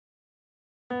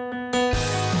Hello,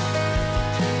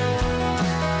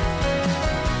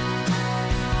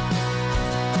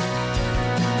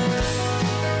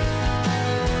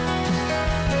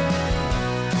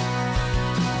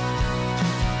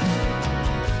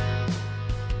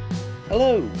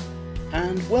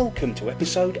 and welcome to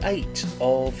episode 8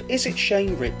 of Is It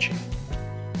Shane Ritchie?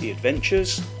 The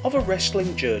Adventures of a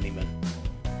Wrestling Journeyman.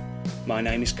 My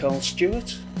name is Carl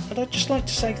Stewart, and I'd just like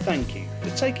to say thank you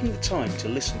for taking the time to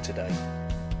listen today,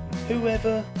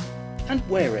 whoever and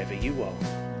wherever you are.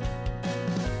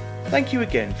 Thank you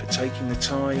again for taking the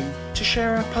time to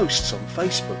share our posts on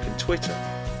Facebook and Twitter.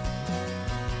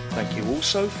 Thank you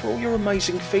also for all your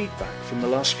amazing feedback from the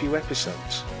last few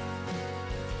episodes.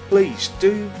 Please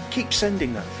do keep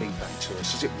sending that feedback to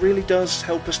us, as it really does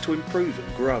help us to improve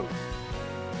and grow.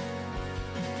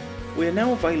 We are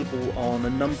now available on a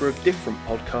number of different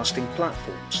podcasting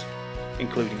platforms,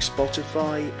 including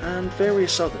Spotify and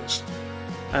various others,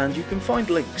 and you can find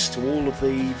links to all of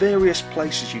the various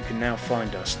places you can now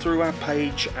find us through our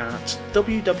page at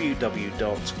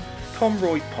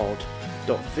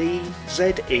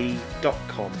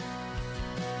www.conroypod.vze.com.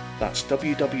 That's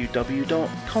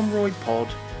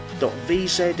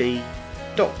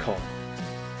www.conroypod.vze.com.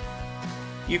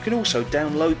 You can also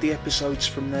download the episodes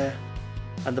from there,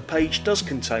 and the page does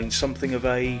contain something of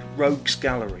a rogues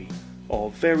gallery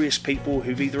of various people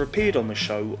who've either appeared on the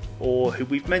show or who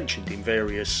we've mentioned in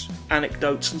various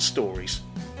anecdotes and stories.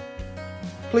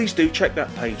 Please do check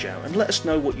that page out and let us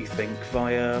know what you think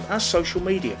via our social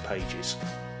media pages,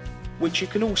 which you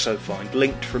can also find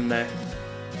linked from there.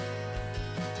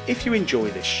 If you enjoy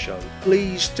this show,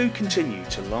 please do continue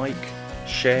to like,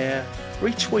 share,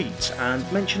 retweet and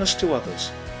mention us to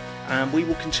others, and we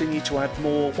will continue to add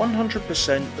more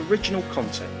 100% original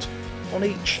content on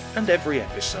each and every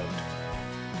episode.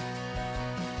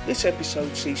 This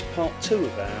episode sees part 2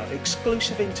 of our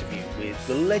exclusive interview with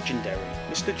the legendary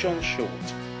Mr. John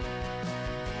Short.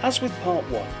 As with part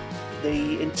 1,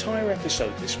 the entire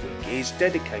episode this week is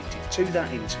dedicated to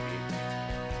that interview.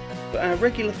 But our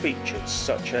regular features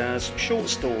such as short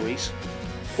stories,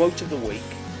 quote of the week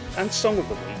and song of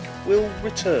the week will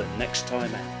return next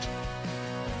time out.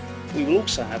 We will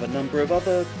also have a number of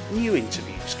other new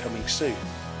interviews coming soon,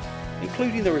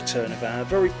 including the return of our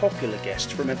very popular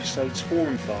guest from episodes 4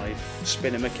 and 5,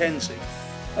 Spinner Mackenzie,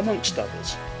 amongst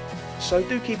others. So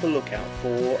do keep a lookout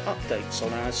for updates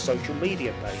on our social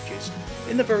media pages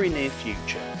in the very near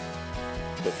future.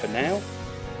 But for now,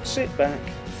 sit back,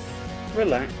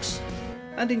 relax,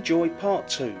 and enjoy part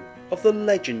 2 of the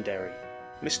legendary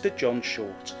Mr. John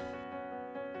Short.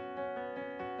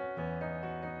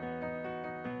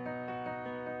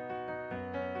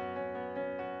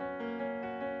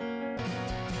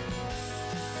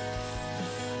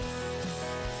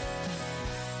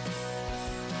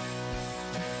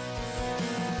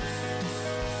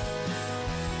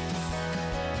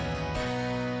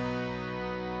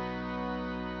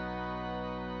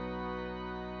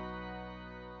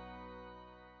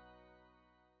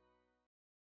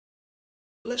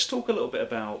 Let's talk a little bit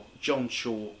about John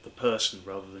Short, the person,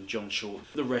 rather than John Short,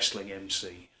 the wrestling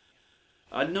MC.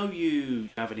 I know you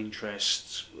have an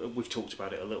interest, we've talked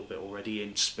about it a little bit already,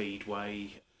 in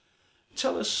Speedway.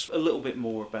 Tell us a little bit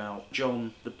more about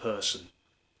John, the person.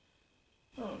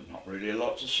 Oh, not really a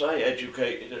lot to say.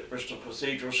 Educated at Bristol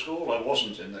Cathedral School. I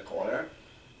wasn't in the choir.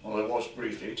 Well, I was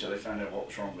briefly till they found out what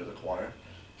was wrong with the choir.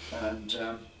 And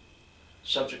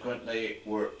subsequently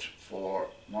worked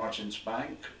for Martin's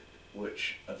Bank,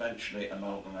 which eventually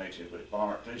amalgamated with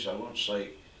Barclays. I won't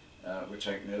say we're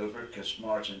taking over, because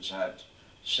Martin's had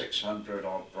 600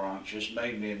 odd branches,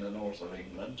 mainly in the north of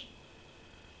England.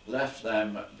 Left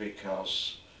them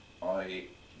because I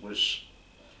was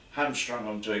hamstrung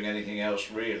on doing anything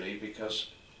else really, because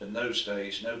in those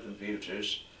days no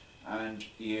computers and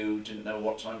you didn't know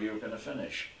what time you were going to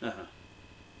finish. Uh-huh.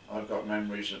 I've got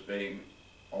memories of being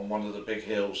on one of the big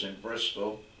hills in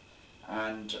Bristol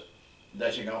and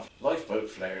letting off lifeboat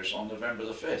flares on November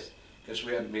the 5th, because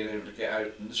we hadn't been able to get out,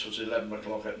 and this was 11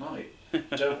 o'clock at night.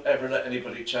 Don't ever let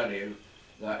anybody tell you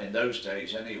that in those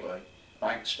days anyway,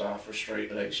 bank staff were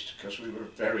straight-laced, because we were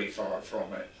very far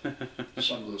from it.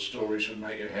 Some of the stories would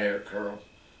make your hair curl,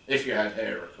 if you had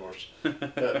hair of course.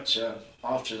 But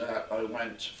after that I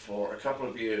went for a couple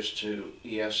of years to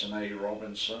ES&A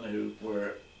Robinson, who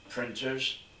were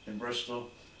printers in Bristol,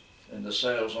 in the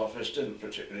sales office. Didn't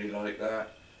particularly like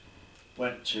that.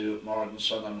 Went to Marden,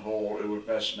 Son and Hall, who were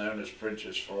best known as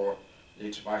printers for the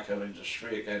tobacco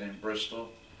industry, again in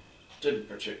Bristol. Didn't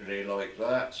particularly like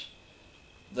that.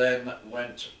 Then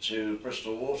went to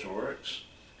Bristol Waterworks,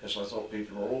 because I thought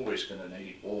people were always going to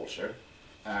need water.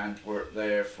 and worked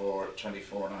there for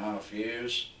 24 and a half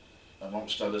years,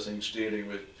 amongst other things dealing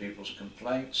with people's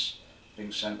complaints,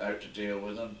 being sent out to deal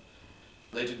with them.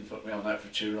 They didn't put me on that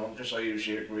for too long because I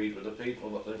usually agreed with the people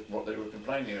what they were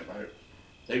complaining about.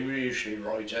 They were usually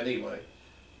right anyway,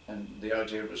 and the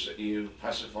idea was that you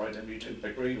pacified them, you didn't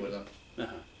agree with them.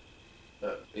 Uh-huh.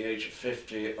 At the age of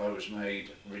 50 I was made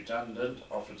redundant,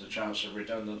 offered the chance of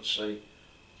redundancy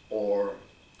or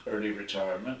early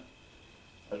retirement.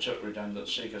 I took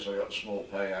redundancy because I got a small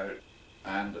payout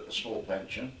and a small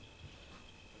pension.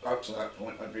 Up to that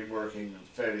point I'd been working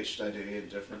fairly steadily in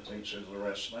different things with the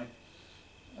wrestling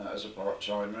as a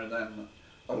part-timer. Then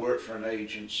I worked for an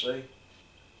agency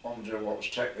under what was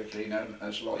technically known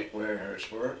as light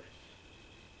warehouse work.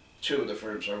 Two of the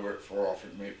firms I worked for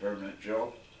offered me a permanent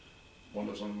job. One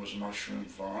of them was a mushroom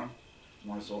farm.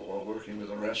 And I thought, well, working with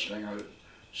the wrestling, I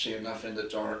see enough in the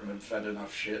dark and I'm fed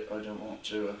enough shit. I don't want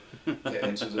to get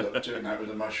into doing that with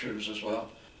the mushrooms as well.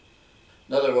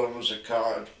 Another one was a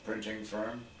card printing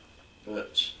firm,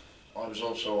 but I was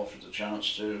also offered the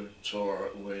chance to tour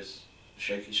with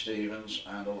Shaky Stevens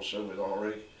and also with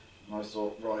Orig. And I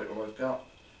thought, right, well, I've got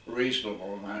a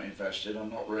reasonable amount invested. I'm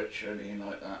not rich or anything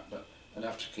like that, but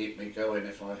enough to keep me going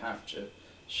if I have to.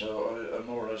 So I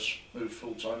more or less moved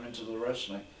full-time into the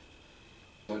wrestling.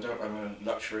 I don't have a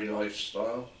luxury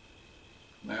lifestyle.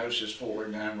 My house is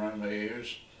falling down around my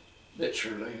ears,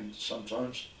 literally and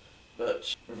sometimes,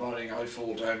 but providing I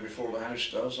fall down before the house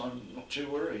does, I'm not too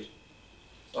worried.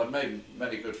 I've made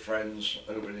many good friends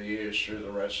over the years through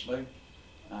the wrestling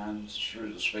and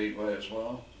through the speedway as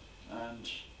well,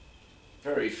 and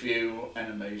very few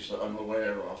enemies that I'm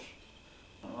aware of.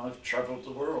 And I've travelled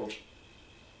the world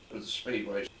with the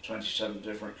speedway, 27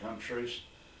 different countries.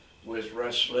 With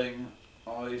wrestling,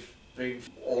 I've been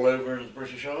all over the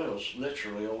British Isles,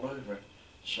 literally all over.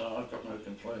 So I've got no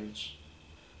complaints.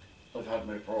 I've had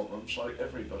my problems like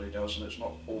everybody does, and it's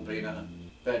not all been a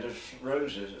bed of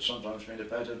roses, it's sometimes been a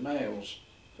bed of nails.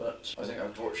 But I think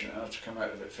I'm fortunate enough to come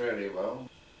out of it fairly well.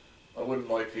 I wouldn't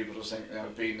like people to think that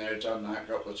I've been there, done that,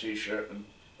 got the t-shirt and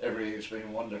everything's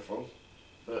been wonderful.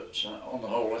 But on the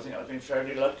whole, I think I've been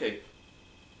fairly lucky.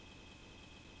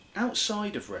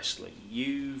 Outside of wrestling,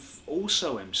 you've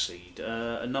also emceed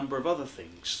a number of other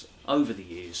things over the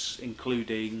years,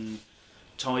 including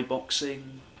Thai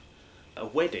boxing, a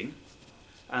wedding,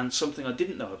 and something I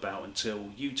didn't know about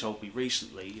until you told me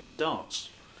recently, darts.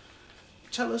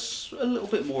 Tell us a little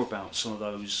bit more about some of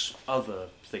those other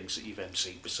things that you've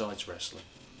emceed besides wrestling.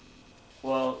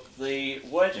 Well, the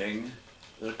wedding,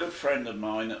 a good friend of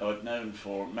mine that I'd known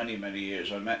for many, many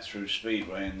years, I met through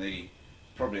Speedway in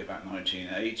probably about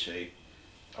 1980.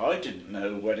 I didn't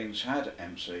know weddings had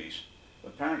MCs.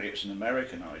 Apparently it's an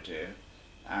American idea,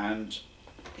 and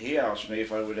he asked me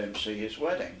if I would MC his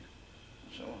wedding.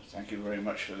 So thank you very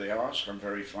much for the ask, I'm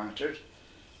very flattered.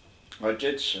 I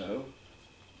did so.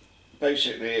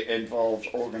 Basically it involved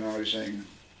organising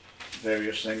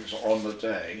various things on the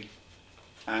day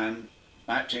and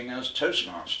acting as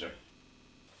Toastmaster.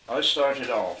 I started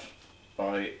off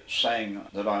by saying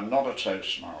that I'm not a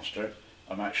Toastmaster,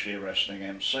 I'm actually a wrestling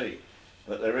MC,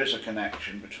 but there is a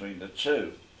connection between the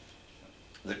two.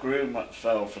 The groom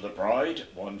fell for the bride,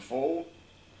 one fall.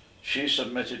 She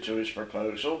submitted to his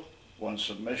proposal, one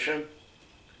submission.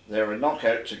 They were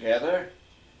knockout together,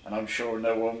 and I'm sure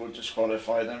no one would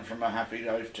disqualify them from a happy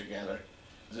life together.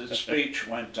 The speech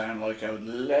went down like a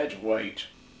lead weight,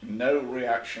 no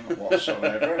reaction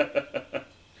whatsoever.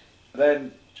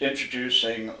 Then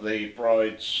introducing the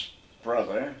bride's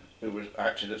brother, who was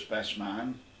acted as best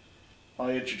man,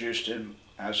 I introduced him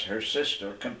as her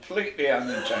sister, completely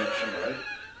unintentionally.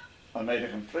 I made a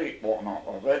complete whatnot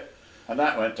of it, and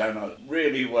that went down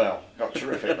really well. Got a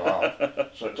terrific laugh.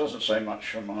 So it doesn't say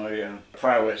much for my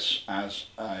prowess as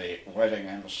a wedding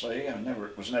MC. I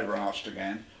was never asked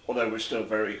again, although we're still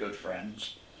very good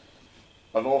friends.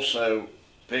 I've also,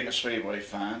 being a Speedway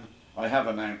fan, I have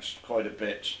announced quite a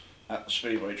bit at the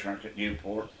Speedway track at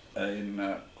Newport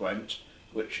in Gwent,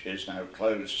 which is now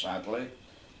closed sadly,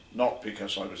 not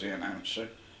because I was the announcer.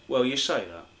 Well, you say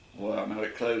that. Well, no,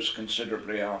 it closed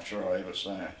considerably after I was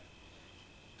there.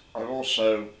 I've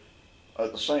also,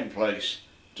 at the same place,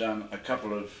 done a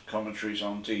couple of commentaries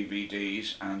on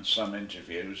DVDs and some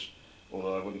interviews,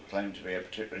 although I wouldn't claim to be a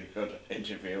particularly good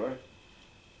interviewer,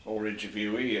 or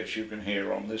interviewee, as you can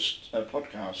hear on this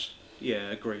podcast.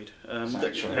 Yeah, agreed.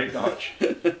 Thanks very much.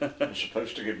 You're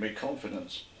supposed to give me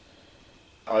confidence.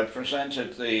 I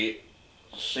presented the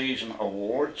season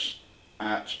awards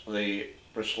at the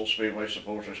Bristol Speedway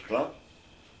Supporters Club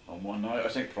on one night. I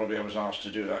think probably I was asked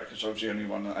to do that because I was the only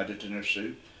one that had a dinner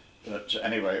suit. But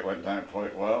anyway, it went down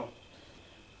quite well.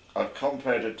 I've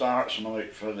compared a darts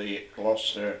night for the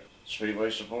Gloucester Speedway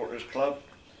Supporters Club.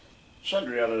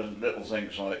 Sundry other little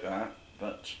things like that,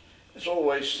 but it's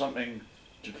always something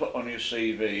to put on your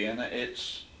CV, and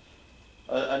it's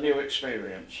a new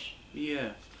experience.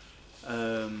 Yeah.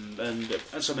 And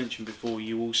as I mentioned before,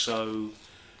 you also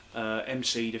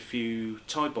emceed a few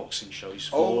Thai boxing shows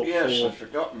for, I've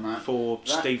forgotten that. for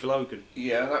Steve Logan.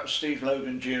 Yeah, that was Steve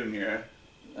Logan Jr.,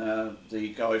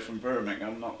 the guy from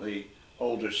Birmingham, not the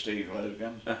older Steve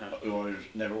Logan, who I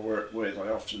never worked with. I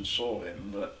often saw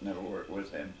him, but never worked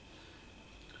with him.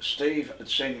 Steve had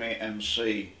seen me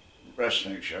MC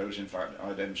wrestling shows. In fact,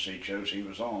 I'd MC shows he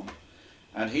was on,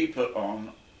 and he put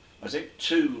on, I think,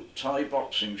 2 Thai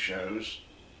boxing shows.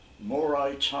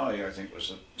 Muay Thai, I think, was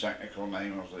the technical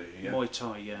name of the Muay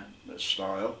Thai, yeah. the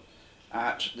style,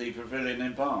 at the Pavilion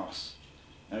in Bath.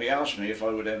 Now he asked me if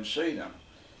I would MC them.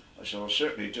 I said, I'll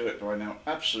certainly do it, but I know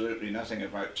absolutely nothing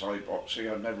about Thai boxing.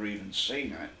 I've never even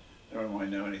seen it, never mind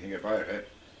know anything about it.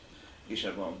 He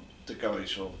said, well, the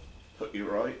guys will put you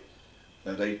right.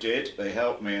 And they did. They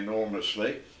helped me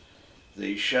enormously.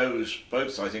 The shows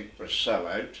both, I think, were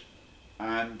sellout,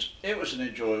 and it was an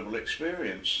enjoyable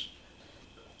experience.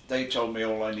 They told me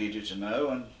all I needed to know,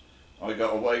 and I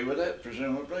got away with it,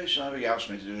 presumably, so he asked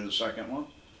me to do the second one.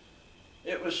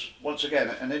 It was, once again,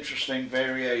 an interesting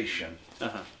variation.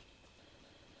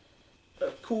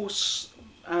 Of course,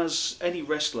 as any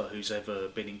wrestler who's ever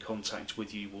been in contact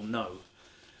with you will know,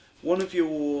 one of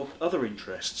your other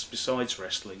interests besides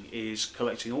wrestling is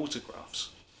collecting autographs.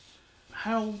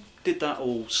 How did that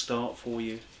all start for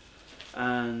you?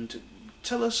 And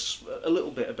tell us a little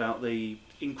bit about the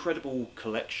incredible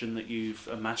collection that you've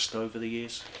amassed over the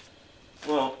years.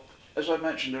 Well, as I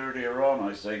mentioned earlier on,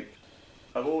 I think,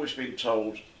 I've always been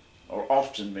told, or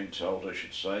often been told, I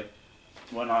should say,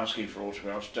 when asking for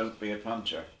autographs, don't be a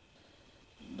punter.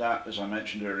 That, as I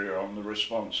mentioned earlier on, the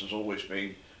response has always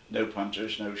been, no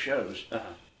punters, no shows.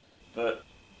 But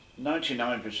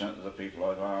 99% of the people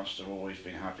I've asked have always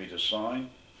been happy to sign.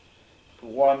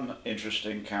 One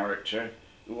interesting character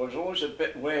who I was always a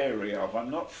bit wary of, I'm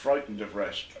not frightened of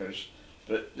wrestlers,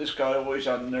 but this guy always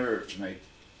unnerved me.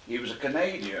 He was a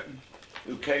Canadian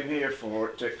who came here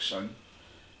for Dixon,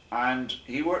 and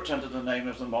he worked under the name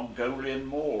of the Mongolian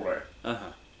Mauler.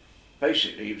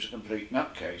 Basically, he was a complete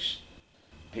nutcase.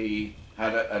 He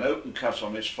had an open cut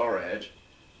on his forehead,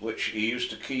 which he used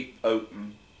to keep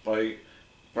open by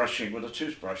brushing with a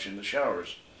toothbrush in the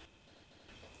showers.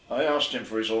 I asked him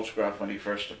for his autograph when he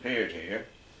first appeared here,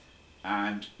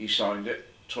 and he signed it,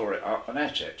 tore it up and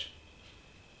ate it.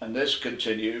 And this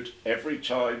continued every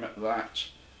time that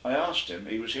I asked him.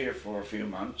 He was here for a few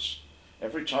months.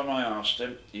 Every time I asked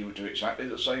him, he would do exactly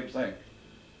the same thing.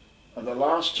 And the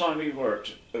last time he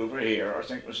worked over here, I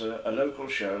think was a local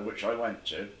show which I went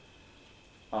to,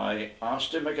 I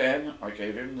asked him again, I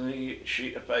gave him the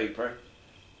sheet of paper,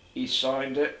 he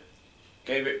signed it,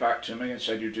 gave it back to me and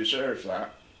said, you deserve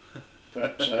that.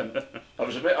 But I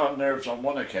was a bit unnerved on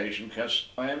one occasion because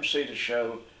I emceed a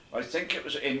show, I think it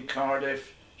was in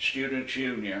Cardiff Students'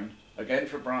 Union, again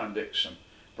for Brian Dixon.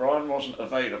 Brian wasn't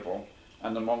available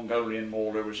and the Mongolian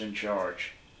Mauler was in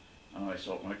charge. And I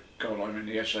thought, my God, I'm in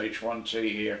the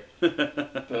SH1T here.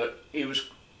 But he was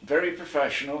very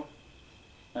professional.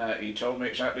 He told me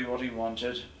exactly what he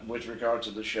wanted with regard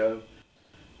to the show.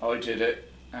 I did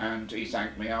it and he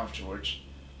thanked me afterwards.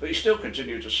 But he still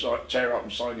continued to tear up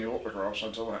and sign the autographs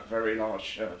until that very last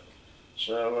show.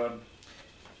 So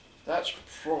that's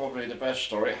probably the best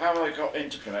story. How I got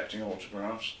into collecting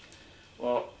autographs?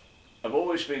 Well, I've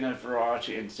always been a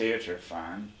variety and theatre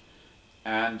fan,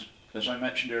 and as I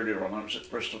mentioned earlier on, I was at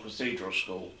Bristol Cathedral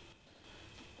School.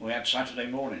 We had Saturday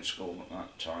morning school at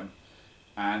that time,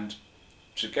 and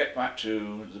to get back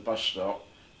to the bus stop,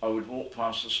 I would walk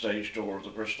past the stage door of the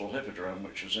Bristol Hippodrome,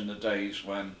 which was in the days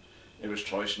when it was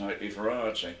twice nightly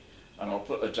variety. And I'll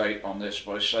put a date on this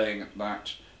by saying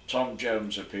that Tom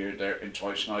Jones appeared there in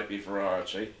twice nightly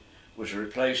variety, was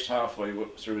replaced halfway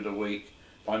through the week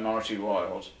by Marty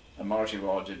Wilde, and Marty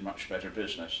Wilde did much better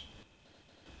business.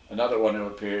 Another one who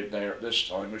appeared there at this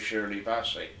time was Shirley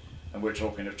Bassey, and we're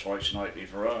talking of twice nightly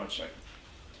variety.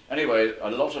 Anyway, a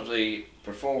lot of the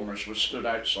performers were stood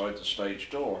outside the stage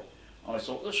door. I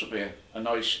thought this would be a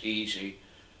nice, easy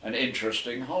and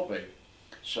interesting hobby.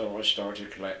 So I started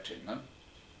collecting them.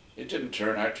 It didn't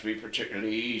turn out to be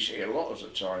particularly easy a lot of the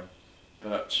time,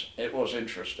 but it was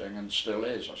interesting and still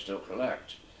is. I still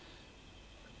collect.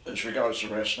 As regards to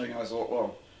wrestling, I thought,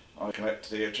 well, I collect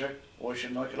theatre, why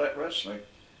shouldn't I collect wrestling?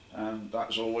 And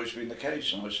that's always been the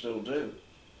case, and I still do.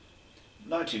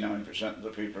 99% of the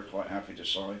people are quite happy to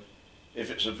sign.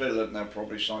 If it's a villain, they'll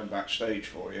probably sign backstage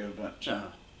for you, but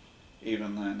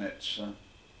even then it's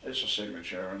a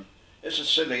signature, and it's a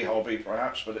silly hobby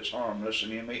perhaps, but it's harmless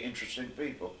and you meet interesting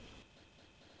people.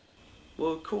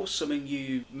 Well, of course, I mean,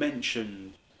 you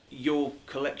mentioned your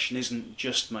collection isn't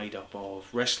just made up of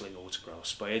wrestling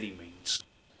autographs by any means.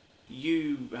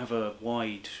 You have a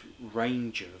wide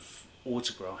range of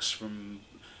autographs from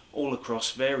all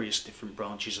across various different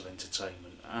branches of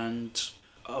entertainment, and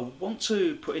I want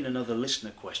to put in another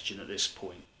listener question at this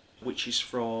point, which is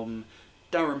from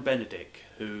Darren Benedict,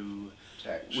 who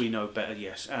Tex. we know better,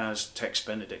 yes, as Tex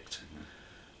Benedict.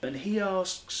 And he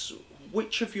asks,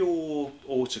 which of your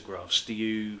autographs do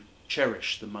you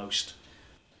cherish the most?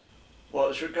 Well,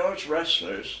 as regards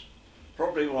wrestlers,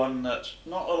 probably one that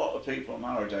not a lot of people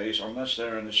nowadays, unless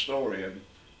they're an historian,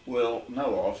 will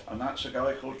know of, and that's a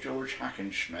guy called George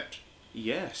Hackenschmidt.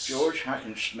 Yes. George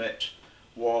Hackenschmidt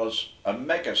was a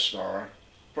megastar,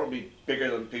 probably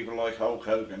bigger than people like Hulk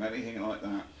Hogan, anything like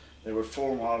that. There were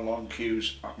 4-mile long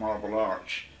queues at Marble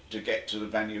Arch to get to the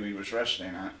venue he was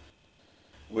wrestling at.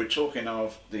 We're talking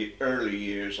of the early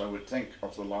years, I would think,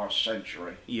 of the last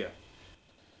century. Yeah.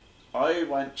 I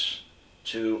went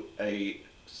to a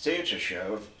theatre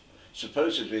show,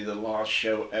 supposedly the last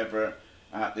show ever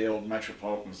at the old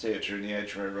Metropolitan Theatre in the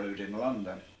Edgware Road in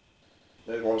London.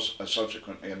 There was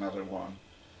subsequently another one.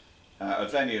 A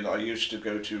venue that I used to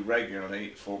go to regularly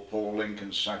for Paul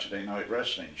Lincoln's Saturday night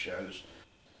wrestling shows.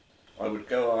 I would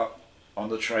go up on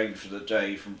the train for the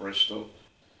day from Bristol.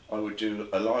 I would do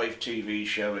a live TV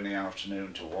show in the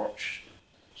afternoon to watch,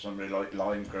 somebody like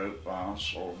Lime Grove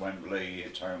Baths or Wembley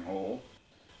Town Hall.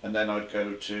 And then I'd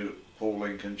go to Paul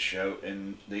Lincoln's show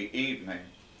in the evening.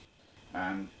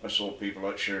 And I saw people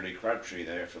like Shirley Crabtree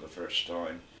there for the first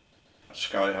time.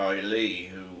 Sky High Lee,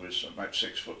 who was about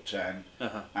 6'10",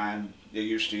 and they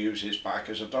used to use his back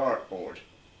as a dartboard.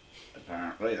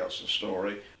 Apparently, that's the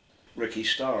story. Ricky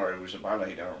Starr, who was a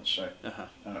ballet dancer,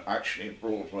 actually a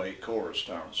Broadway chorus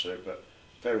dancer, but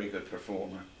very good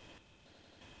performer.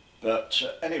 But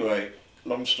anyway,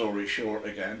 long story short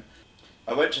again,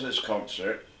 I went to this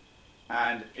concert,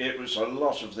 and it was a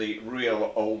lot of the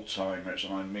real old-timers,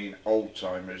 and I mean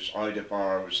old-timers. Ida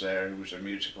Barr was there, who was a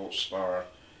musical star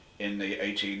in the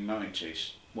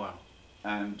 1890s. Wow.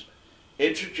 And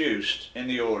introduced in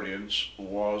the audience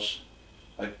was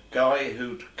a guy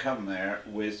who'd come there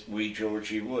with Wee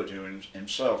Georgie Wood, who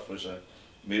himself was a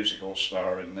musical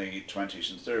star in the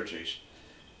 20s and 30s.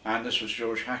 And this was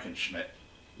George Hackenschmidt.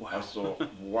 Wow. I thought,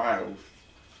 wow,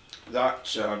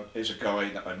 that is a guy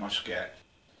that I must get.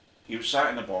 He was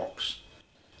sat in a box.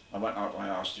 I went up, I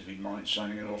asked if he'd mind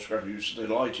signing an autograph. He was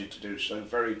delighted to do so,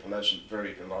 very pleasant,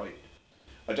 very polite.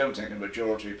 I don't think the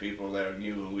majority of people there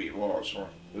knew who he was, or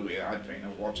who he had been,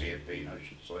 or what he had been, I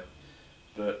should say.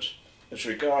 But as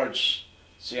regards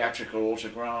theatrical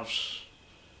autographs,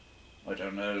 I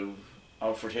don't know,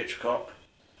 Alfred Hitchcock.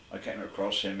 I came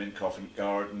across him in Covent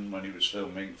Garden when he was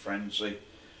filming Frenzy.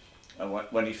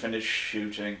 When he finished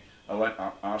shooting, I went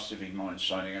up, asked if he'd mind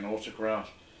signing an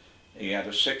autograph. He had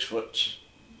a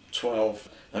 6'12"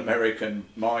 American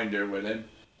minder with him.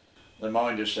 The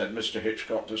minder said, "Mr.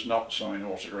 Hitchcock does not sign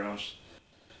autographs."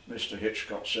 Mr.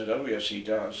 Hitchcock said, "Oh yes, he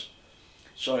does."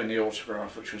 Signed the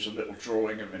autograph, which was a little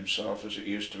drawing of himself, as it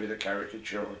used to be the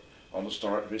caricature on the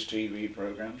start of his TV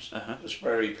programmes. It was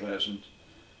very pleasant.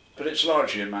 But it's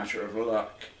largely a matter of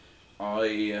luck.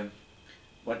 I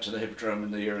went to the Hippodrome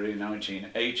in the early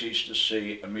 1980s to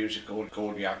see a musical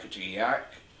called Yakety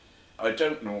Yak. I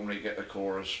don't normally get the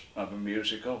chorus of a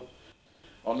musical.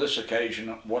 On this occasion,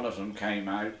 one of them came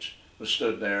out, was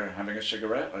stood there having a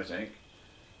cigarette, I think.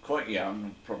 Quite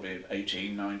young, probably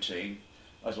 18, 19.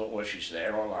 I thought, well, she's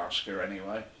there, I'll ask her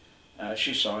anyway.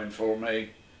 She signed for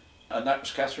me, and that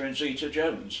was Catherine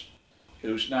Zeta-Jones,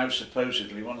 who's now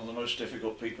supposedly one of the most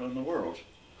difficult people in the world.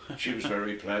 She was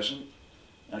very pleasant.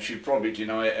 She'd probably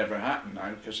deny it ever happened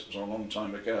now, because it was a long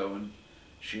time ago, and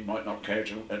she might not care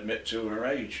to admit to her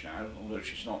age now, although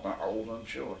she's not that old, I'm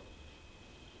sure.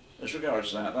 As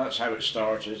regards that, that's how it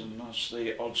started, and that's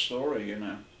the odd story, you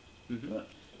know. But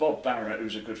Bob Barrett,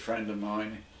 who's a good friend of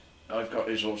mine, I've got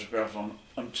his autograph on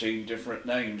umpteen different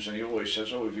names, and he always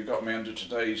says, "Oh, have you got me under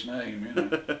today's name?" You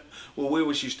know. Well, we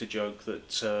always used to joke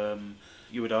that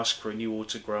you would ask for a new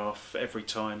autograph every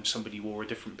time somebody wore a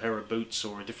different pair of boots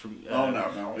or a different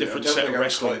different set of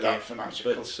wrestling gear.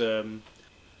 But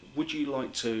would you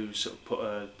like to sort of put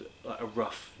a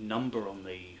rough number on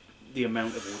the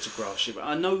amount of autographs?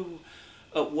 I know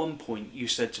at one point you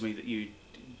said to me that you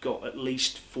got at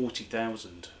least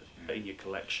 40,000 in your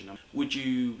collection. Would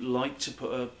you like to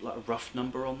put a rough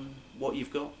number on what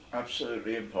you've got?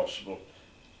 Absolutely impossible.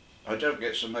 I don't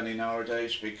get so many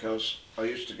nowadays because I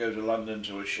used to go to London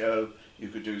to a show you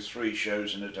could do 3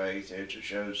 shows in a day, theatre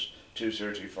shows,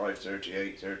 2:30, 5:30,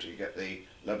 8:30, get the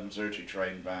 11:30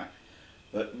 train back.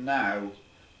 But now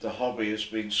the hobby has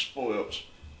been spoilt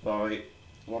by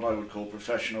what I would call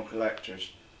professional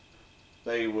collectors.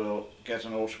 They will get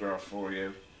an autograph for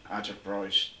you at a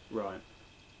price. Right.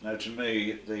 Now, to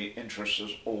me, the interest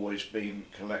has always been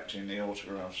collecting the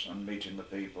autographs and meeting the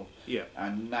people. Yeah.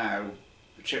 And now,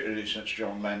 particularly since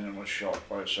John Lennon was shot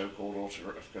by a so-called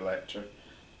autograph collector,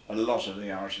 a lot of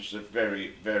the artists are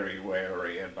very, very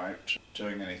wary about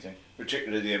doing anything,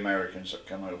 particularly the Americans that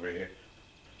come over here.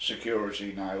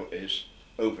 Security now is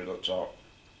over the top.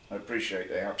 I appreciate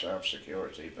they have to have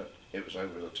security, but it was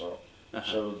over the top.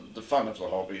 So the fun of the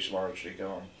hobby's largely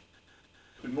gone.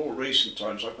 In more recent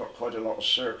times, I've got quite a lot of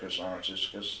circus artists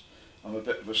because I'm a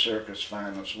bit of a circus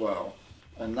fan as well,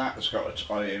 and that has got to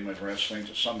tie in with wrestling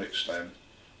to some extent,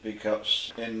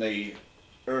 because in the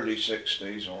early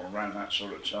 60s or around that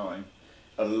sort of time,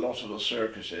 a lot of the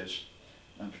circuses,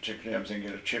 and particularly I'm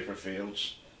thinking of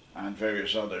Chipperfields and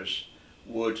various others,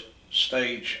 would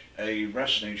stage a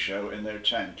wrestling show in their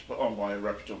tent, put on by a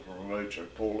reputable promoter.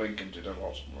 Paul Lincoln did a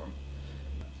lot of them,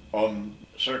 on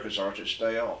Circus Artists'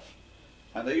 Day Off.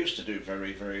 And they used to do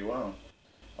very, very well.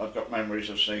 I've got memories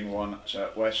of seeing one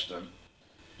at Weston.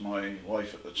 My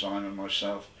wife at the time and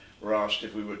myself were asked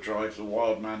if we would drive the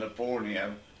Wild Man of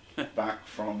Borneo back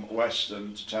from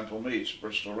Weston to Temple Meads,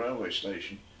 Bristol railway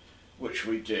station, which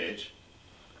we did,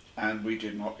 and we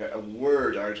did not get a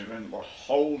word out of him the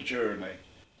whole journey.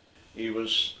 He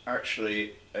was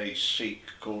actually a Sikh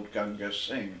called Ganga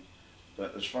Singh,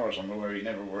 but as far as I'm aware he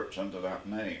never worked under that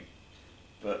name.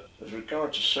 But as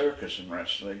regard to circus and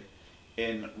wrestling,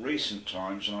 in recent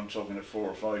times, and I'm talking of 4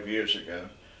 or 5 years ago,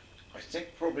 I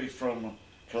think probably from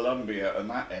Colombia and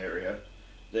that area,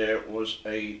 there was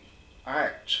a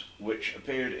act which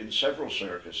appeared in several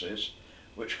circuses,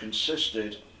 which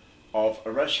consisted of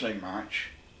a wrestling match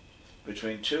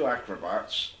between 2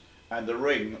 acrobats, and the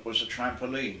ring was a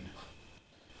trampoline.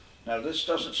 Now this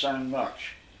doesn't sound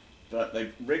much, but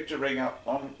they rigged a ring up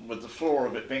on with the floor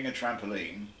of it being a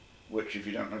trampoline, which, if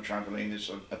you don't know, trampoline is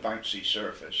a bouncy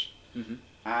surface,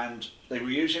 and they were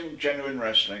using genuine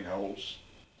wrestling holds.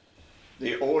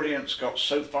 The audience got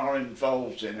so far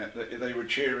involved in it that they were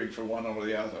cheering for one or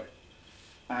the other,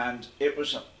 and it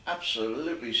was an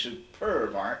absolutely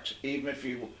superb act, even if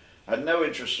you had no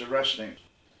interest in wrestling.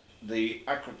 The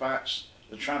acrobats,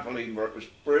 the trampoline work was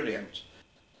brilliant.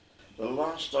 The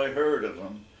last I heard of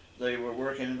them, they were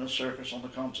working in a circus on the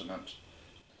continent.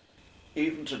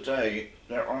 Even today,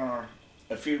 there are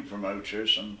a few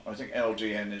promoters, and I think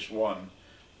LDN is one,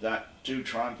 that do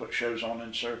try and put shows on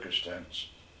in circus tents.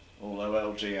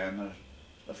 Although LDN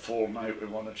have fallen out with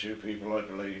 1 or 2 people, I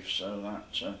believe, so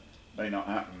that may not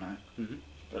happen now.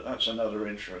 But that's another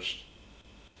interest.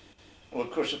 Well,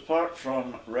 of course, apart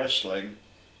from wrestling,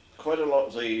 quite a lot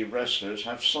of the wrestlers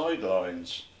have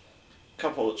sidelines. A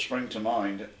couple that spring to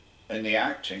mind in the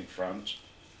acting front,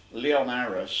 Leon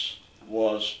Harris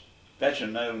was better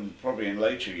known probably in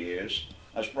later years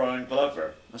as Brian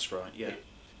Glover. That's right, yeah.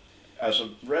 As a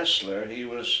wrestler, he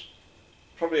was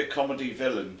probably a comedy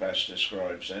villain, best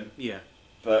describes him. Yeah.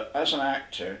 But as an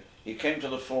actor, he came to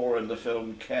the fore in the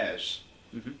film Kes,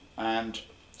 and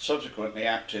subsequently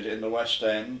acted in the West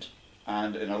End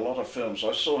and in a lot of films.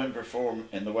 I saw him perform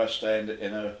in the West End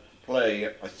in a play,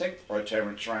 I think by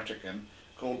Terence Rattigan,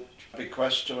 called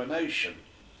Bequest to a Nation.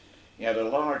 He had a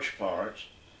large part,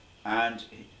 and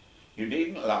you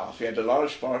needn't laugh, he had a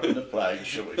large part in the play,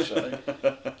 shall we say,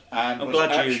 and was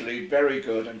actually very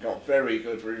good and got very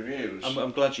good reviews.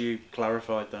 I'm glad you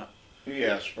clarified that.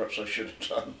 Yes, perhaps I should have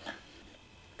done.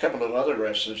 A couple of other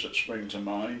wrestlers that spring to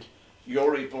mind.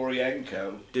 Yuri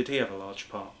Boryenko. Did he have a large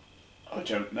part? I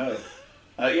don't know.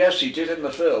 Yes, he did in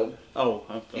the film. Oh,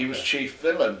 okay. He was chief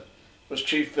villain. Was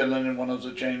chief villain in one of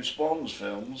the James Bond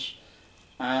films,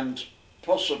 and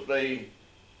possibly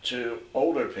to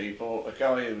older people, a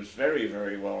guy who was very,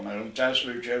 very well known,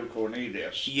 Dazzler Joe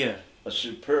Cornelius. Yeah. A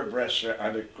superb wrestler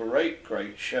and a great,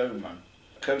 great showman.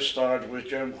 Co-starred with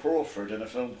Joan Crawford in a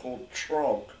film called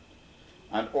Trog,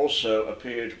 and also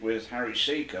appeared with Harry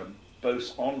Seacombe,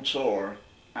 both on tour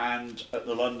and at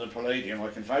the London Palladium. I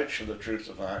can vouch for the truth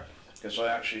of that, because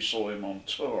I actually saw him on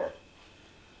tour.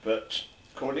 But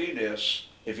Cornelius,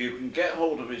 if you can get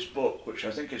hold of his book, which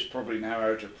I think is probably now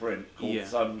out of print, called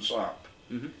Thumbs Up,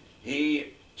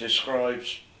 he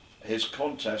describes his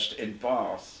contest in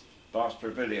Bath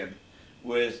Pavilion,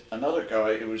 with another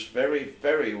guy who was very,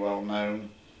 very well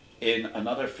known in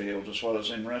another field as well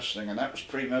as in wrestling, and that was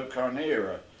Primo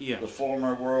Carnera, the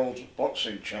former world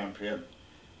boxing champion.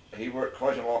 He worked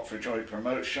quite a lot for joint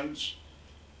promotions,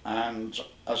 And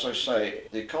as I say,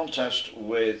 the contest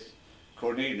with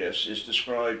Cornelius is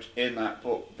described in that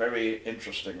book very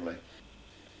interestingly.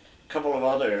 A couple of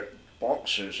other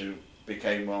boxers who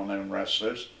became well-known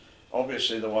wrestlers,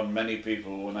 obviously the one many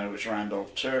people will know is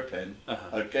Randolph Turpin,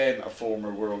 again a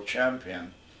former world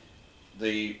champion.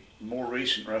 The more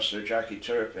recent wrestler Jackie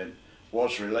Turpin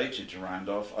was related to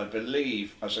Randolph, I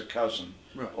believe as a cousin,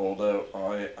 Right. although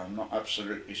I am not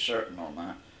absolutely certain on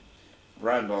that.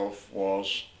 Randolph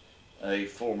was a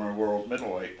former world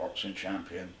middleweight boxing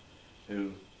champion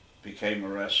who became a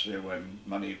wrestler when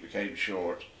money became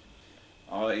short.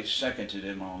 I seconded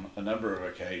him on a number of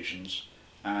occasions,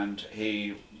 and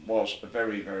he was a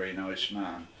very, very nice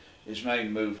man. His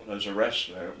main move as a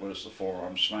wrestler was the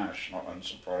forearm smash, not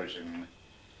unsurprisingly.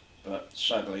 But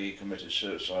sadly he committed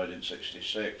suicide in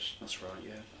 '66. That's right,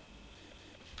 yeah.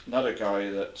 Another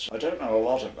guy that I don't know a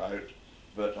lot about,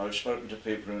 but I've spoken to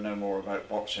people who know more about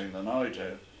boxing than I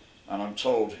do, and I'm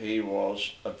told he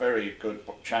was a very good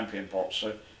champion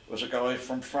boxer, was a guy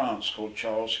from France called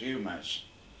Charles Humes.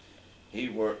 He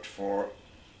worked for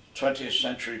 20th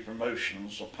Century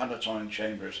Promotions of Palatine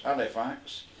Chambers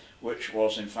Halifax, which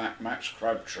was in fact Max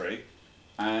Crabtree,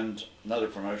 and another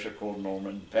promoter called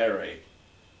Norman Berry.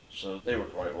 So they were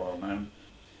quite well known.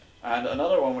 And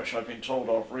another one which I've been told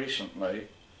of recently,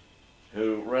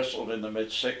 who wrestled in the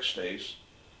mid-60s,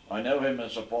 I know him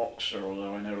as a boxer,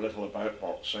 although I know little about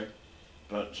boxing,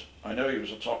 but I know he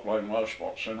was a top-line Welsh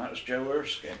boxer, and that was Joe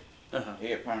Erskine.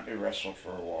 He apparently wrestled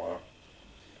for a while.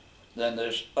 Then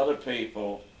there's other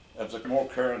people of the more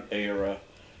current era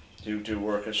who do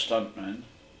work as stuntmen.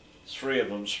 Three of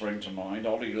them spring to mind.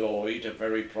 Ollie Lloyd, a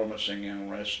very promising young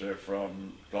wrestler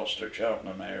from Gloucester,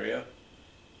 Cheltenham area.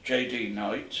 J.D.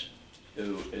 Knight,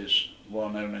 who is well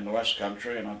known in the West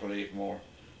Country and I believe more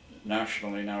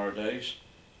nationally nowadays.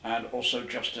 And also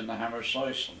Justin the Hammer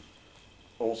Sison.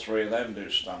 All three of them do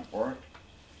stunt work.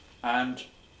 And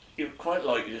you'd quite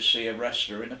likely to see a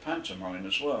wrestler in a pantomime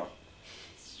as well.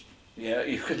 Yeah,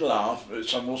 you could laugh, but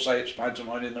some will say it's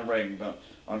pantomime in the ring, but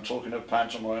I'm talking of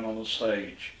pantomime on the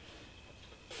stage.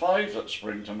 Five that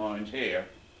spring to mind here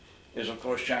is of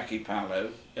course Jackie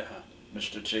Pallow,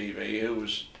 Mr. TV, who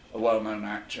was a well-known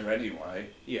actor anyway,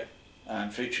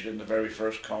 and featured in the very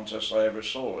first contest I ever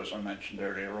saw, as I mentioned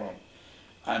earlier on,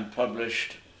 and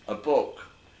published a book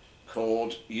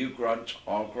called You Grunt,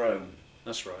 I'll Groan.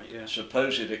 That's right, yeah.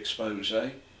 Supposed expose.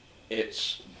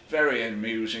 It's very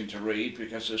amusing to read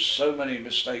because there's so many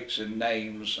mistakes in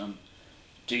names and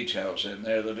details in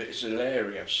there that it's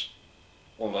hilarious,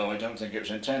 although I don't think it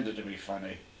was intended to be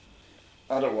funny.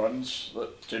 Other ones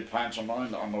that did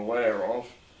pantomime that I'm aware of,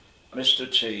 Mr.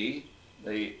 T,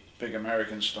 the big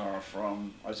American star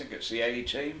from, I think it's the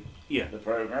A-Team, the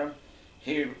programme.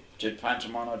 He did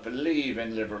pantomime, I believe,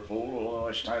 in Liverpool, although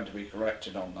I stand to be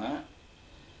corrected on that.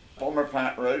 Bomber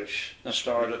Pat Roach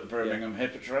starred at the Birmingham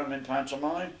Hippodrome in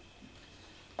pantomime.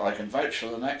 I can vouch for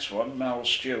the next one, Mel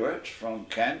Stewart from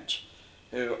Kent,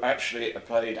 who actually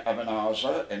played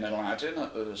Ebenezer in Aladdin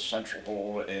at the Central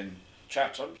Hall in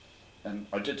Chatham, and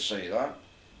I did see that.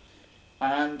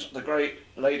 And the great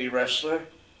lady wrestler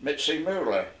Mitzi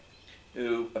Muller,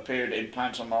 who appeared in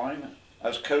pantomime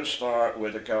as co-star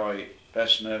with a guy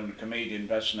comedian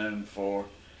best known for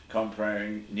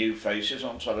comparing new faces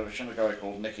on television, a guy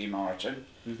called Nicky Martin,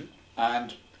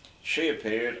 and she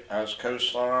appeared as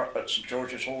co-star at St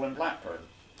George's Hall in Blackburn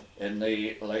in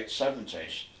the late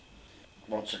 70s.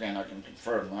 Once again, I can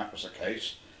confirm that was the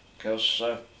case because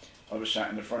I was sat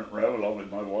in the front row along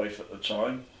with my wife at the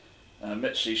time.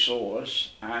 Mitzi saw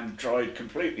us and dried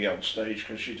completely on stage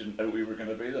because she didn't know we were going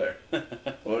to be there.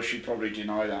 Well, she'd probably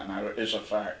deny that now, it is a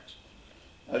fact.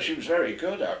 She was very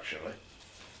good actually,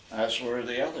 as were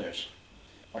the others.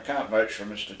 I can't vouch for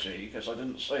Mr. T because I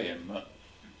didn't see him, but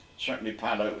certainly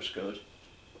Pallow was good.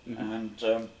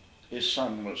 And his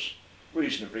son was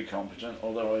reasonably competent,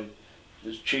 although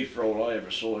his chief role I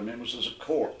ever saw him in was as a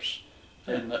corpse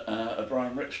in a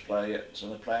Brian Ricks play at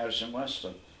the Playhouse in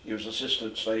Weston. He was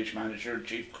assistant stage manager and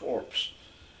chief corpse.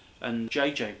 And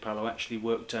J.J. Pallow actually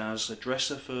worked as a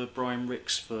dresser for Brian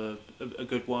Ricks for a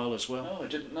good while as well. Oh, I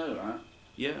didn't know that.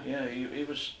 Yeah. Yeah, he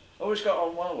was always got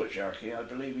on well with Jackie. I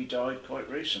believe he died quite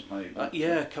recently.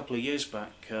 Yeah, a couple of years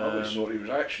back. I always thought he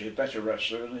was actually a better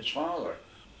wrestler than his father.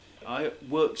 I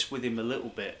worked with him a little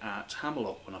bit at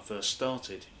Hammerlock when I first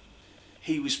started.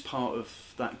 He was part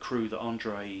of that crew that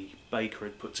Andre Baker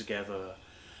had put together,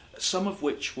 some of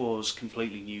which was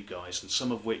completely new guys and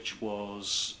some of which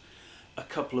was a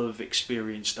couple of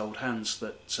experienced old hands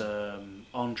that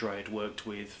Andre had worked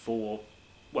with for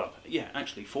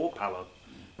Pallow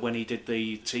when he did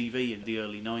the TV in the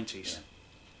early 90s. Yeah.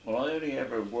 Well, I only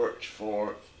ever worked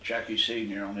for Jackie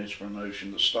Senior on his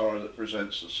promotion, The Star That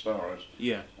Presents the Stars.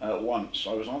 Yeah. Once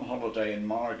I was on holiday in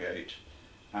Margate,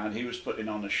 and he was putting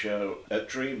on a show at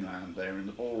Dreamland there in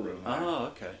the ballroom. There. Oh,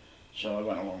 okay. So I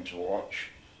went along to watch,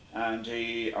 and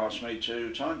he asked me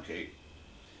to timekeep.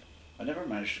 I never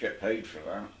managed to get paid for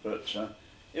that, but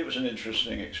it was an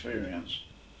interesting experience.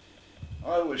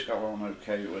 I always got on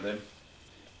okay with him.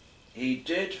 He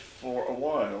did, for a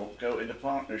while, go into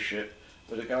partnership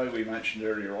with a guy we mentioned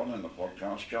earlier on in the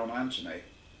podcast, John Anthony.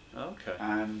 Okay.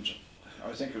 And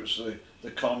I think it was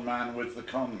the con man with the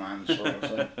con man sort of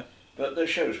thing. But their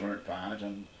shows weren't bad,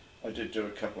 and I did do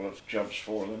a couple of jobs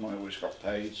for them. I always got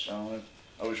paid, so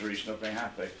I was reasonably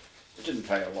happy. It didn't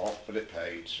pay a lot, but it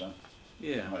paid, so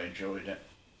Yeah. I enjoyed it.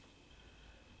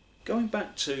 Going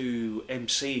back to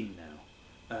MCing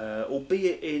now,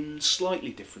 albeit in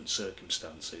slightly different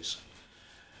circumstances,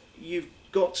 you've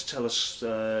got to tell us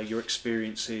your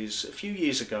experiences a few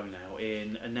years ago now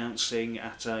in announcing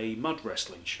at a mud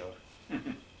wrestling show.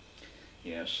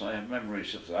 Yes, I have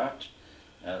memories of that.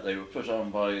 They were put on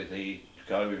by the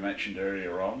guy we mentioned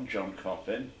earlier on, John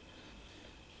Coppin.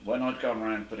 When I'd gone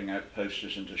around putting out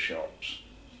posters into shops,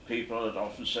 people had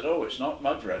often said, "Oh, it's not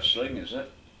mud wrestling, is it?"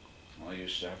 I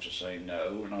used to have to say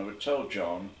no, and I would tell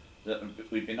John that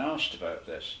we'd been asked about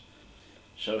this.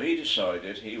 So he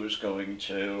decided he was going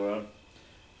to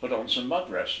put on some mud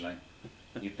wrestling.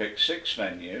 He picked 6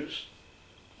 venues,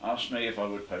 asked me if I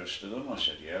would post to them. I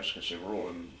said yes, because they were all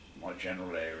in my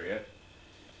general area.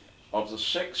 Of the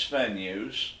 6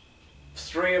 venues,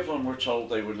 3 of them were told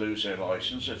they would lose their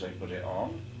licence if they put it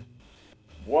on.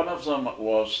 One of them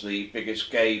was the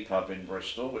biggest gay pub in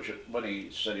Bristol, which when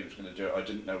he said he was going to do it, I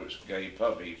didn't know it was a gay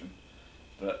pub even.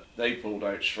 But they pulled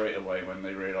out straight away when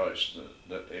they realised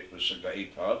that it was a gay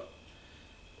pub.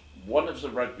 One of the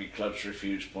rugby clubs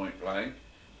refused point blank.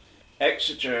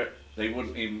 Exeter, they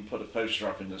wouldn't even put a poster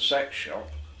up in the sex shop,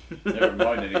 never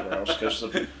mind anywhere else, because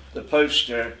the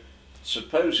poster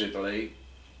supposedly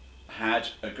had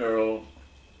a girl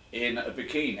in a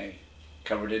bikini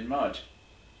covered in mud.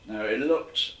 Now it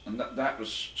looked, and that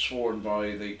was sworn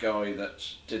by the guy that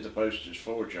did the posters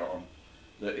for John,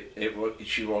 that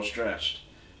she was dressed.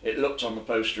 It looked on the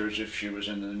poster as if she was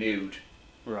in the nude.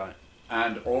 Right.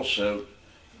 And also,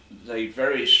 they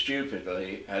very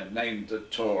stupidly had named the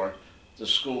tour the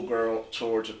Schoolgirl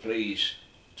Tour to Please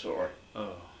tour.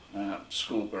 Oh.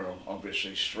 Schoolgirl,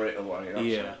 obviously, straight away. That's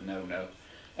Yeah. a no.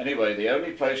 Anyway, the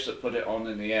only place that put it on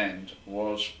in the end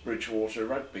was Bridgewater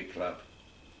Rugby Club.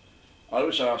 I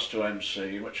was asked to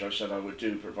MC, which I said I would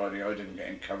do, providing I didn't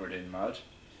get covered in mud.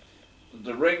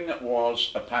 The ring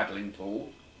was a paddling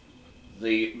pool.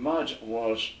 The mud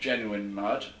was genuine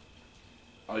mud.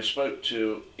 I spoke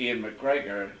to Ian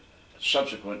McGregor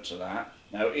subsequent to that.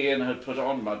 Now, Ian had put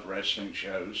on mud wrestling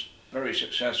shows very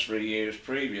successfully years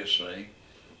previously,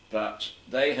 but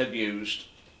they had used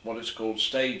what is called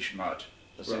stage mud,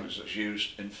 the things that's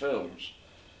used in films.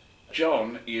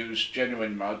 John used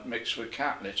genuine mud mixed with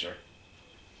cat litter.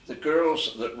 The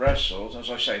girls that wrestled, as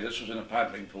I say, this was in a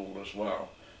paddling pool as well,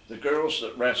 the girls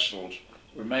that wrestled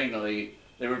were mainly,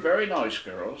 they were very nice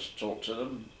girls, talked to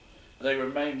them, they were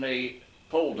mainly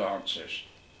pole dancers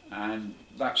and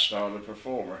that style of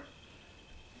performer.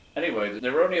 Anyway,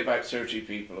 there were only about 30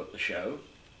 people at the show,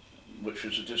 which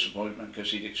was a disappointment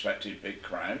because he'd expected big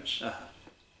crowds. Uh-huh.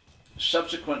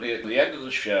 Subsequently, at the end of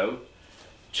the show,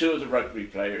 2 of the rugby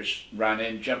players ran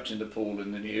in, jumped in the pool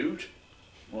in the nude.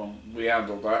 Well, we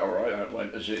handled that all right. That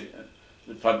went as it.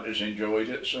 The punters enjoyed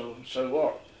it, so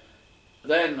what?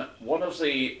 Then one of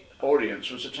the audience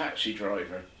was a taxi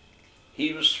driver.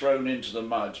 He was thrown into the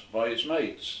mud by his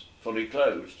mates, fully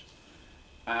clothed,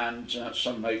 and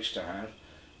some mates to have.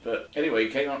 But anyway,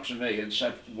 he came up to me and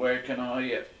said, "Where can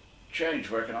I change?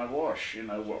 Where can I wash? You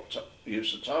know,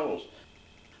 use the towels?"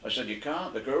 I said, "You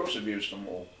can't. The girls have used them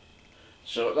all."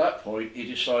 So at that point, he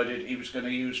decided he was going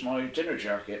to use my dinner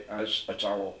jacket as a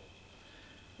towel.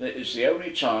 It is the only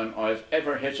time I've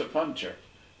ever hit a punter,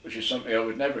 which is something I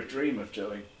would never dream of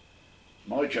doing.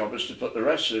 My job is to put the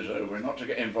wrestlers over, not to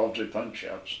get involved in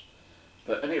punch-ups.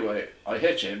 But anyway, I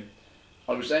hit him.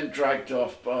 I was then dragged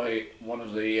off by one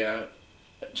of the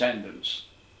attendants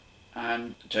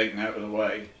and taken out of the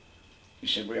way. He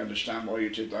said, "We understand why you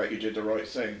did that. You did the right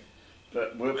thing.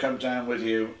 But we'll come down with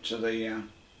you to the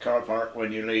car park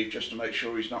when you leave just to make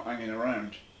sure he's not hanging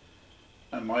around."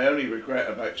 And my only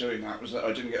regret about doing that was that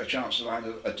I didn't get a chance to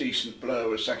land a decent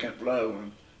blow, a second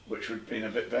blow, which would have been a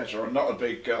bit better. I'm not a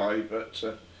big guy, but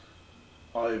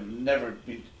I've never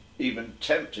been even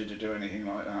tempted to do anything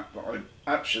like that. But I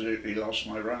absolutely lost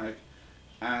my rag,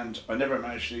 and I never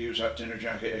managed to use that dinner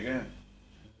jacket again.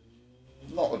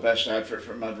 Not the best advert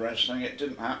for mud wrestling. It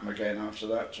didn't happen again after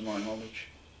that, to my knowledge.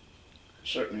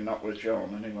 Certainly not with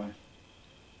John, anyway.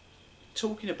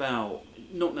 Talking about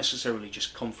not necessarily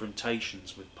just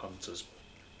confrontations with punters,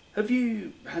 have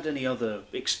you had any other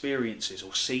experiences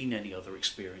or seen any other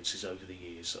experiences over the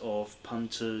years of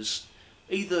punters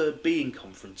either being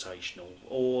confrontational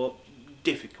or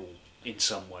difficult in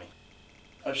some way?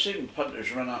 I've seen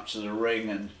punters run up to the ring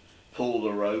and pull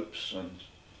the ropes and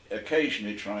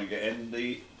occasionally try and get in.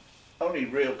 The only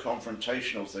real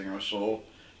confrontational thing I saw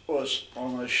was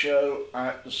on a show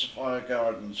at the Sophia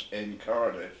Gardens in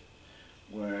Cardiff,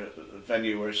 where the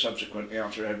venue where subsequently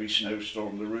after a heavy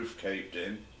snowstorm the roof caved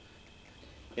in.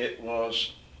 It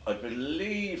was, I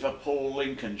believe, a Paul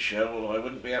Lincoln show, although I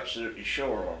wouldn't be absolutely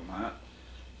sure on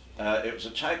that. It was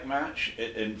a tag match.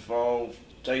 It involved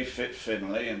Dave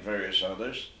Finlay and various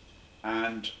others,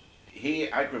 and he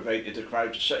aggravated the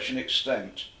crowd to such an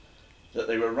extent that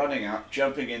they were running up,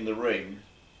 jumping in the ring,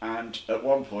 and at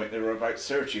one point there were about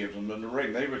 30 of them in the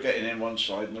ring. They were getting in one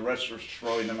side and the rest were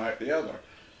throwing them out the other.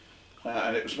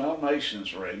 And it was Mal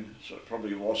Mason's ring, so it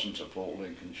probably wasn't a Paul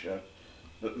Lincoln show.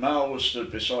 But Mal was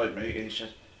stood beside me and he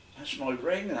said, "That's my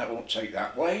ring, and that won't take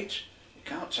that weight. It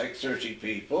can't take 30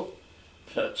 people."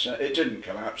 But it didn't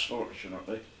collapse,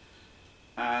 fortunately.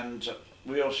 And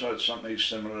we also had something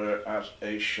similar at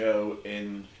a show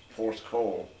in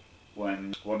Porthcawl,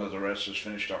 when one of the wrestlers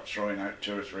finished up throwing out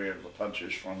 2 or 3 of the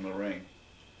punches from the ring.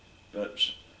 But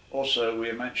also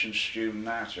we mentioned Stu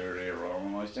Natt earlier on,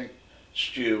 and I think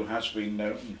Stu has been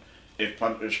known, if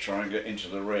punters try and get into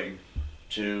the ring,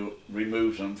 to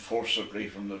remove them forcibly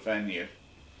from the venue.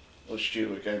 Well,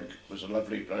 Stu again was a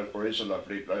lovely bloke, or is a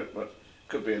lovely bloke, but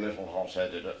could be a little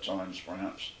hot-headed at times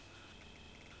perhaps.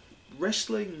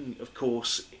 Wrestling, of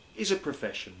course, is a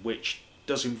profession which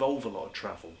does involve a lot of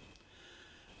travel.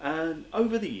 And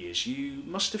over the years, you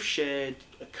must have shared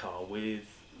a car with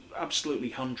absolutely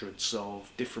hundreds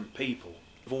of different people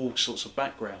of all sorts of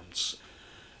backgrounds.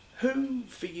 Who,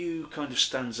 for you, kind of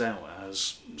stands out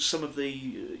as some of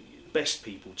the best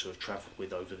people to have travelled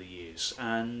with over the years?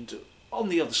 And on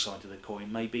the other side of the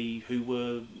coin, maybe who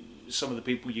were some of the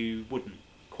people you wouldn't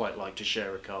quite like to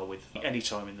share a car with any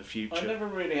time in the future? I never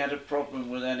really had a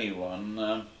problem with anyone.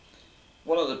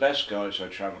 One of the best guys I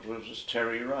travelled with was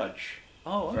Terry Rudge.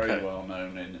 Oh, okay. Very well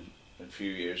known a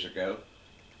few years ago.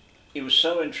 He was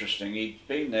so interesting. He'd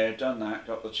been there, done that,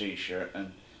 got the T-shirt,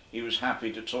 and he was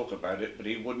happy to talk about it, but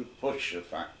he wouldn't push the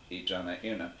fact he'd done it,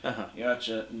 you know. Uh-huh. You had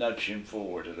to nudge him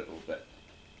forward a little bit.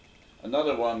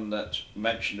 Another one that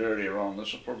mentioned earlier on,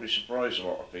 this will probably surprise a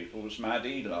lot of people, was Mad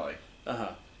Eli.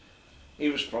 Uh-huh. He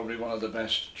was probably one of the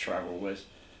best to travel with.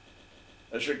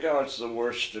 As regards the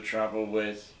worst to travel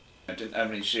with, I didn't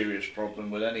have any serious problem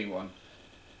with anyone.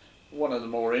 One of the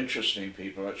more interesting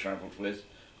people I travelled with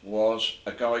was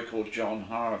a guy called John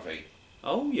Harvey.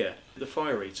 Oh yeah, the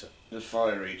Fire Eater. The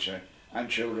Fire Eater and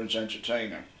children's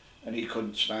entertainer, and he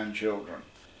couldn't stand children.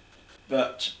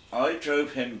 But I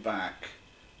drove him back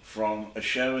from a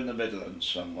show in the Midlands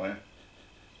somewhere.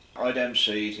 I'd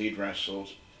emceed, he'd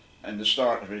wrestled, and the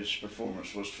start of his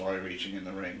performance was fire eating in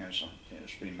the ring, as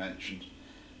it's been mentioned.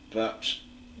 But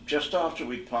just after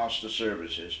we'd passed the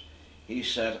services, he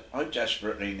said, "I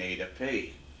desperately need a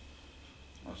pee."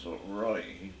 I thought, right,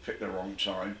 he picked the wrong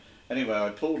time. Anyway, I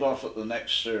pulled off at the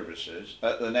next services,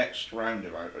 at the next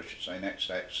roundabout, I should say, next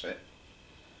exit,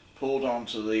 pulled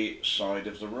onto the side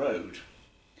of the road.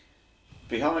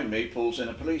 Behind me pulls in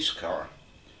a police car.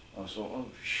 I thought,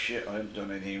 oh shit, I haven't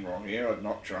done anything wrong here, I'm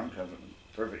not drunk, I'm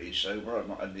perfectly sober, I've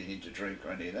not had anything to drink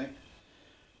or anything.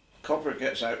 Copper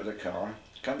gets out of the car,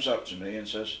 comes up to me and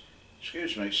says,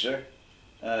 "Excuse me, sir,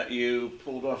 you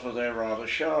pulled off of there rather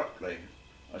sharply."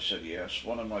 I said, "Yes,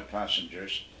 one of my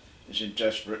passengers is in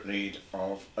desperate need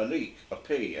of a leak, a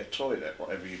pee, a toilet,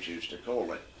 whatever you choose to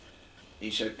call it." He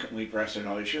said, "Can we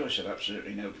breathalyse you?" I said,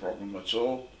 "Absolutely no problem at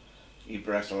all." He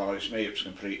breathalyzed me, it was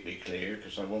completely clear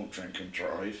because I won't drink and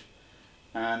drive.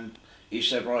 And he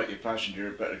said, "Right, your passenger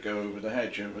had better go over the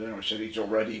hedge over there." I said, "He's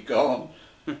already gone."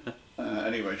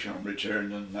 Anyway, John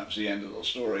returned and that's the end of the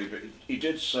story. But he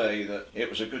did say that it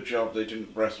was a good job they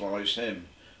didn't breathalyse him,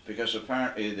 because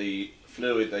apparently the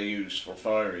fluid they use for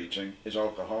fire eating is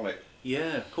alcoholic.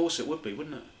 Yeah, of course it would be,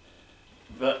 wouldn't it?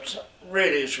 But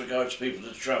really, as regards people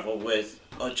to travel with,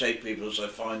 I take people as I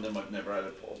find them. I've never had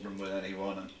a problem with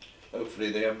anyone, and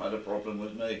hopefully they haven't had a problem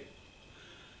with me.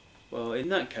 Well, in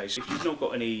that case, if you've not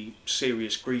got any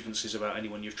serious grievances about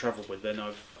anyone you've travelled with, then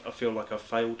I feel like I've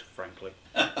failed, frankly.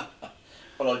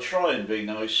 Well, I try and be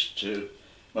nice to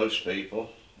most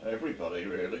people, everybody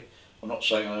really. I'm not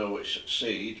saying I always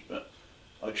succeed, but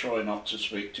I try not to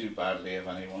speak too badly of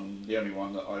anyone. The only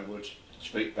one that I would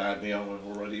speak badly of.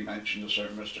 I've already mentioned a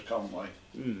certain Mr. Conway.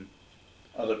 Mm.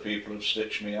 Other people have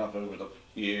stitched me up over the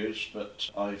years, but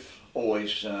I've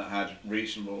always had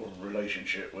reasonable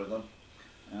relationship with them,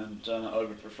 and I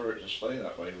would prefer it to stay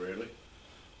that way, really.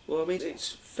 Well, I mean,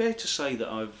 it's fair to say that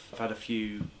I've had a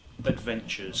few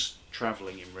adventures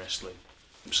travelling in wrestling.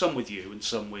 Some with you and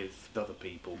some with other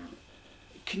people.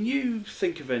 Can you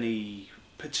think of any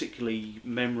particularly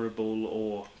memorable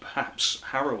or perhaps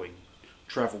harrowing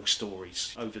travel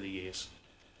stories over the years?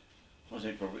 I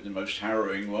think probably the most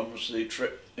harrowing one was the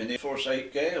trip in the Force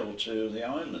 8 Gale to the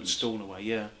islands. Stornoway,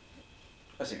 yeah.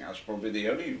 I think that's probably the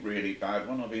only really bad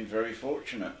one. I've been very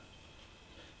fortunate.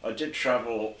 I did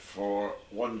travel for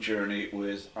one journey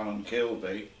with Alan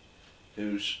Kilby,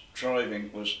 whose driving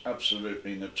was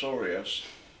absolutely notorious,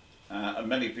 and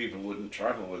many people wouldn't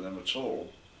travel with him at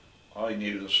all. I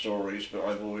knew the stories, but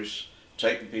I've always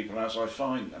taken people as I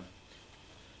find them.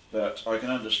 But I can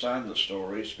understand the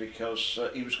stories because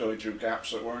he was going through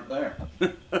gaps that weren't there.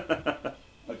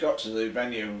 I got to the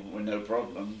venue with no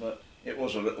problem, but it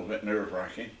was a little bit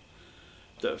nerve-wracking.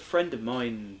 A friend of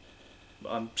mine,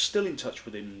 I'm still in touch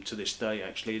with him to this day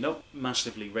actually, not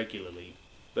massively regularly,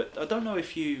 but I don't know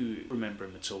if you remember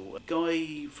him at all. A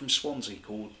guy from Swansea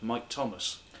called Mike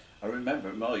Thomas. I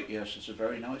remember Mike, yes, he's a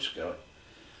very nice guy.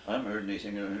 I haven't heard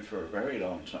anything of him for a very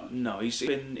long time. No, he's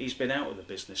been out of the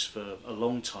business for a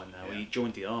long time now. Yeah. He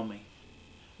joined the army.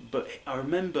 But I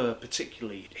remember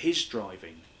particularly his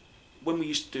driving. When we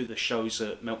used to do the shows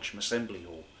at Melksham Assembly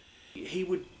Hall, he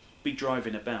would be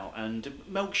driving about, and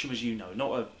Melksham, as you know,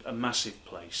 not a massive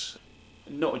place,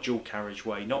 not a dual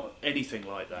carriageway, not anything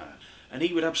like that. And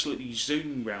he would absolutely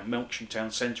zoom round Melksham town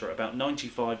centre at about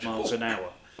 95 miles an hour.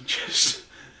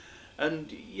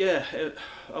 And yeah,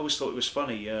 I always thought it was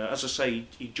funny. As I say,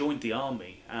 he joined the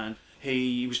army and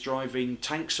he was driving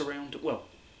tanks around. Well,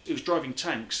 he was driving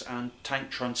tanks and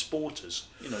tank transporters.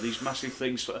 You know, these massive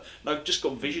things. And I've just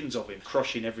got visions of him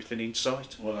crushing everything in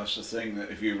sight. Well, that's the thing, that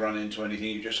if you run into anything,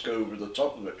 you just go over the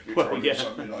top of it if you're driving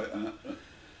something like that.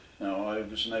 No, I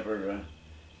was never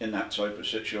in that type of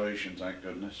situation, thank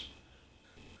goodness.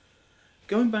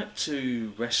 Going back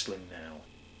to wrestling now,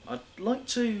 I'd like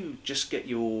to just get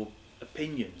your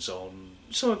opinions on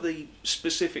some of the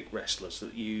specific wrestlers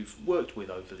that you've worked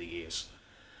with over the years.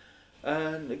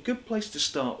 And a good place to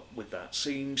start with that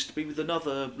seems to be with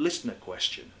another listener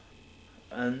question.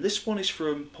 And this one is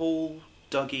from Paul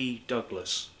Dougie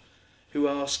Douglas, who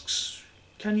asks,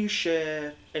 can you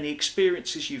share any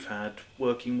experiences you've had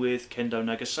working with Kendo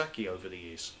Nagasaki over the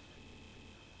years?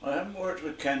 I haven't worked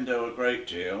with Kendo a great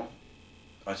deal.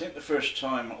 I think the first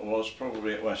time was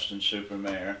probably at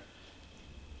Weston-super-Mare.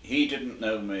 He didn't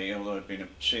know me, although I'd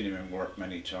seen him in work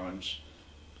many times,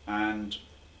 and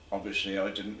obviously I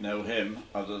didn't know him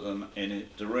other than in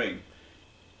the ring.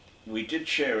 We did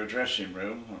share a dressing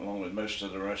room along with most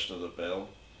of the rest of the bill,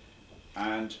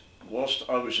 and whilst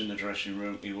I was in the dressing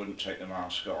room he wouldn't take the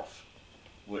mask off,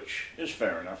 which is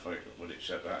fair enough, I would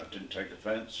accept that, I didn't take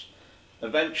offence.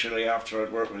 Eventually, after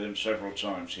I'd worked with him several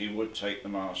times, he would take the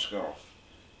mask off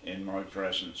in my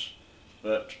presence,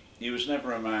 but he was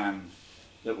never a man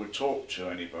that would talk to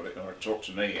anybody, or talk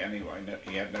to me anyway.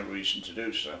 He had no reason to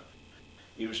do so.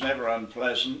 He was never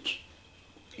unpleasant.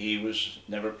 He was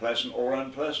never pleasant or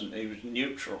unpleasant. He was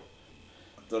neutral.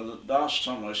 The last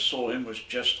time I saw him was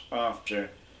just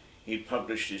after he'd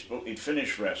published his book. He'd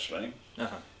finished wrestling.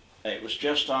 Uh-huh. It was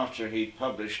just after he'd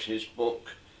published his book,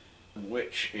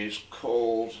 which is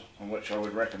called, and which I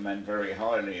would recommend very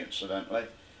highly incidentally,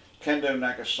 Kendo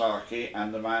Nagasaki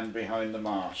and the Man Behind the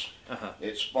Mask. Uh-huh.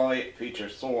 It's by Peter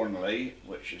Thornley,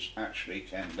 which is actually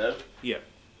Kendo. Yeah.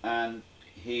 And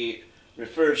he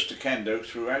refers to Kendo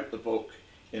throughout the book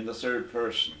in the third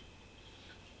person.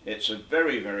 It's a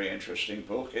very, very interesting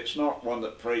book. It's not one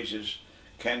that praises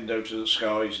Kendo to the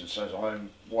skies and says,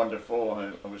 I'm wonderful,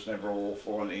 I was never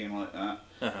awful, or anything like that.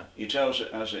 Uh-huh. He tells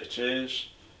it as it is.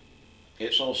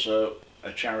 It's also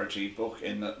a charity book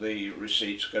in that the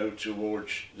receipts go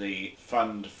towards the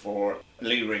fund for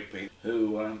Lee Rigby,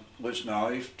 who was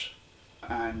knifed,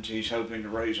 and he's hoping to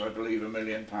raise, I believe, £1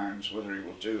 million, whether he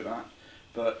will do that.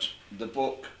 But the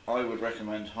book I would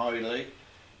recommend highly.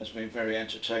 It's been very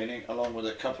entertaining, along with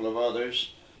a couple of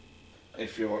others.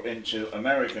 If you're into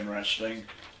American wrestling,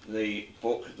 the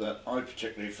book that I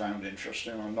particularly found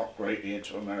interesting, I'm not greatly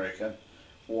into American,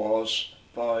 was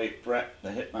by Bret the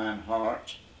Hitman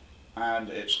Hart, and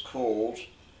it's called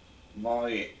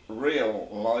My Real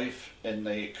Life in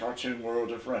the Cartoon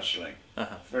World of Wrestling.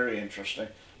 Uh-huh. Very interesting.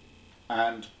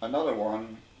 And another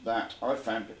one that I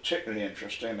found particularly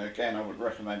interesting, again I would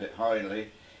recommend it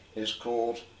highly, is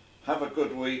called Have a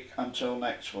Good Week Until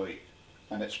Next Week.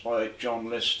 and it's by John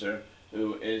Lister,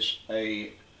 who is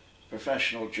a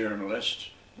professional journalist,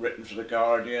 written for The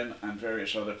Guardian and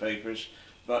various other papers,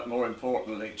 but more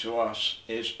importantly to us,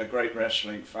 is a great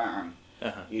wrestling fan.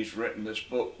 Uh-huh. He's written this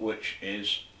book, which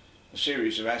is a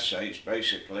series of essays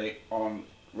basically on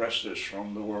wrestlers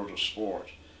from the world of sport,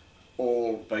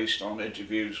 all based on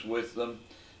interviews with them,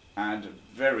 and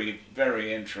very,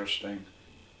 very interesting.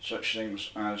 Such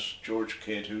things as George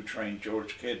Kidd, who trained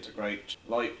George Kidd, the great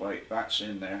lightweight, that's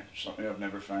in there, something I've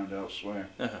never found elsewhere.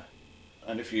 Uh-huh.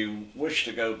 And if you wish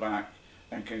to go back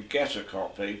and can get a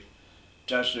copy,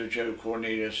 Dazzler Joe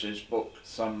Cornelius's book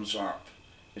Thumbs Up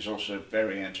is also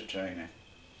very entertaining.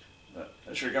 But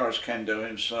as regards Kendo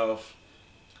himself,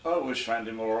 I always found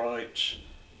him alright.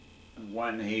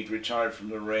 When he'd retired from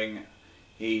the ring,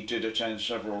 he did attend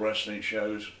several wrestling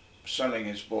shows, selling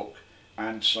his book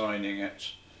and signing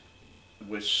it.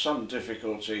 With some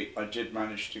difficulty, I did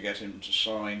manage to get him to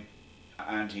sign,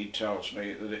 and he tells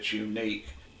me that it's unique,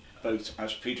 both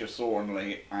as Peter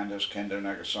Thornley and as Kendo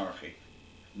Nagasaki.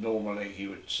 Normally he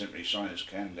would simply sign as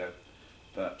Kendo,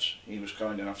 but he was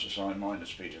kind enough to sign mine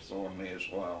as Peter Thornley as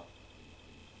well.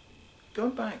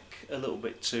 Going back a little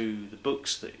bit to the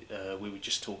books that we were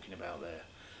just talking about there,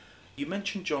 you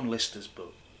mentioned John Lister's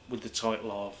book with the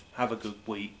title of Have a Good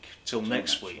Week Till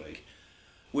Next Week,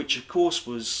 which of course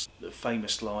was the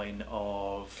famous line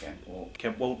of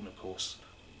Kent Walton, of course.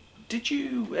 Did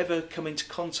you ever come into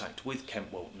contact with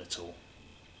Kent Walton at all?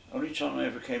 Only time I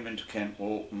ever came into contact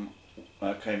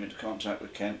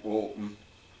with Kent Walton.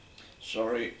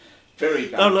 Sorry, very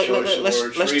bad choice of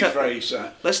words. Rephrase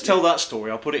that. Let's tell that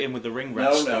story. I'll put it in with the ring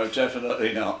rat stuff. No,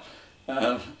 definitely not.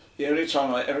 The only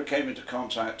time I ever came into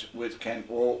contact with Kent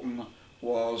Walton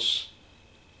was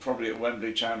probably at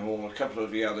Wembley Town Hall, a couple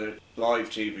of the other live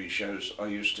TV shows I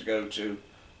used to go to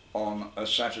on a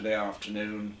Saturday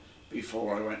afternoon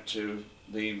before I went to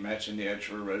the Met in the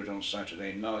Edgware Road on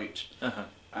Saturday night,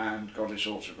 and got his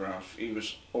autograph. He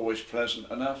was always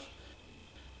pleasant enough.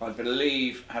 I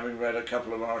believe, having read a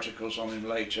couple of articles on him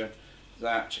later,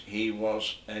 that he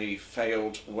was a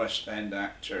failed West End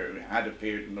actor who had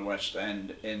appeared in the West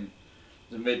End in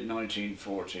the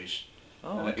mid-1940s.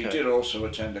 Oh, okay. He did also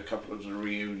attend a couple of the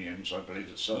reunions, I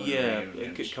believe, the Southern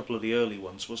reunions. Yeah, a couple of the early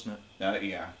ones, wasn't it?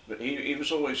 Yeah, but he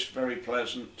was always very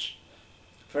pleasant,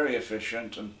 very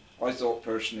efficient, and I thought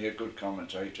personally a good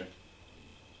commentator.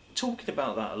 Talking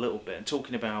about that a little bit, and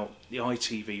talking about the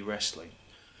ITV wrestling,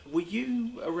 were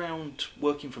you around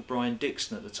working for Brian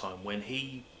Dixon at the time when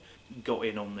he got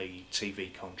in on the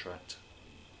TV contract?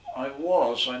 I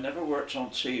was. I never worked on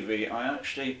TV. I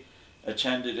actually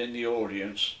attended in the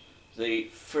audience the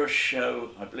first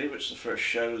show, I believe it's the first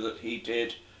show that he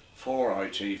did for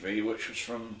ITV, which was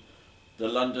from the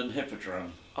London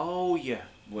Hippodrome. Oh, yeah.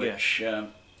 Which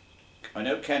I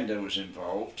know Kendo was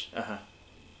involved.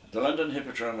 The London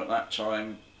Hippodrome at that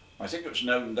time, I think it was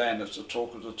known then as the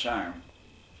talk of the town,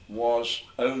 was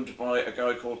owned by a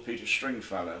guy called Peter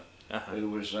Stringfellow, who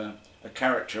was a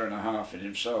character and a half in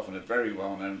himself and a very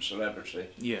well-known celebrity.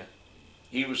 Yeah.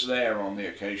 He was there on the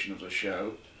occasion of the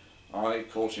show. I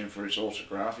caught him for his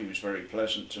autograph. He was very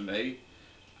pleasant to me,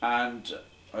 and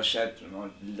I said,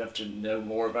 I'd love to know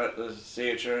more about the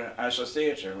theatre as a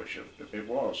theatre, which it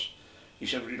was. He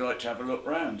said, would you like to have a look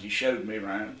round? He showed me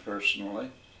round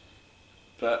personally,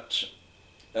 but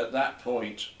at that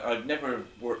point I'd never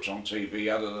worked on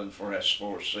TV other than for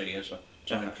S4C as a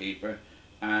timekeeper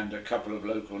and a couple of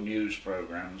local news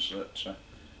programmes, that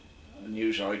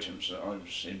news items that I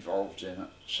was involved in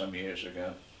some years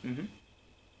ago. Mm-hmm.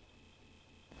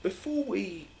 Before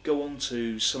we go on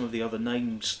to some of the other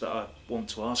names that I want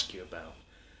to ask you about,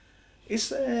 is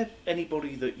there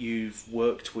anybody that you've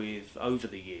worked with over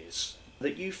the years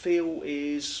that you feel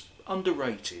is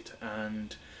underrated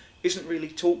and isn't really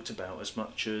talked about as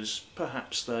much as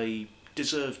perhaps they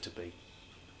deserve to be?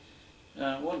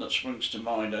 One that springs to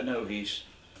mind, I know he's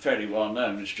fairly well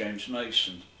known, is James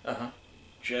Mason.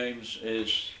 James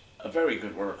is a very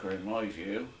good worker in my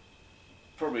view,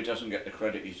 probably doesn't get the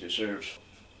credit he deserves.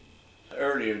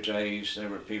 Earlier days there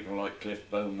were people like Cliff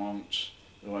Beaumont,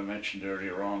 who I mentioned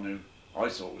earlier on, who I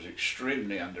thought was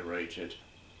extremely underrated.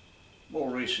 More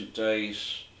recent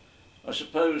days, I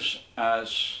suppose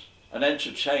as an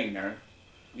entertainer,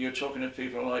 you're talking to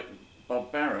people like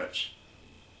Bob Barrett.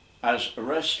 As a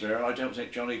wrestler, I don't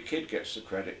think Johnny Kidd gets the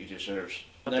credit he deserves.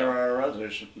 There are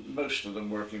others, most of them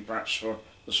working perhaps for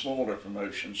the smaller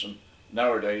promotions, and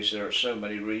nowadays there are so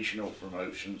many regional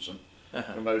promotions and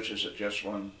promoters that just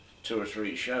run 2 or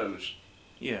 3 shows.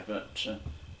 Yeah. But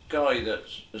guy that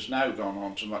has now gone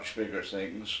on to much bigger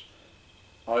things,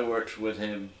 I worked with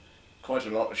him quite a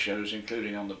lot of shows,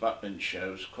 including on the Butlin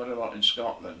shows, quite a lot in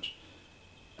Scotland.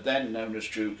 Then known as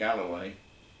Drew Galloway,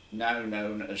 now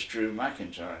known as Drew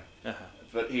McIntyre. Uh-huh.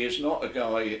 But he is not a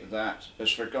guy that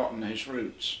has forgotten his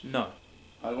roots. No.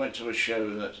 I went to a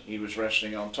show that he was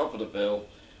wrestling on top of the bill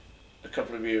a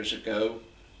couple of years ago.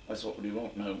 I thought, well, he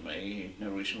won't know me, no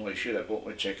reason why he should. I bought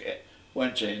my ticket,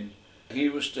 went in. He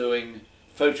was doing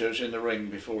photos in the ring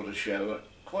before the show at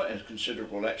quite a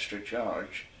considerable extra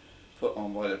charge put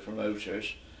on by the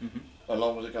promoters,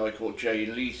 along with a guy called Jay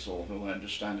Lethal, who I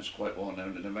understand is quite well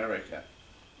known in America.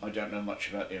 I don't know much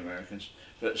about the Americans,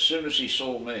 but as soon as he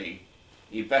saw me,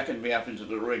 he beckoned me up into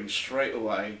the ring straight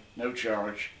away, no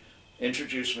charge,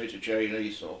 introduced me to Jay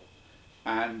Lethal,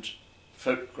 and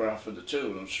photographed the two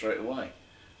of them straight away.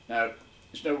 Now,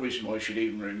 there's no reason why he should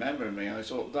even remember me. I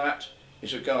thought that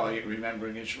is a guy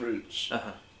remembering his roots.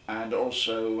 Uh-huh. And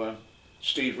also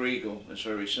Steve Regal is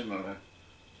very similar.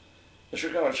 As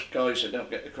regards guys that don't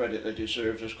get the credit they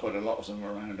deserve, there's quite a lot of them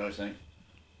around, I think.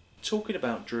 Talking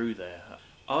about Drew there,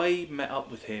 I met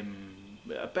up with him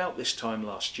about this time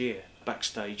last year,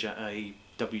 backstage at a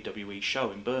WWE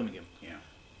show in Birmingham. Yeah.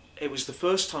 It was the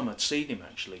first time I'd seen him,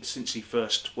 actually, since he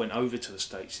first went over to the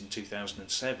States in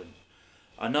 2007.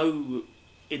 I know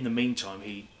in the meantime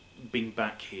he'd been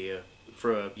back here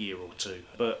for a year or two,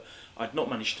 but I'd not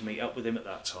managed to meet up with him at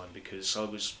that time because I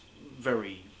was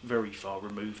very, very far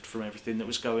removed from everything that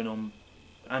was going on,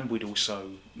 and we'd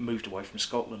also moved away from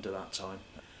Scotland at that time.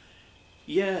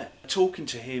 Yeah, talking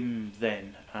to him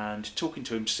then and talking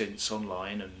to him since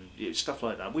online and stuff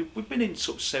like that, we've been in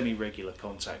sort of semi-regular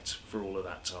contact for all of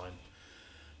that time.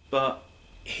 But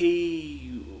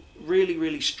he really,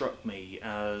 really struck me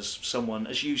as someone,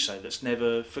 as you say, that's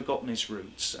never forgotten his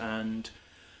roots, and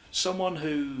someone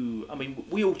who, I mean,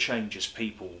 we all change as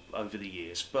people over the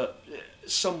years, but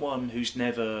someone who's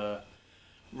never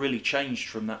really changed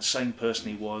from that same person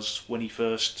he was when he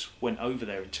first went over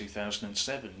there in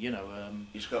 2007, you know.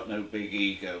 He's got no big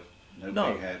ego, no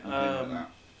big head, nothing like that.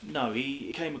 No,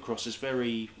 he came across as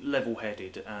very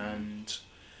level-headed and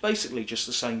basically just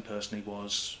the same person he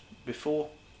was before,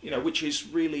 you know, which is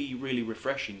really, really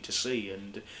refreshing to see,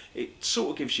 and it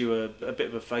sort of gives you a bit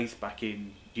of a faith back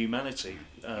in humanity.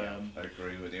 I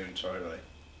agree with you entirely.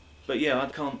 But yeah, I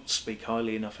can't speak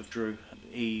highly enough of Drew.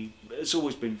 He has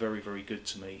always been very, very good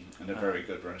to me. And a very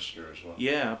good wrestler as well.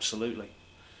 Yeah, absolutely.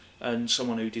 And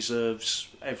someone who deserves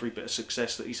every bit of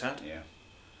success that he's had. Yeah.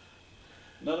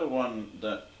 Another one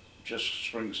that just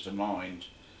springs to mind,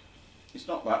 he's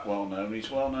not that well known.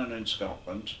 He's well known in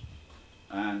Scotland,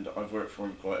 and I've worked for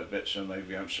him quite a bit, so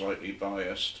maybe I'm slightly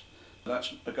biased.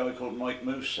 That's a guy called Mike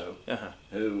Musso,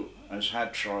 who has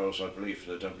had trials, I believe,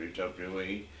 for the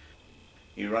WWE.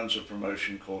 He runs a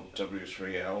promotion called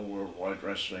W3L, Worldwide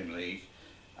Wrestling League,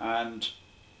 and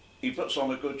he puts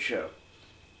on a good show.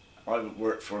 I've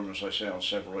worked for him, as I say, on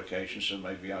several occasions, so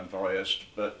maybe I'm biased,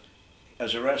 but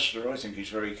as a wrestler, I think he's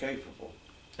very capable.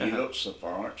 He looks the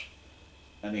part,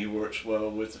 and he works well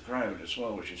with the crowd as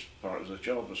well, which is part of the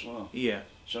job as well. Yeah.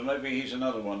 So maybe he's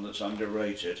another one that's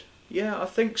underrated. Yeah, I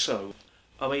think so.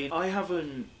 I mean, I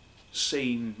haven't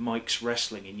seen Mike's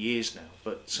wrestling in years now,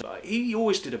 but he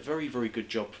always did a very, very good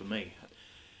job for me.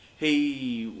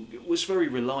 He was very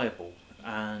reliable,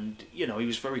 and, you know, he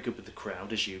was very good with the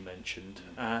crowd, as you mentioned,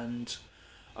 and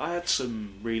I had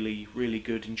some really, really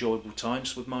good, enjoyable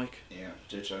times with Mike. Yeah,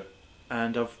 ditto.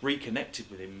 And I've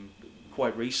reconnected with him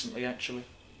quite recently, actually.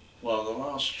 Well, the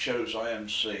last shows I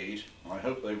emceed, I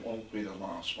hope they won't be the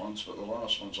last ones, but the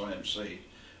last ones I emceed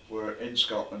were in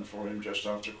Scotland for him just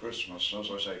after Christmas. As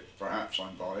I say, perhaps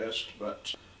I'm biased,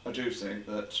 but I do think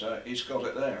that he's got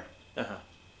it there.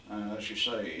 As you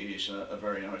say, he's a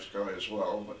very nice guy as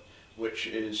well, but, which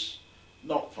is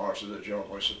not part of the job,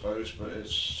 I suppose, but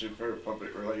it's superb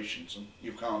public relations, and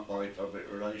you can't buy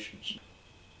public relations.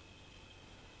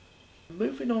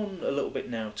 Moving on a little bit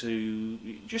now to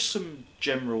just some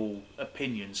general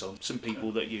opinions on some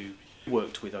people that you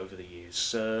worked with over the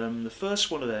years. The first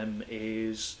one of them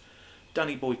is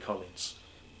Danny Boy Collins.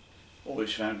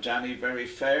 Always found Danny very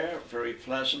fair, very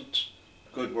pleasant,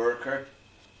 good worker,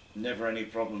 never any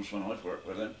problems when I've worked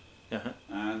with him,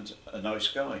 and a nice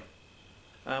guy.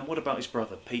 What about his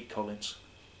brother, Pete Collins?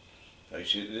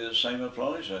 Basically the same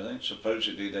applies, I think.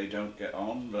 Supposedly they don't get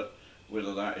on, but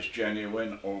whether that is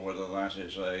genuine or whether that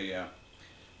is a,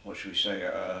 what should we say,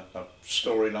 a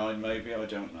storyline maybe, I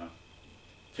don't know.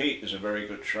 Pete is a very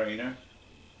good trainer.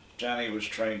 Danny was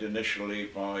trained initially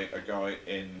by a guy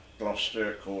in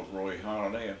Gloucester called Roy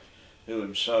Harley, who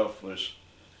himself was,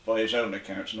 by his own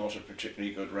accounts, not a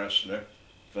particularly good wrestler,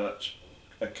 but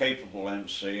a capable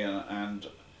MC and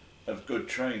a good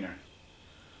trainer.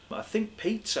 I think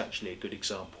Pete's actually a good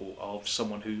example of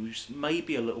someone who's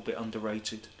maybe a little bit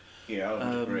underrated. Yeah,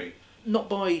 I would agree. Not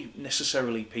by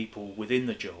necessarily people within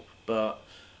the job, but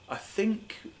I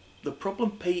think the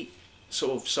problem Pete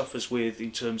sort of suffers with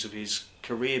in terms of his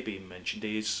career being mentioned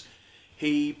is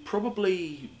he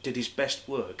probably did his best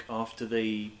work after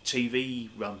the TV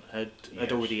run had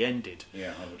Yes. already ended.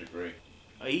 Yeah, I would agree.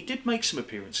 He did make some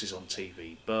appearances on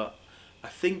TV, but I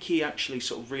think he actually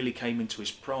sort of really came into his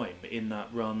prime in that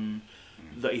run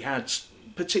that he had,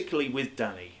 particularly with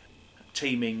Danny,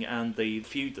 teaming and the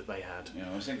feud that they had.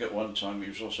 I think at one time he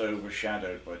was also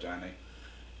overshadowed by Danny.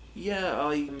 Yeah,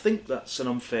 I think that's an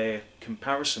unfair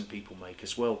comparison people make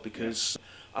as well, because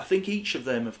I think each of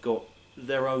them have got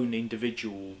their own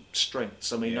individual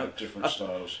strengths. I mean, different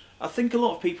styles. I think a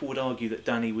lot of people would argue that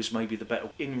Danny was maybe the better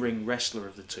in-ring wrestler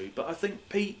of the two, but I think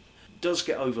Pete does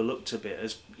get overlooked a bit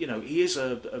as, he is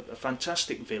a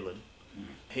fantastic villain.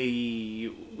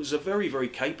 He was a very, very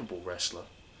capable wrestler.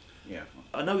 Yeah.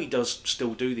 I know he does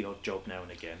still do the odd job now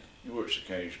and again. He works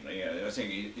occasionally, yeah. I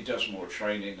think he does more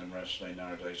training than wrestling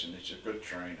nowadays, and he's a good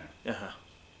trainer. Uh-huh.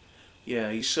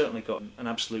 Yeah, he's certainly got an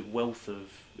absolute wealth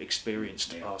of experience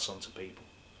to pass on to people.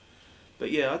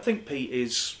 But yeah, I think Pete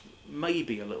is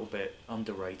maybe a little bit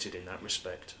underrated in that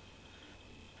respect.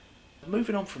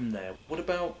 Moving on from there, what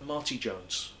about Marty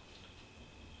Jones?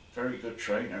 Very good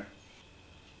trainer.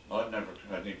 I've never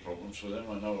had any problems with him.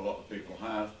 I know a lot of people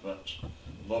have, but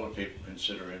a lot of people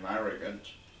consider him arrogant.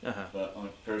 Uh-huh. But I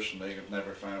personally have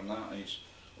never found that. He's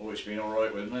always been all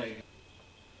right with me.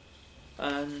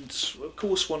 And of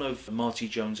course, one of Marty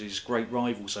Jones's great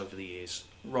rivals over the years,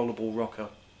 Rollerball Rocker.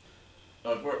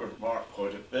 I've worked with Mark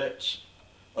quite a bit.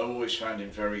 I always found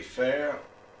him very fair.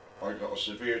 I got a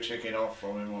severe ticking off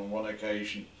from him on one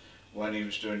occasion when he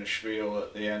was doing a spiel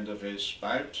at the end of his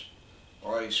bout.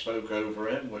 I spoke over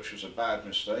him, which was a bad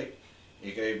mistake.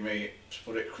 He gave me, to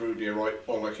put it crudely, a right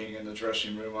bollocking in the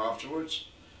dressing room afterwards.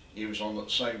 He was on the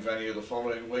same venue the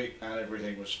following week and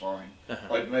everything was fine.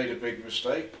 Uh-huh. I'd made a big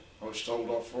mistake. I was told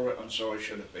off for it, and so I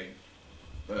should have been.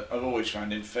 But I've always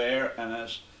found him fair, and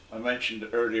as I mentioned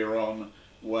earlier on,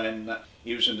 when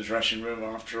he was in the dressing room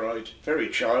after I'd, very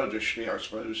childishly I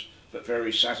suppose, but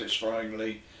very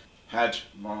satisfyingly, had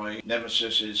my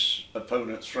nemesis's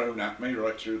opponent thrown at me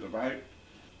right through the bout,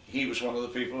 he was one of the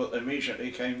people that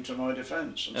immediately came to my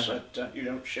defence and Uh-huh. said, you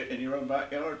don't shit in your own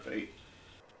backyard, Pete.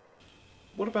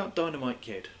 What about Dynamite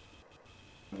Kid?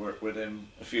 Worked with him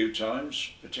a few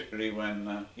times, particularly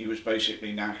when he was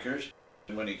basically knackered.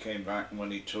 And when he came back and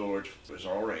when he toured with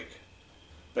Auric,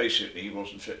 basically he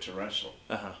wasn't fit to wrestle.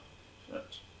 Uh-huh.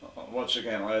 But once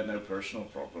again, I had no personal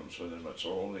problems with him at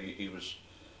all. He was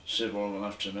civil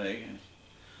enough to me.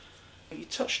 You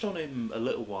touched on him a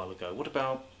little while ago. What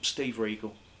about Steve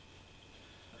Regal?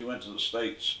 He went to the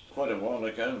States quite a while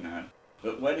ago now.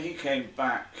 But when he came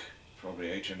back, probably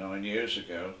 8 or 9 years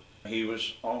ago, he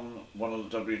was on one of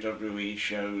the WWE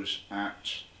shows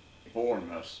at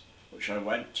Bournemouth, which I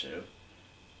went to,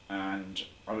 and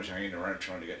I was hanging around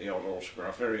trying to get the odd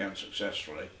autograph, very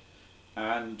unsuccessfully,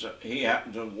 and he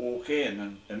happened to walk in,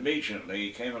 and immediately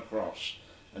he came across,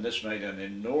 and this made an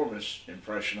enormous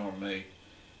impression on me.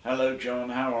 "Hello John,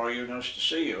 how are you? Nice to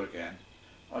see you again."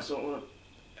 I thought, well,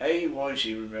 A, why has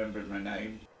he remembered my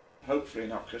name? Hopefully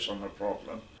not because I'm a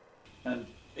problem. And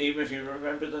even if you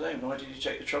remember the name, why did you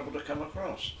take the trouble to come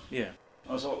across? Yeah.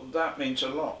 I thought that means a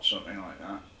lot, something like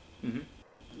that. Mm-hmm.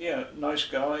 Yeah, nice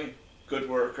guy, good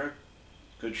worker,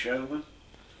 good showman.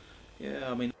 Yeah,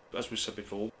 I mean, as we said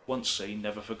before, once seen,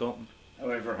 never forgotten.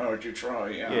 However hard you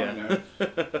try, I know.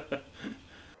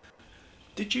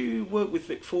 Did you work with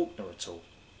Vic Faulkner at all?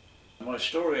 My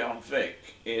story on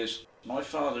Vic is my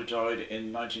father died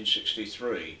in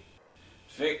 1963.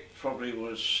 Vic probably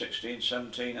was 16,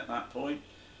 17 at that point.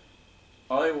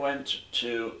 I went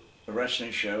to a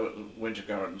wrestling show at the Winter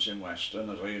Gardens in Weston,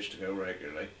 as I used to go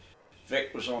regularly.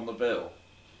 Vic was on the bill,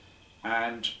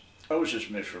 and I was as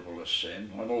miserable as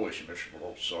sin. I'm always a miserable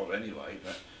old sod anyway,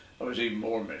 but I was even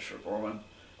more miserable, and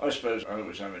I suppose I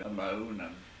was having a moan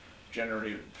and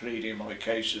generally pleading my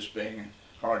case as being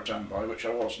hard done by, which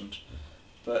I wasn't.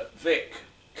 But Vic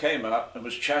came up and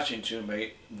was chatting to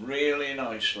me really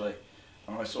nicely,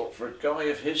 and I thought, for a guy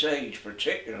of his age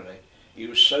particularly, he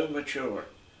was so mature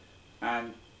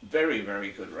and very,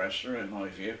 very good wrestler in my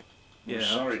view. Yeah. I'm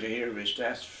sorry to hear of his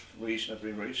death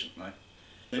reasonably recently.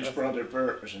 His brother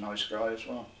Bert was a nice guy as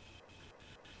well.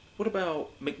 What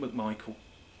about Mick McMichael?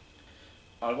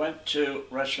 I went to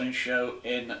a wrestling show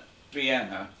in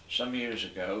Vienna some years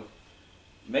ago.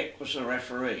 Mick was the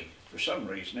referee, for some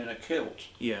reason, in a kilt.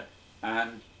 Yeah.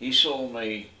 And he saw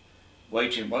me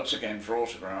waiting once again for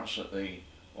autographs at the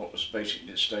what was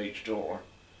basically the stage door.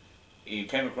 He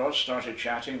came across, started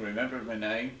chatting, remembered my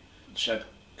name, and said,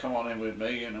 "Come on in with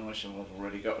me." And I said, "Well, I've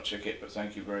already got a ticket, but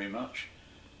thank you very much."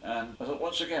 And I thought,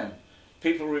 once again,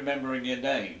 people remembering your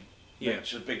name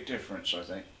makes a big difference, I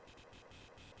think.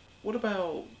 What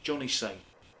about Johnny Saint?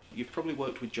 You've probably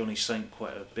worked with Johnny Saint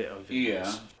quite a bit over the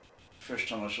years. Yeah. First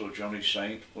time I saw Johnny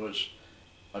Saint was,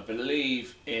 I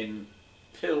believe, in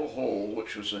Pill Hall,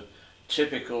 which was a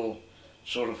typical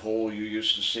sort of hall you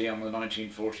used to see on the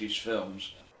 1940s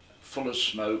films, full of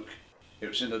smoke. It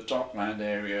was in the Dockland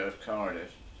area of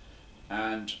Cardiff,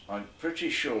 and I'm pretty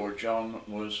sure John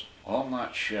was on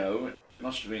that show. It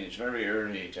must have been his very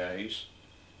early days.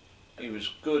 He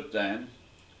was good then,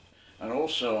 and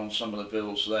also on some of the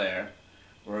bills there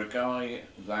were a guy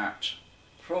that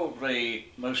probably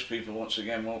most people once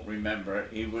again won't remember.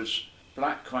 He was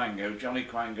Black Quango, Johnny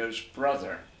Quango's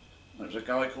brother. There was a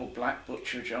guy called Black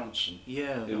Butcher Johnson,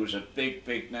 who was a big,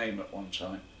 big name at one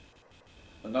time.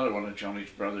 Another one of Johnny's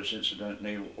brothers,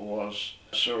 incidentally, was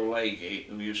Cyril Leahy,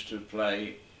 who used to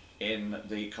play in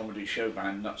the comedy show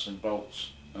band Nuts and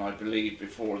Bolts, and I believe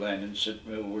before then in Sid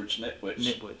Millward's Nitwits.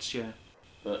 Nitwits, yeah.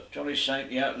 But Johnny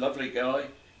Saint, yeah, lovely guy,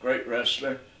 great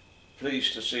wrestler.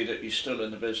 Pleased to see that he's still in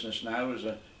the business now as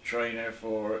a trainer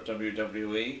for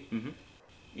WWE. Mm-hmm.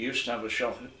 He used to have a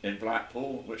shop in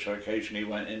Blackpool, which I occasionally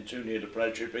went into near the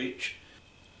Pleasure Beach,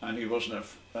 and he wasn't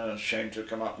ashamed to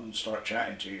come up and start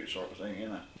chatting to you, sort of thing, you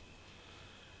know.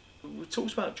 We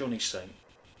talked about Johnny Saint.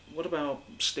 What about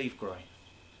Steve Gray?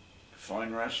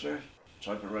 Fine wrestler,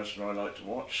 type of wrestler I like to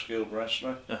watch, skilled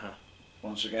wrestler.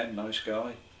 Once again, nice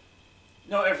guy.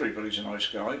 Not everybody's a nice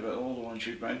guy, but all the ones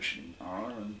you've mentioned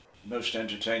are, and most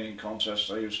entertaining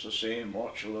contests I used to see and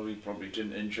watch, although he probably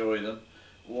didn't enjoy them,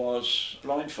 was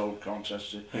blindfold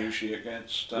contests, usually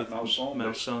against Mel Saunders.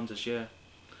 Mel Saunders, yeah.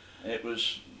 It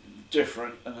was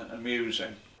different and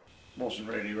amusing. Wasn't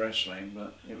really wrestling,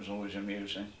 but it was always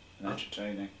amusing and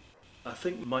entertaining. I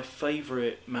think my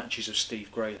favourite matches of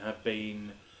Steve Gray have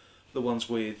been the ones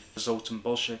with Zoltan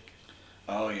Boschek.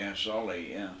 Oh yeah,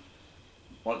 Zolly, yeah.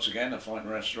 Once again, a fine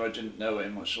wrestler. I didn't know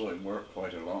him, I saw him work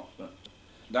quite a lot, but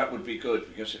that would be good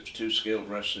because it was two skilled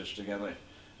wrestlers together.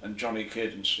 And Johnny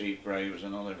Kidd and Steve Gray was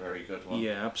another very good one.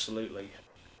 Yeah, absolutely.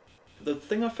 The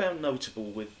thing I found notable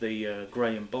with the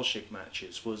Gray and Boschek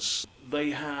matches was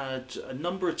they had a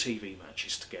number of TV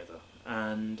matches together,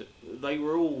 and they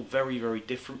were all very, very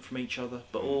different from each other,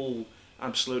 but all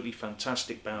absolutely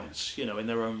fantastic bouts, you know, in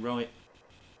their own right.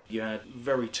 You had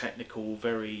very technical,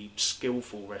 very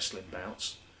skillful wrestling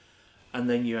bouts, and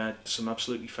then you had some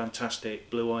absolutely fantastic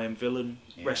Blue Iron Villain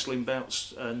wrestling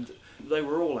bouts, and they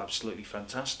were all absolutely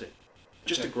fantastic.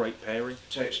 Just a great pairing.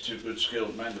 It takes two good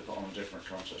skilled men to put on a different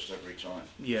contest every time.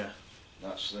 Yeah.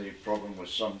 That's the problem with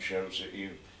some shows that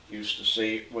you used to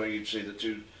see, where you'd see the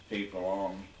two people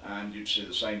on and you'd see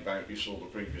the same bout you saw the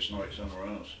previous night somewhere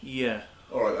else. Yeah.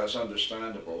 Alright, that's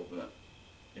understandable, but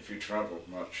if you travelled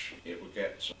much, it would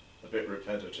get a bit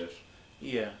repetitive.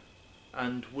 Yeah,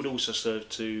 and would also serve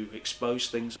to expose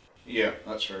things. Yeah,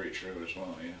 that's very true as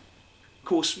well, yeah. Of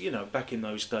course, you know, back in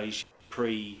those days,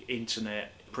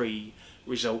 pre-internet,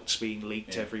 pre-results being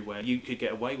leaked everywhere, you could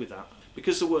get away with that.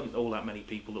 Because there weren't all that many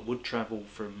people that would travel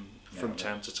from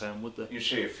town to town, would there? You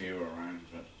see a few around,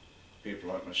 but people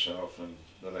like myself and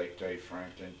the late Dave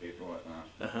Franklin, people like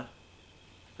that.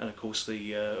 And of course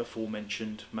the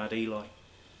aforementioned Mad Eli.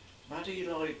 Mad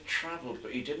Eli travelled,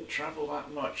 but he didn't travel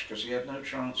that much because he had no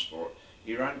transport.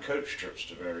 He ran coach trips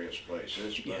to various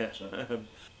places. But,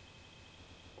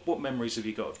 what memories have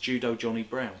you got of Judo Johnny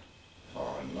Brown?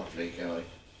 Oh, a lovely guy.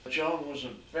 John was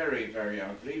a very, very,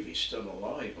 I believe he's still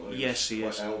alive. Yes, he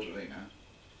is. Quite elderly now.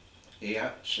 He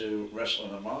had to wrestle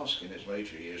in a mask in his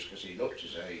later years because he looked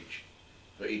his age.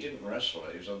 But he didn't wrestle.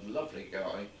 He was a lovely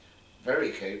guy,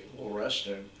 very capable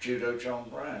wrestler, Judo John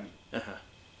Brown.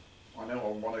 I know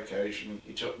on one occasion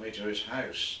he took me to his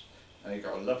house, and he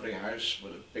got a lovely house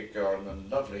with a big garden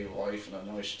and a lovely wife and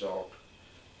a nice dog.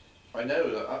 I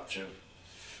know that up to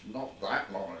not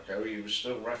that long ago he was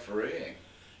still refereeing.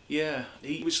 Yeah,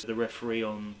 he was the referee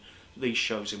on these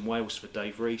shows in Wales for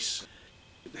Dave Rees.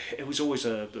 It was always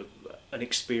an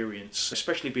experience,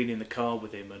 especially being in the car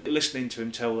with him and listening to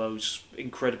him tell those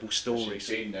incredible stories.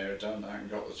 He'd been there, done that and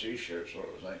got the t-shirts, sort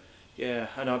of thing. Yeah,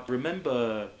 and I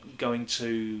remember going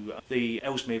to the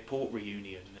Ellesmere Port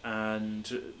reunion,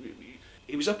 and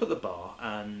he was up at the bar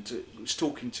and was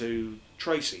talking to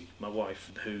Tracy, my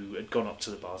wife, who had gone up to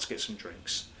the bar to get some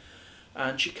drinks.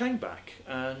 And she came back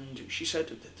and she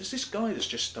said, "There's this guy that's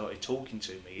just started talking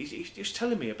to me. He was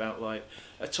telling me about like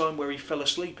a time where he fell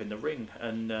asleep in the ring,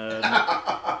 and they."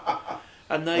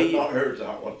 I've not heard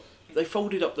that one. They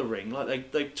folded up the ring,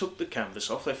 like they took the canvas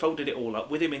off, they folded it all up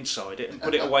with him inside it and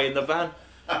put it away in the van.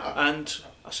 And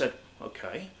I said,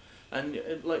 okay. And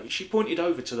like she pointed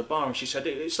over to the bar and she said,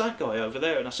 it's that guy over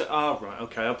there. And I said, right,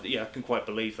 okay, I can quite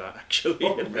believe that actually.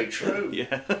 Probably true.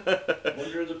 Yeah.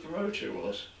 Wonder who the promoter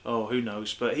was. Oh, who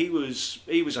knows? But he was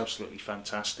absolutely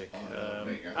fantastic.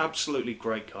 Absolutely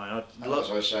great guy. As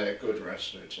I say, a good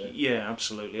wrestler too. Yeah,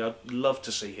 absolutely. I'd love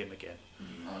to see him again.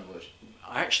 I would.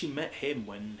 I actually met him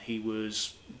when he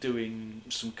was doing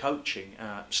some coaching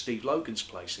at Steve Logan's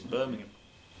place in Birmingham.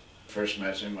 First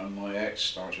met him when my ex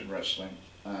started wrestling,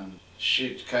 and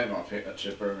she came up here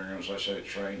to Birmingham, as I say,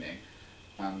 training,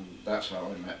 and that's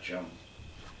how I met John.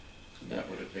 And that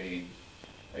would have been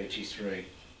 83.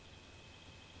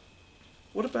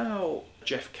 What about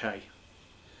Jeff Kay?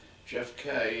 Jeff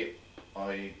Kay,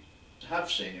 I have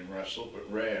seen him wrestle,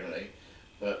 but rarely.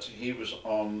 But he was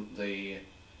on the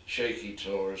shaky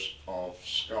tours of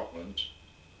Scotland,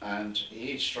 and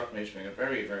he struck me as being a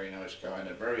very, very nice guy and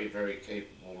a very, very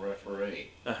capable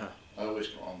referee. I always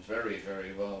got on very,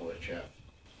 very well with Jeff.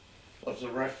 Of the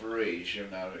referees, in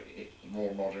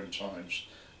more modern times,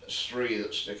 there's three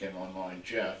that stick in my mind.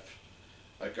 Jeff,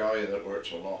 a guy that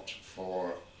worked a lot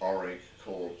for Orrig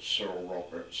called Cyril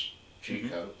Roberts,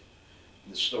 Chico.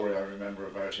 The story I remember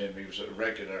about him, he was a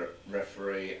regular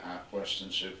referee at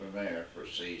Weston-super-Mare for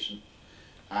a season,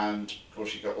 and of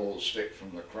course he got all the stick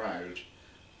from the crowd,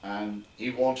 and he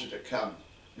wanted to come.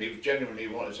 He genuinely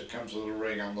wanted to come to the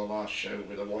ring on the last show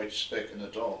with a white stick and a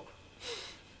dog.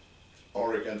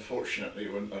 Orrig unfortunately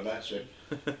wouldn't have let him.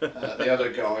 The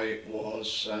other guy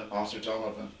was Arthur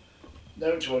Donovan,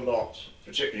 known to a lot,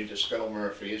 particularly to Skull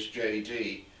Murphy, as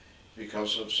JD,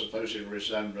 because of supposed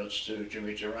resemblance to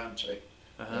Jimmy Durante,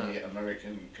 the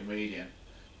American comedian.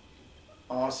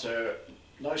 Arthur,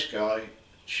 nice guy,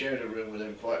 shared a room with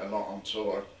him quite a lot on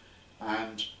tour,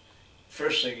 and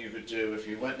first thing you could do if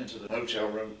you went into the hotel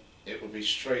room, it would be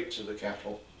straight to the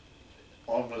kettle.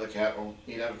 On with the kettle,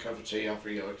 he'd have a cup of tea, offer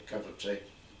you a cup of tea.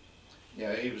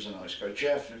 Yeah, he was a nice guy.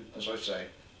 Jeff, as I say,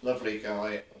 lovely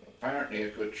guy, apparently a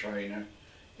good trainer.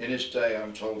 In his day,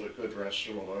 I'm told, a good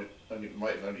wrestler, although I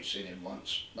might have only seen him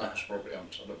once. That was probably on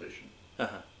television.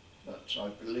 But I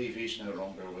believe he's no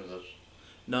longer with us.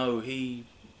 No, he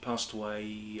passed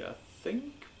away, I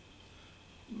think,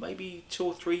 maybe 2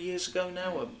 or 3 years ago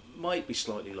now. It might be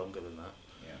slightly longer than that.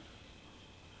 Yeah.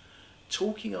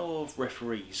 Talking of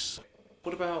referees,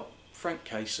 what about Frank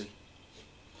Casey?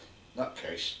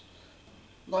 Nutcase.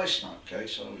 Nice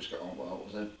nutcase, I always got on well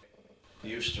with him. He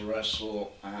used to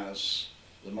wrestle as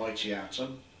the Mighty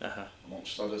Atom,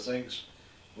 amongst other things.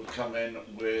 Would come in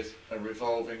with a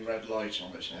revolving red light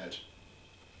on his head.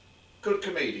 Good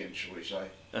comedian, shall we say.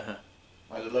 Had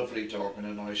a lovely dog and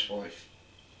a nice wife.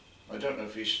 I don't know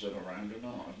if he's still around or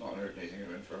not. I've not heard anything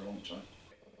of him for a long time.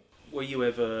 Were you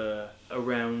ever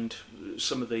around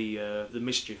some of the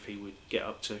mischief he would get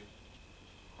up to?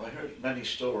 I heard many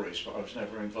stories, but I was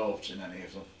never involved in any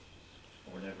of them,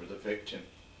 or never the victim.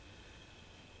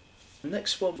 The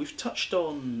next one we've touched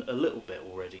on a little bit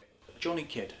already. Johnny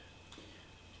Kidd.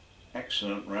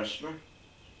 Excellent wrestler,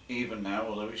 even now,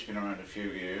 although he's been around a few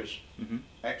years.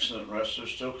 Excellent wrestler,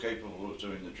 still capable of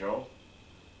doing the job.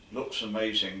 Looks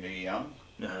amazingly young,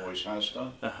 always has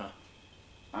done.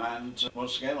 And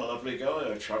once again, a lovely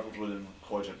guy. I travelled with him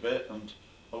quite a bit, and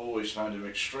I always found him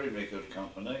extremely good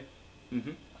company.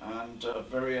 And a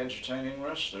very entertaining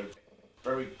wrestler.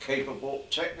 Very capable,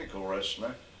 technical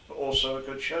wrestler, but also a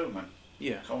good showman.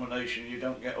 Yeah. A combination you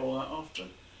don't get all that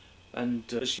often. And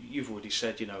as you've already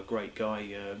said, a great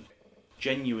guy.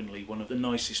 Genuinely one of the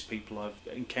nicest people I've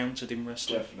encountered in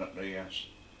wrestling. Definitely, yes.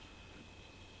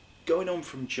 Going on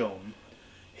from John,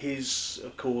 his,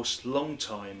 of course,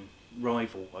 long-time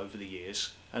rival over the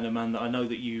years, and a man that I know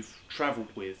that you've travelled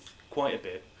with quite a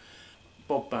bit,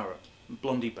 Bob Barrett,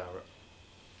 Blondie Barrett.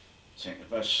 I think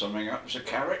the best summing up is a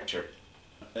character,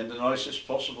 in the nicest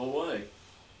possible way.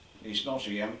 He's not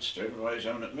a youngster by his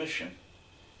own admission,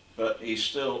 but he's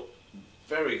still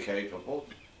very capable,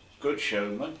 good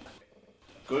showman,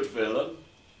 good villain,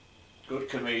 good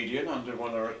comedian under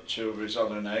one or two of his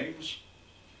other names,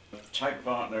 tag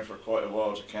partner for quite a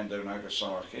while to Kendo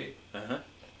Nagasaki.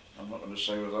 I'm not going to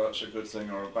say whether that's a good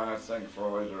thing or a bad thing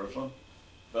for either of them,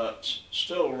 but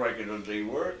still regularly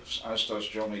works, as does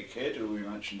Johnny Kidd, who we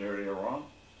mentioned earlier on.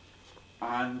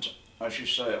 And as you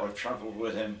say, I've travelled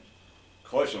with him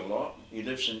quite a lot. He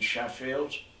lives in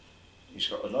Sheffield. He's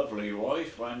got a lovely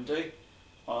wife, Wendy.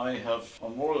 I have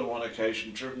on more than one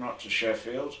occasion driven up to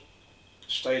Sheffield,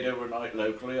 stayed overnight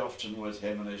locally, often with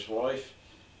him and his wife,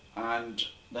 and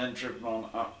then driven on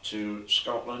up to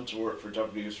Scotland to work for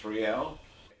W3L.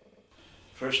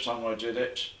 First time I did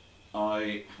it,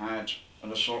 I had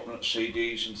an assortment of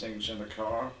CDs and things in the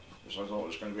car because I thought it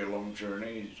was going to be a long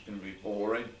journey, it's going to be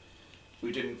boring.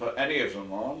 We didn't put any of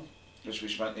them on because we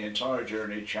spent the entire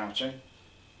journey chatting.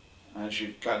 As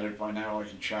you've gathered by now, I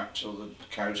can chat till the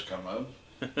cows come home.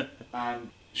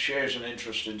 And shares an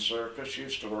interest in circus,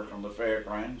 used to work on the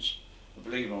fairgrounds, I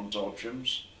believe on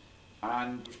Dodgems,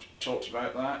 and we've talked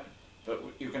about that. But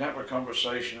you can have a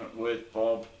conversation with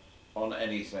Bob on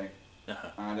anything,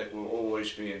 and it will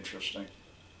always be interesting.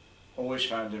 Always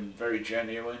found him very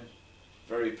genuine,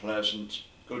 very pleasant,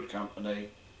 good company,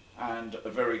 and a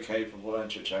very capable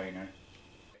entertainer.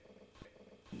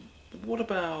 What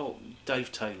about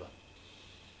Dave Taylor?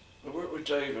 I worked with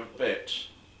Dave a bit.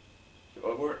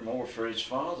 I worked more for his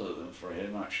father than for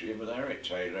him, actually, with Eric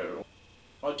Taylor.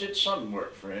 I did some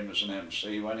work for him as an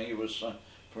MC when he was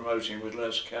promoting with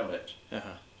Les Kellett.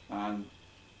 And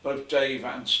both Dave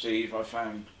and Steve I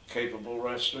found capable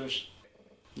wrestlers.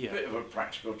 A bit of a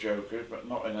practical joker, but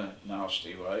not in a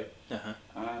nasty way.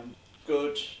 And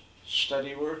good,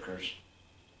 steady workers.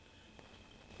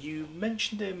 You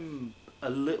mentioned him a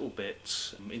little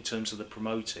bit in terms of the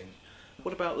promoting.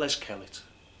 What about Les Kellett?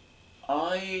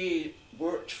 I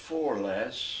worked for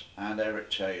Les and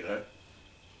Eric Taylor.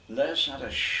 Les had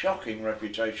a shocking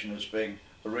reputation as being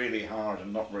a really hard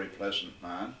and not very pleasant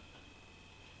man.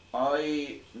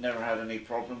 I never had any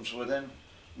problems with him.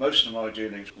 Most of my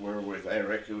dealings were with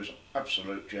Eric, who was an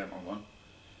absolute gentleman.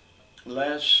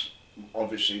 Les,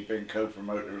 obviously being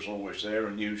co-promoter, was always there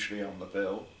and usually on the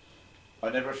bill. I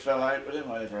never fell out with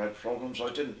him, I never had problems.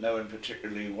 I didn't know him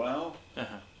particularly well.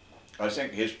 I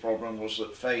think his problem was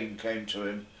that fame came to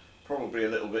him probably a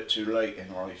little bit too late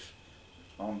in life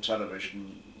on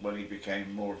television when he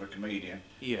became more of a comedian.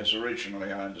 Because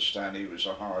originally I understand he was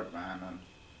a hard man, and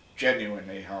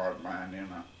genuinely hard man, you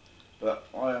know. But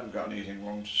I haven't got anything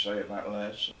wrong to say about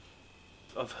Les.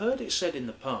 I've heard it said in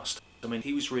the past, I mean,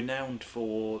 he was renowned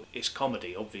for his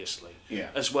comedy, obviously,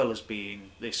 as well as being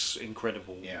this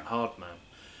incredible hard man.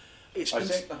 I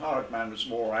think the hard man was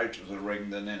more out of the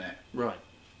ring than in it. Right.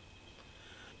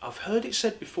 I've heard it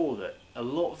said before that a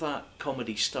lot of that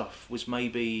comedy stuff was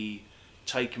maybe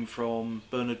taken from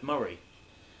Bernard Murray.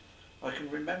 I can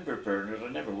remember Bernard. I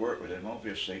never worked with him,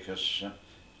 obviously, because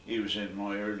he was in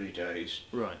my early days.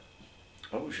 Right.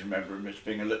 I always remember him as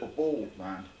being a little bald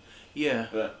man. Yeah.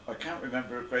 But I can't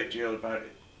remember a great deal about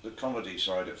the comedy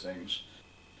side of things.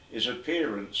 His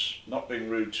appearance, not being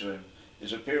rude to him,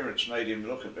 his appearance made him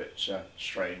look a bit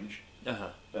strange.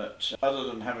 But other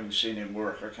than having seen him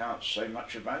work, I can't say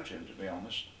much about him, to be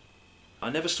honest. I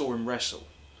never saw him wrestle,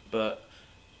 but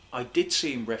I did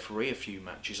see him referee a few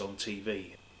matches on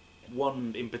TV.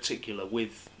 One in particular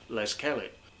with Les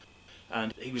Kellett,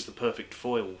 and he was the perfect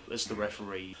foil as the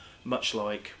referee, much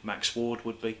like Max Ward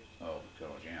would be. Oh God,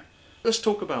 yeah. Let's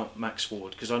talk about Max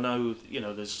Ward, because I know,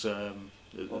 there's...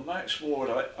 Well, Max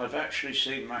Ward, I've actually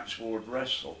seen Max Ward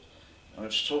wrestle. I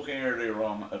was talking earlier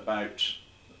on about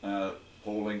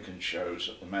Paul Lincoln shows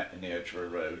at the Met in the Edgware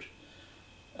Road.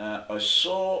 I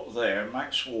saw there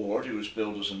Max Ward, who was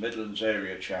billed as a Midlands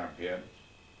area champion.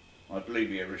 I believe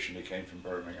he originally came from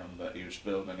Birmingham, but he was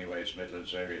billed anyway as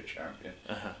Midlands area champion.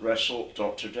 Wrestled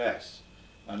Dr. Death.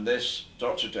 And this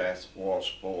Dr. Death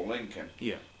was Paul Lincoln.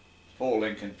 Yeah. Paul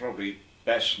Lincoln, probably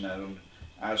best known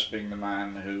as being the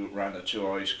man who ran the Two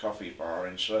Eyes coffee bar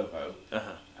in Soho,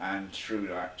 and through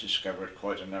that discovered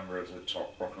quite a number of the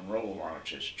top rock and roll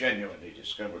artists, genuinely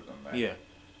discovered them there. Yeah.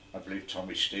 I believe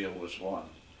Tommy Steele was one.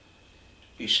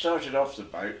 He started off the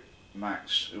bout,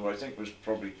 Max, who I think was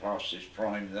probably past his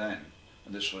prime then,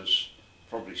 and this was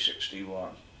probably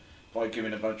 61, by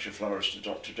giving a bunch of flowers to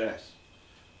Dr. Death.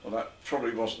 Well, that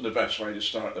probably wasn't the best way to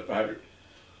start the bout,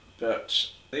 but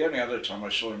the only other time I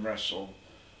saw him wrestle,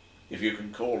 if you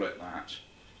can call it that,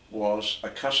 was a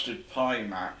custard pie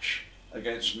match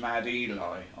against Mad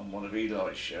Eli on one of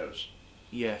Eli's shows.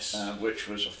 Yes. Which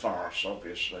was a farce,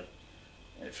 obviously.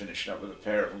 It finished up with a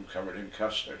pair of them covered in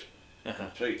custard. A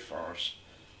complete farce.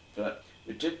 But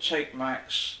it did take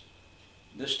Max,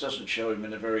 this doesn't show him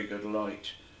in a very good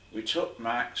light, we took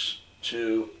Max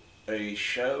to a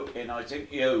show in, I think,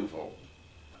 the Oval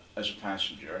as a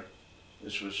passenger.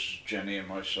 This was Jenny and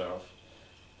myself.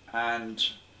 And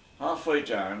halfway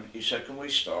down, he said, "Can we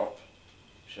stop?"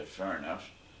 I said, "Fair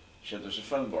enough." He said, "There's a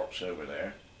phone box over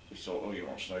there." We thought, oh, he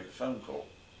wants to make a phone call.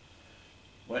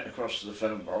 Went across to the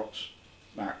phone box.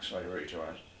 Max, I hurried to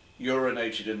add,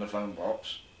 urinated in the phone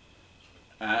box,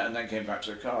 and then came back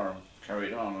to the car and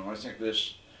carried on. And I think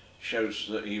this shows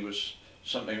that he was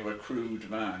something of a crude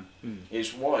man.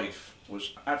 His wife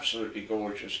was absolutely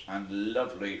gorgeous and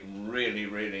lovely, really,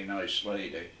 really nice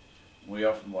lady. We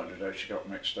often wondered how she got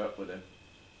mixed up with him.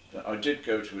 But I did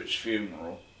go to his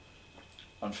funeral.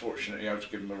 Unfortunately, I was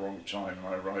given the wrong time and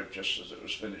I arrived just as it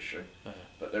was finishing.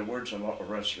 But there weren't a lot of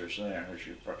wrestlers there, as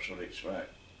you perhaps would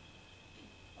expect.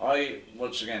 I,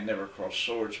 once again, never crossed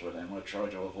swords with him. I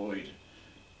tried to avoid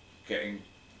getting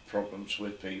problems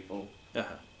with people.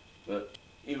 But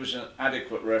he was an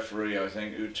adequate referee, I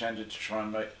think, who tended to try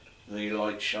and make the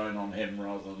light shine on him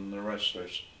rather than the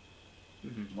wrestlers.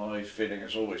 My feeling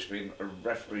has always been a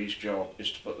referee's job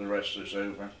is to put the wrestlers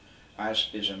over, as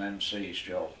is an MC's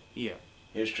job. Yeah.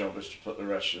 His job is to put the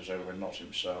wrestlers over, not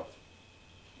himself.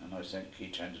 And I think he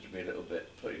tended to be a little bit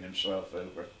putting himself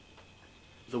over.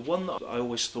 The one that I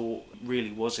always thought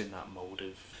really was in that mould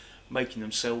of making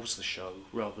themselves the show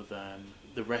rather than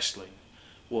the wrestling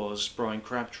was Brian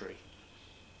Crabtree.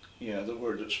 Yeah, the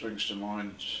word that springs to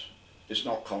mind is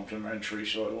not complimentary,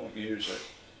 so I won't use it.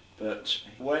 But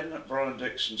when Brian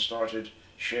Dixon started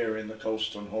sharing the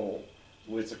Colston Hall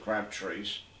with the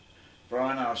Crabtrees,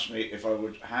 Brian asked me if I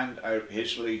would hand out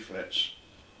his leaflets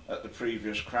at the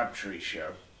previous Crabtree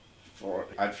show for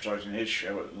advertising his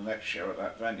show at the next show at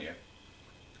that venue.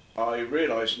 I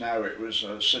realise now it was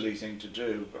a silly thing to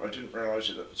do, but I didn't realise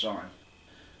it at the time.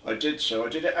 I did so. I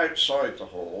did it outside the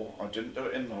hall. I didn't do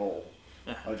it in the hall.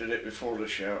 I did it before the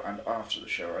show and after the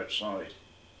show outside.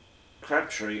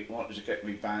 Crabtree wanted to get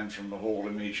me banned from the hall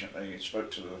immediately. He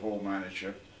spoke to the hall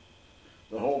manager.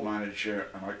 The hall manager,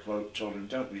 and I quote, told him,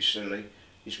 "Don't be silly.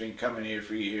 He's been coming here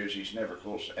for years. He's never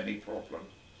caused any problem."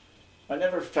 I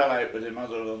never fell out with him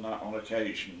other than that on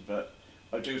occasion, but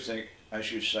I do think,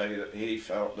 as you say, that he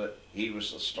felt that he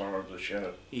was the star of the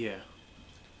show. Yeah.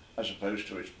 As opposed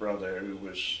to his brother, who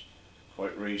was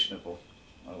quite reasonable,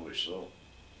 I always thought.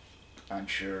 And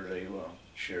Shirley, well,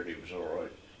 Shirley was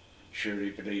alright. Shirley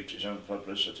believed his own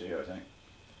publicity, I think.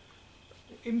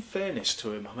 In fairness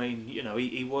to him, I mean, you know,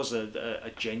 he was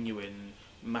a genuine,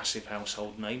 massive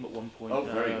household name at one point. Oh,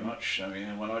 very much so,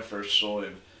 yeah. When I first saw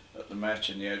him at the Met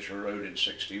in the Edgware Road in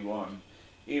 '61,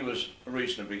 he was a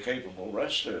reasonably capable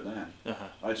wrestler then.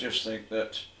 I just think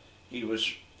that he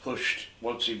was pushed,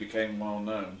 once he became well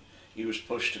known, he was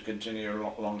pushed to continue a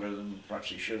lot longer than perhaps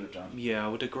he should have done. Yeah, I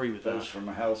would agree with that. Both from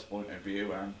a health point of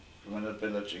view and from an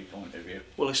ability point of view.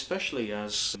 Well, especially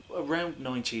as around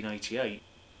 1988,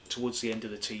 towards the end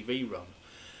of the TV run,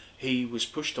 he was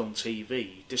pushed on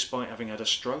TV despite having had a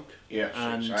stroke. Yes,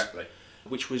 exactly.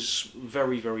 Which was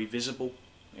very, very visible.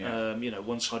 Yeah. You know,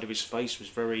 one side of his face was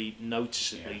very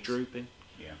noticeably drooping.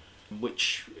 Yeah.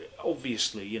 Which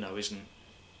obviously, you know, isn't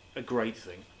a great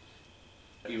thing.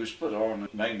 He was put on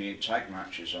mainly in tag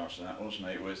matches after that, wasn't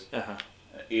he, with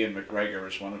Ian McGregor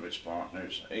as one of his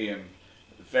partners. Ian,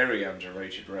 very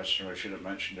underrated wrestler, I should have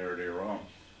mentioned earlier on.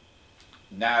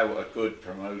 Now a good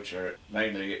promoter,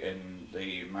 mainly in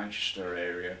the Manchester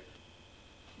area.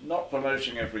 Not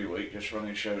promoting every week, just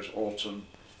running shows autumn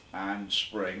and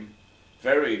spring.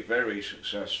 Very, very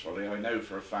successfully. I know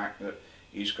for a fact that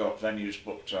he's got venues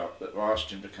booked up that have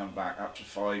asked him to come back up to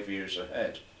 5 years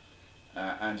ahead.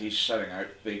 And he's selling out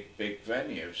big, big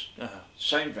venues.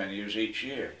 Same venues each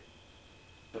year.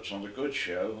 Puts on a good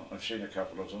show. I've seen a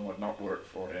couple of them. I've not worked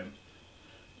for him.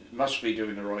 Must be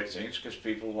doing the right things because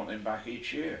people want him back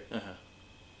each year.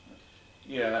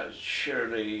 Yeah,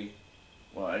 surely,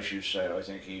 well, as you say, I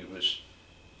think he was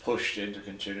pushed into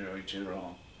continuing too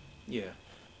long. Yeah.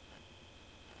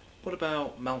 What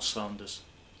about Mal Sanders?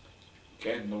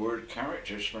 Again, the word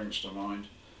character springs to mind.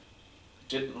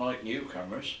 Didn't like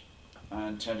newcomers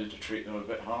and tended to treat them a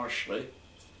bit harshly,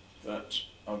 but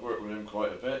I've worked with him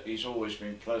quite a bit. He's always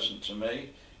been pleasant to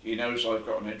me. He knows I've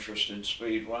got an interest in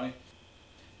Speedway.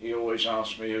 He always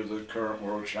asks me who the current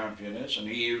world champion is, and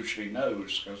he usually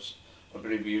knows because I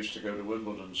believe he used to go to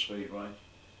Wimbledon Speedway.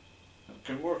 It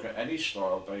can work at any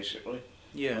style basically.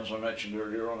 Yeah. As I mentioned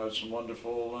earlier on, I had some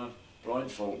wonderful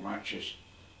blindfold matches,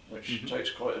 which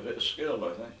takes quite a bit of skill,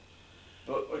 I think.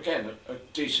 But again, a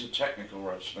decent technical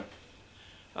wrestler.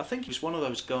 I think he was one of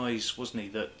those guys, wasn't he,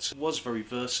 that was very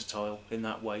versatile in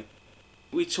that way.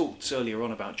 We talked earlier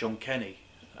on about John Kenny,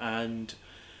 and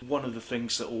one of the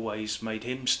things that always made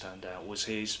him stand out was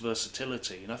his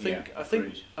versatility. And I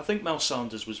think Mal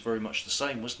Sanders was very much the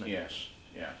same, wasn't he? Yes,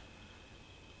 yeah.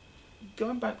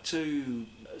 Going back to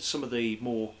some of the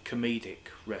more comedic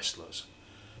wrestlers,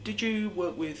 did you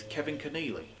work with Kevin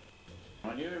Keneally?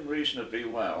 I knew him reasonably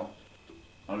well.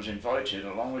 I was invited,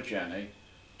 along with Jenny,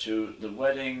 to the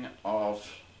wedding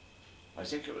of, I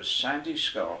think it was Sandy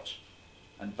Scott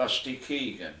and Busty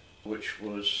Keegan, which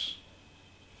was,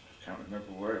 I can't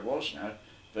remember where it was now,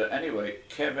 but anyway,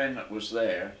 Kevin was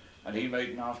there and he made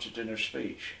an after-dinner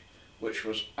speech, which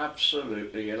was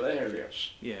absolutely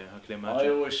hilarious. Yeah, I can I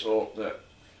imagine. always thought that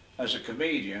as a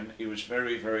comedian, he was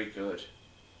very, very good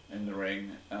in the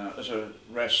ring. As a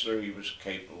wrestler, he was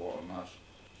capable enough.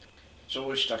 It's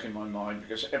always stuck in my mind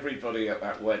because everybody at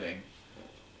that wedding,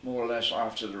 more or less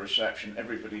after the reception,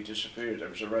 everybody disappeared. There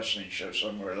was a wrestling show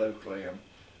somewhere locally, and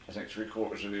I think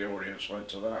 3/4 of the audience went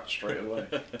to that straight away.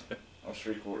 Or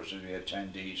 3/4 of the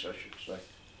attendees, I should say.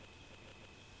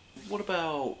 What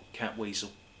about Catweasel?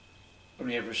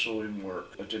 Only ever saw him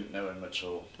work. I didn't know him at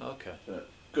all. Okay. But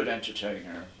good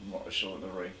entertainer from what I saw in the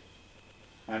ring.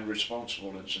 And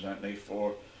responsible, incidentally,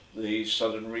 for the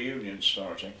Southern reunion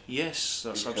starting. Yes,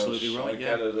 that's Because absolutely right. I Yeah.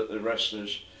 gather that the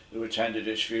wrestlers who attended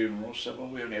his funeral said, well,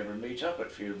 we only ever meet up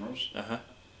at funerals. Uh-huh.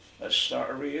 Let's start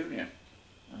a reunion.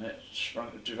 And it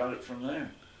developed from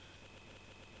there.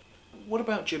 What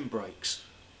about Jim Breaks?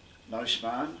 Nice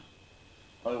man.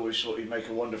 I always thought he'd make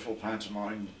a wonderful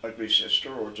pantomime ugly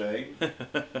sister or dame.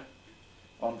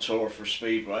 On tour for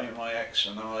Speedway, my ex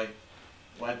and I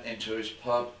went into his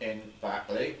pub in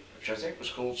Batley, which I think was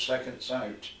called Seconds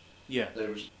Out. Yeah. There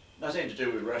was nothing to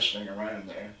do with wrestling around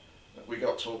there. But we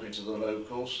got talking to the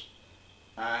locals,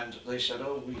 and they said,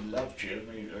 oh, we love Jim,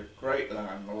 he's a great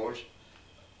landlord,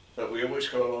 but we always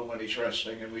go along when he's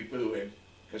wrestling and we boo him,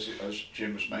 because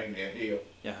Jim was mainly a heel.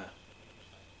 Yeah.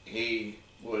 He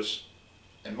was,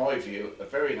 in my view, a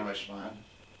very nice man,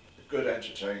 a good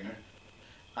entertainer,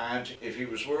 and if he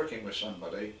was working with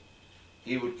somebody,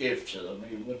 he would give to them,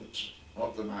 he wouldn't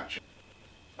hog the match.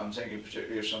 I'm thinking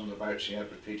particularly of some of the bouts he had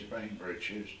with Peter Bainbridge,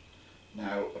 who's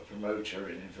now a promoter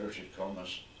in inverted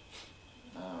commas.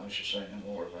 I should say no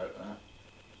more about that.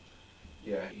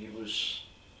 Yeah, he was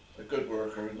a good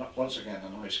worker, and once again a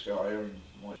nice guy, and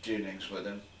my dealings with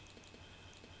him.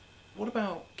 What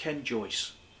about Ken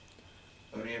Joyce?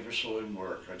 Only ever saw him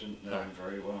work, I didn't know him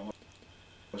very well.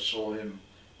 I saw him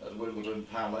at the Wimbledon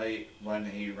Palais when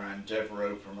he ran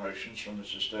Devereaux Promotions from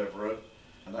Mrs. Devereaux,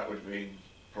 and that would have been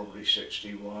probably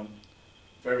 61.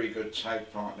 Very good tag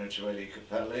partner to Eddie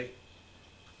Capelli.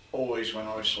 Always when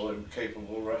I saw him,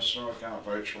 capable wrestler. I can't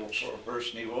vouch for what sort of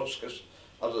person he was, because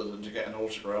other than to get an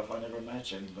autograph, I never met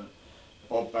him. But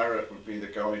Bob Barrett would be the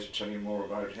guy to tell you more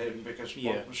about him, because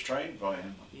Bob was trained by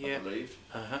him, I believe.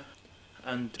 Uh-huh.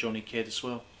 And Johnny Kidd as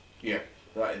well. Yeah,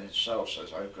 that in itself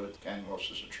says how good Ken was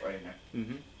as a trainer.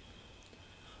 Mm-hmm.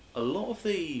 A lot of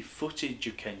the footage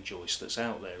of Ken Joyce that's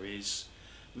out there is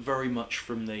very much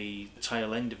from the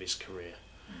tail end of his career.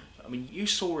 I mean, you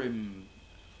saw him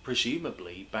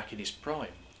presumably back in his prime.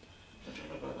 I don't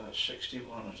know about that,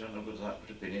 61, I don't know whether that would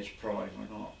have been his prime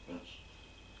or not, but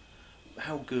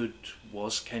How good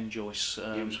was Ken Joyce?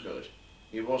 he was good.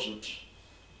 He wasn't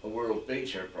a world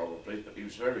beater probably, but he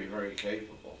was very, very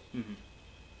capable,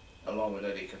 along with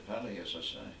Eddie Capelli, as I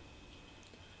say.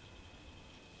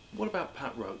 What about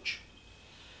Pat Roach?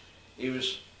 He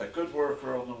was a good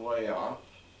worker on the way up,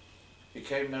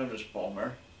 became known as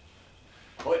Bomber,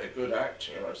 quite a good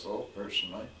actor, I thought,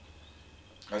 personally.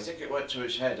 I think it went to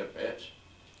his head a bit.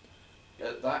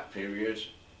 At that period,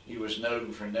 he was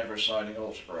known for never signing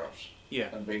autographs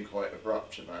and being quite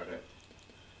abrupt about it.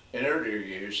 In earlier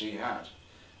years, he had.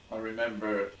 I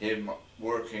remember him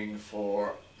working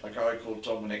for a guy called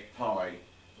Dominic Pye,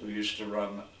 who used to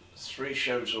run 3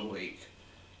 shows a week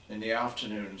in the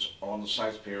afternoons on the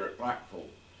South Pier at Blackpool.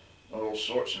 All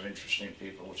sorts of interesting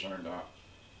people turned up.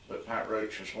 But Pat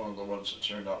Roach was one of the ones that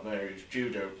turned up there. He was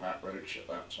judo Pat Roach at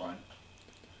that time.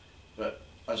 But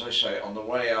as I say, on the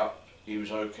way up, he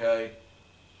was okay.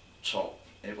 Top.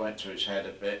 It went to his head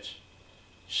a bit.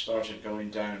 Started going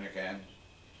down again.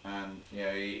 And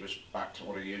yeah, he was back to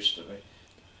what he used to be.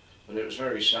 But it was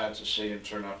very sad to see him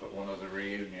turn up at one of the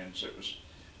reunions. It was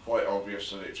quite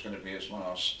obvious that it was going to be his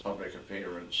last public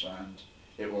appearance, and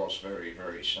it was very,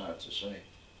 very sad to see.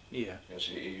 Yeah. Because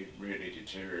he really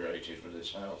deteriorated with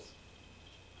his health.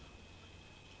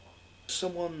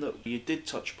 Someone that you did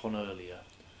touch upon earlier,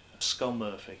 Skull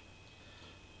Murphy.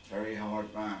 Very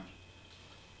hard man.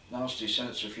 Nasty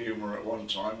sense of humour at one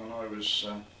time when I was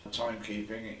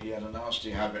timekeeping. He had a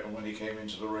nasty habit when he came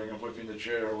into the ring of whipping the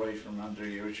chair away from under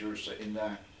you as you were sitting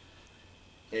there.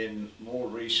 In more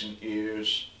recent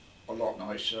years, a lot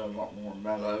nicer, a lot more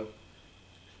mellow.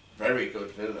 Very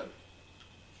good villain.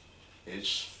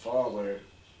 His father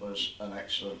was an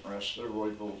excellent wrestler,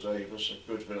 Roy Bull Davis, a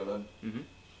good villain.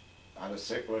 Had a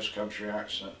thick West Country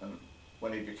accent, and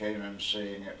when he became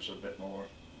emceeing it was a bit more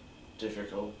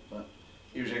difficult, but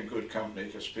he was in good company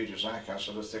because Peter Zakas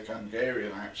had a thick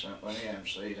Hungarian accent when he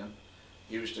emceed, and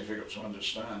he was difficult to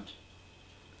understand.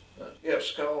 But yeah,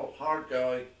 Skull, hard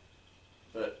guy,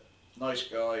 but nice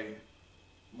guy,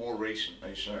 more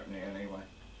recently certainly anyway.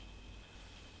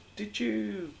 Did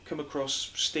you come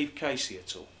across Steve Casey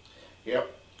at all?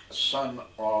 Yep, son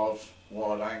of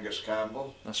Wild Angus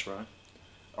Campbell. That's right.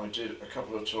 I did a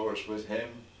couple of tours with him.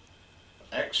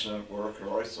 Excellent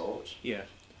worker, I thought. Yeah.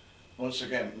 Once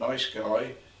again, nice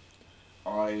guy.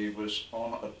 I was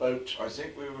on a boat, I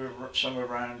think we were somewhere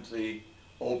around the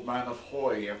Old Man of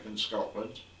Hoy up in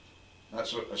Scotland.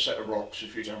 That's a set of rocks,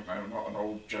 if you don't know, not an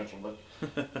old gentleman.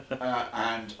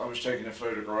 And I was taking a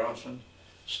photograph, and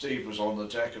Steve was on the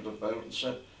deck of the boat and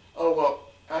said, "Oh,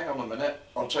 well, hang on a minute,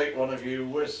 I'll take one of you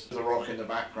with the rock in the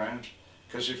background,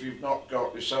 because if you've not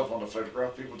got yourself on a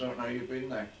photograph, people don't know you've been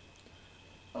there."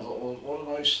 I thought, well, what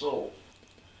a nice thought.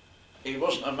 He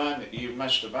wasn't a man that you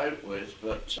messed about with,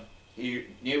 but he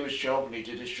knew his job and he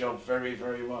did his job very,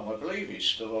 very well. I believe he's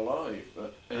still alive,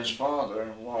 but his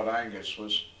father, Wild Angus,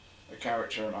 was a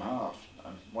character and a half.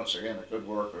 And once again, a good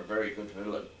worker, a very good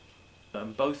villain.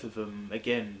 Both of them,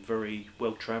 again, very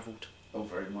well travelled. Oh,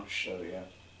 very much so, yeah.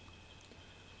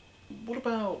 What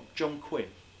about John Quinn?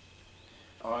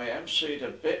 I emceed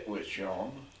a bit with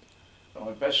John.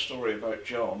 My best story about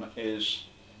John is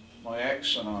my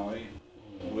ex and I,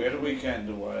 we had a weekend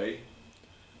away.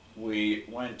 We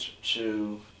went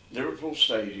to Liverpool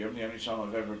Stadium, the only time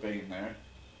I've ever been there,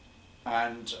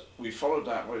 and we followed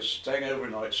that. We were staying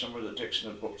overnight somewhere that Dixon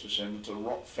had booked us in, to the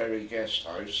Rock Ferry Guest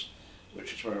House,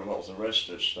 which is where a lot of the rest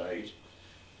had stayed.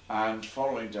 And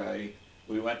following day,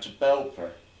 we went to Belper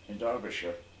in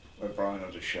Derbyshire, where Brian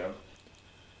had a show.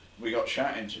 We got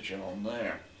chatting to John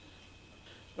there.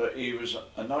 But he was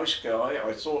a nice guy.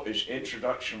 I thought his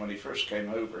introduction when he first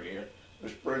came over here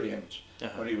was brilliant.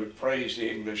 When he would praise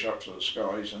the English up to the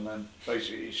skies and then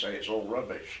basically say it's all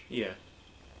rubbish. Yeah.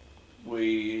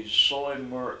 We saw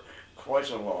him work quite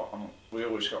a lot, and we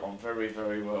always got on very,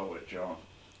 very well with John.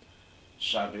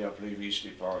 Sadly, I believe he's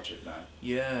departed now.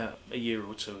 Yeah, a year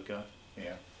or two ago.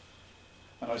 Yeah.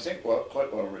 And I think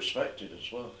quite well respected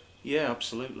as well. Yeah,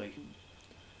 absolutely.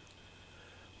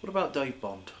 What about Dave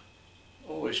Bond?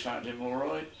 Always found him all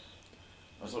right.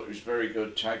 I thought he was very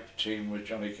good tag team with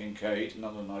Johnny Kincaid,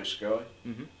 another nice guy,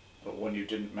 but one you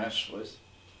didn't mess with.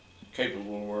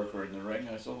 Capable worker in the ring,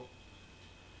 I thought.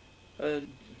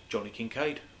 Johnny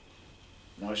Kincaid.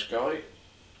 Nice guy,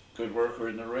 good worker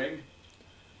in the ring.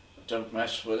 Don't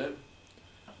mess with him.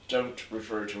 Don't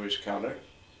refer to his colour.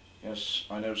 Yes,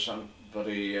 I know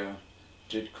somebody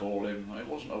did call him, it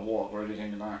wasn't a wog or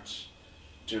anything that's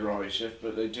derisive,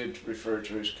 but they did refer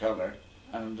to his colour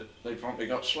and they promptly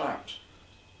got slapped.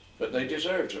 But they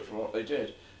deserved it for what they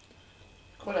did.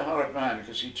 Quite a hard man,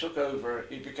 because he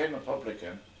became a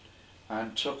publican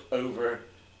and took over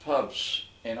pubs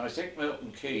in, I think,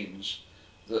 Milton Keynes,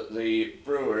 that the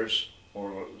brewers,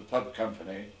 or the pub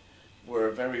company, were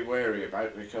very wary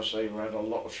about because they had a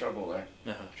lot of trouble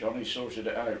there. Johnny sorted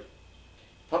it out.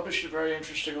 Published a very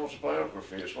interesting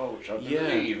autobiography as well, which I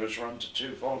believe has run to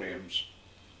 2 volumes.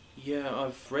 Yeah,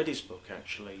 I've read his book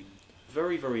actually.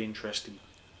 Very, very interesting.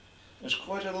 There's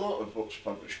quite a lot of books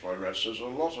published by wrestlers. A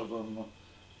lot of them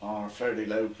are fairly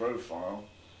low profile.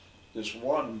 There's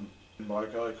one by a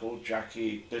guy called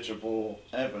Jackie Bitterball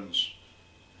Evans,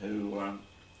 who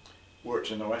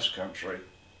worked in the West Country.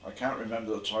 I can't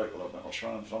remember the title of it, I'll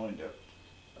try and find it.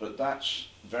 But that's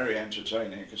very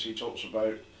entertaining because he talks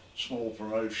about small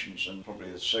promotions in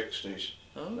probably the 60s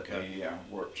that he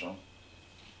worked on.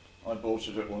 I bought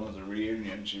it at one of the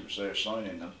reunions, he was there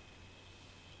signing them.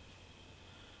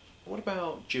 What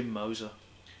about Jim Moser?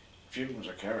 Jim was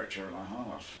a character and a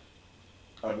half.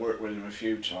 I worked with him a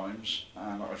few times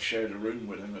and I shared a room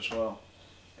with him as well.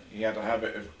 He had a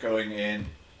habit of going in,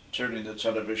 turning the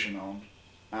television on,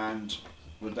 and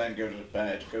would then go to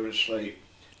bed, go to sleep.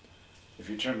 If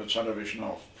you turn the television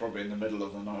off, probably in the middle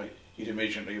of the night, he'd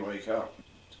immediately wake up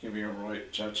to give you a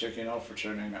right ticking off for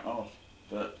turning it off.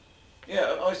 But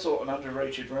yeah, I thought an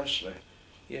underrated wrestler.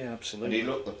 Yeah, absolutely. And he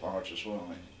looked the part as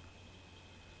well.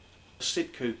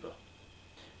 Sid Cooper.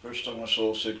 First time I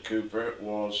saw Sid Cooper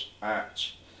was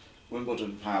at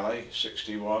Wimbledon Palais,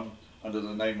 61, under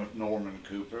the name of Norman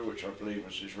Cooper, which I believe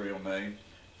was his real name,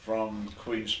 from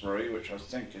Queensbury, which I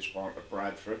think is part of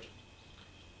Bradford.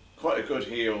 Quite a good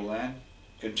heel then,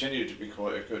 continued to be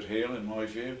quite a good heel in my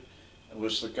view. It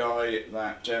was the guy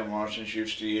that Dale Martins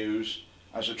used to use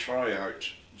as a tryout,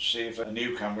 to see if a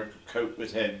newcomer could cope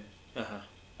with him.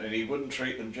 And he wouldn't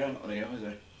treat them gently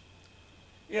either.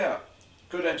 Yeah,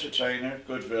 good entertainer,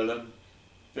 good villain,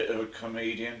 bit of a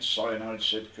comedian, cyanide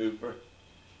Sid Cooper.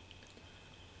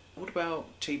 What about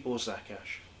Tibor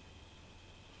Zakash?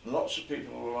 Lots of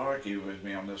people will argue with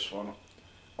me on this one.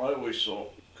 I always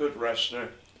thought, good wrestler,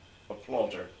 a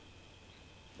plodder.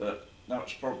 But that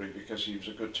was probably because he was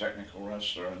a good technical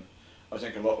wrestler, and I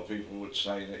think a lot of people would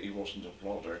say that he wasn't a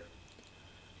plodder.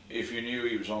 If you knew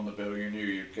he was on the bill, you knew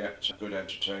you'd get good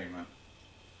entertainment.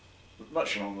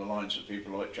 Much along the lines of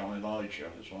people like John Elijah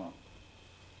as well.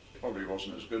 Probably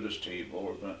wasn't as good as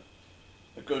Tibor, but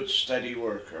a good steady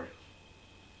worker.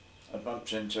 I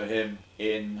bumped into him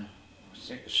in, I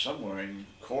think somewhere in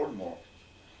Cornwall,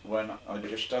 when I'd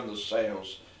just done the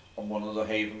sales on one of the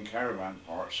Haven caravan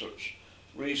parks, so it's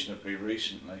reasonably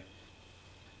recently.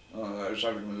 I was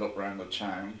having a look around the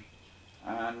town,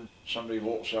 and somebody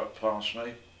walks up past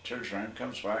me, turns around,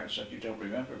 comes back and said, "You don't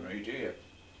remember me, do you?"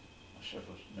 I said,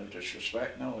 "Well, no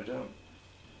disrespect, no I don't."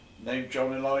 "Name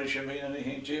John Elijah mean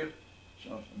anything to you?"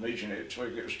 So immediately I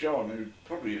twigged it was John, who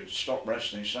probably had stopped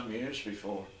wrestling some years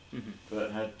before,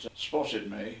 but had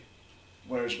spotted me,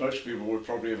 whereas most people would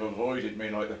probably have avoided me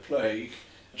like the plague.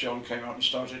 John came up and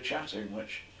started chatting,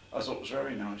 which I thought was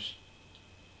very nice.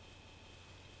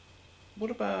 What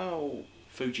about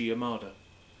Fuji Yamada?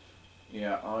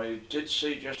 Yeah, I did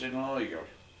see Justin Liger.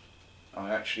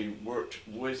 I actually worked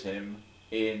with him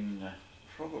in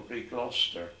probably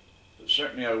Gloucester, but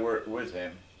certainly I worked with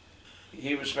him.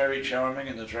 He was very charming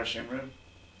in the dressing room,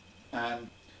 and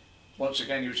once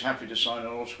again he was happy to sign an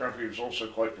autograph. He was also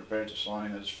quite prepared to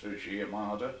sign as Fuji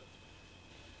Yamada.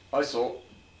 I thought,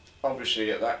 obviously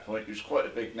at that point he was quite a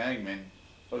big name in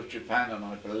both Japan and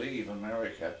I believe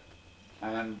America,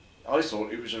 and I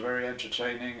thought he was a very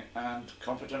entertaining and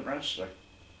competent wrestler,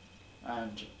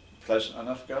 and pleasant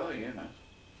enough guy, you know.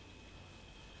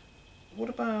 What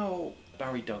about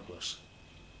Barry Douglas?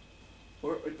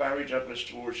 Worked with Barry Douglas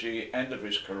towards the end of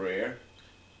his career.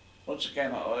 Once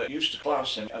again, I used to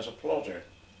class him as a plodder,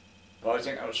 but I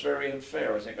think that was very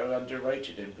unfair. I think I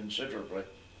underrated him considerably.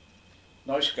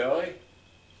 Nice guy,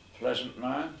 pleasant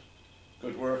man,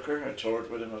 good worker. I toured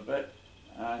with him a bit,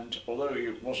 and although he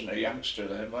wasn't a youngster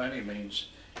then by any means,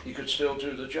 he could still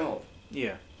do the job.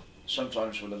 Yeah.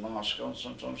 Sometimes with a mask on,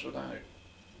 sometimes without.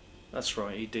 That's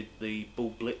right, he did the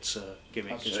Bull Blitzer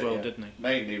gimmick That's as it, well, yeah. didn't he?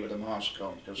 Mainly with a mask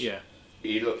on, because Yeah.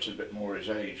 he looked a bit more his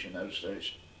age in those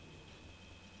days.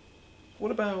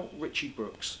 What about Richie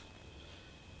Brooks?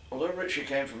 Although Richie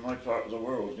came from my part of the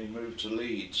world, he moved to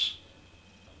Leeds.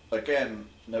 Again,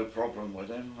 no problem with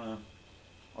him.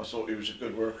 I thought he was a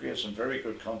good worker. He had some very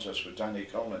good contests with Danny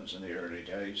Collins in the early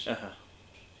days.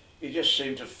 He just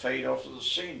seemed to fade off of the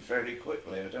scene fairly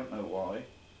quickly. I don't know why,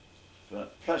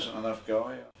 but pleasant enough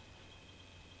guy.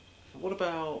 What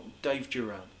about Dave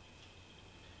Duran?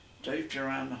 Dave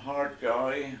Duran, hard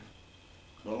guy.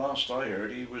 The last I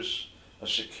heard, he was a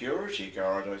security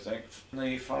guard, I think, in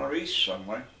the Far East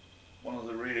somewhere. One of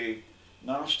the really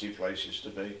nasty places to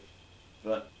be.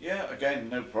 But yeah, again,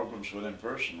 no problems with him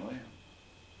personally.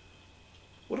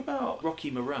 What about Rocky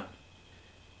Moran?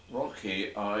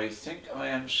 Rocky, I think I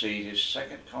emceed his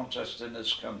second contest in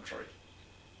this country.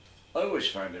 I always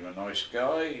found him a nice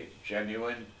guy,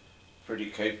 genuine, pretty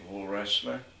capable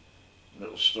wrestler. A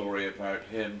little story about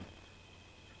him.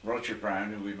 Roger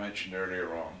Brown, who we mentioned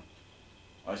earlier on,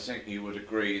 I think he would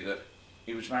agree that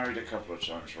he was married a couple of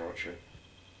times, Roger.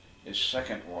 His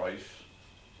second wife,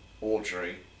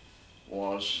 Audrey,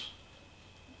 was,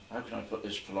 how can I put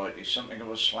this politely, something of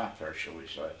a slapper, shall we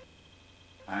say.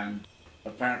 And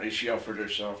apparently she offered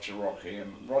herself to Rocky,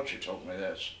 and Roger told me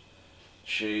this.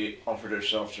 She offered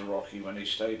herself to Rocky when he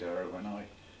stayed there overnight.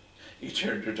 He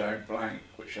turned her down blank,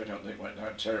 which I don't think went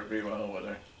down terribly well with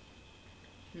her.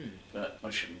 But I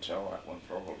shouldn't tell that one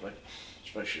probably,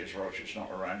 especially as Roger's not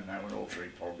around now, and Audrey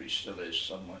probably still is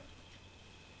somewhere.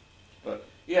 But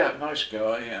yeah, nice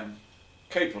guy and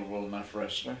capable enough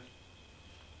wrestler.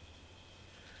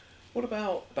 What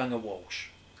about Banger Walsh?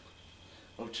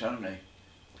 Oh, Tony.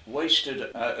 Wasted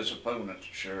as opponent,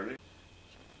 surely.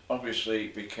 Obviously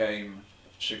became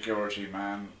security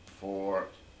man for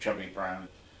Chubby Brown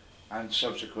and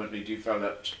subsequently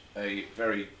developed a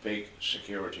very big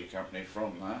security company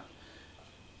from that.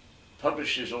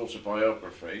 Published his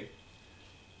autobiography.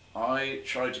 I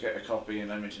tried to get a copy in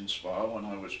Leamington Spa when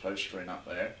I was postering up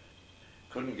there.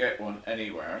 Couldn't get one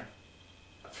anywhere.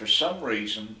 For some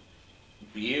reason,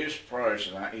 years prior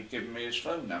to that, he'd given me his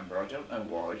phone number. I don't know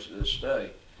why to this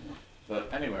day.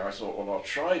 But anyway, I thought, well, I'll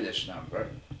try this number,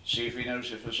 see if he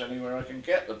knows if there's anywhere I can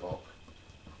get the book.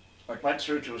 I went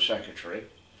through to a secretary.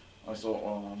 I thought,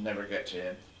 well, I'll never get to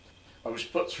him. I was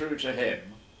put through to him,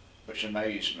 which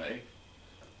amazed me,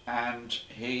 and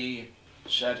he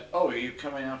said, "Oh, are you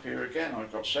coming up here again?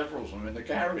 I've got several of them in the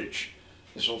garage,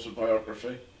 this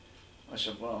autobiography." I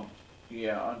said, "Well,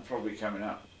 yeah, I'm probably coming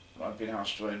up. I've been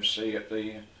asked to MC at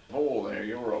the hall there,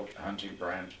 your old hunting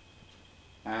ground."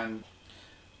 And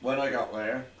when I got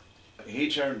there,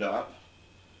 he turned up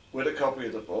with a copy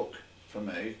of the book for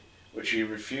me, which he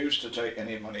refused to take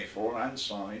any money for and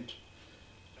signed.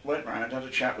 Went round, had a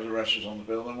chat with the wrestlers on the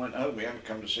bill and went home. He hadn't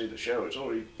come to see the show at all.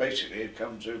 He basically had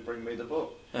come to bring me the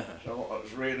book. Uh-huh. So I thought that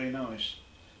was really nice.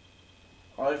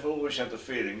 I've always had the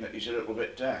feeling that he's a little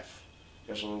bit deaf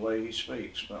because of the way he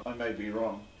speaks, but I may be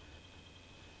wrong.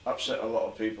 Upset a lot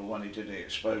of people when he did the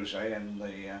expose and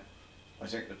I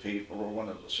think the People, or one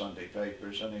of the Sunday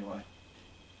papers anyway.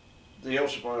 The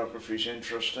autobiography is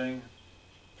interesting.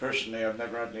 Personally, I've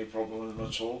never had any problem with them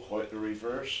at all, quite the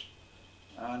reverse.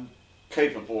 And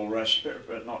capable wrestler,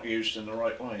 but not used in the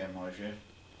right way, in my view.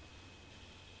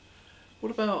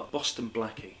 What about Boston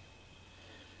Blackie?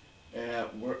 Yeah,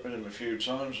 worked with him a few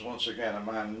times. Once again, a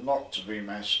man not to be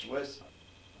messed with.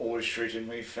 Always treated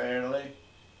me fairly,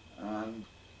 and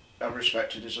I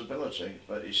respected his ability,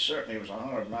 but he certainly was a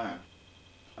hard man.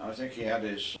 I think he had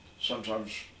his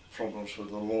sometimes problems with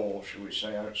the law, shall we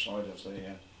say, outside of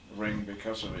the ring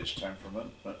because of his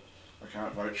temperament, but I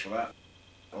can't vouch for that.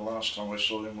 The last time I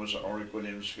saw him was at Oric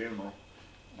Williams' funeral,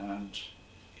 and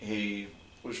he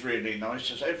was really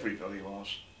nice, as everybody was,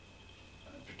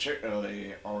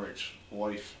 particularly Oric's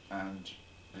wife and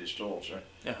his daughter.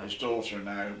 Uh-huh. His daughter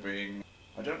now being,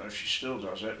 I don't know if she still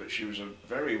does it, but she was a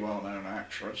very well-known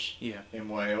actress in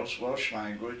Wales, Welsh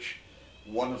language,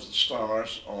 one of the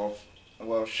stars of a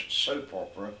Welsh soap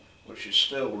opera, which is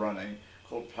still running,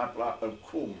 called Pabla o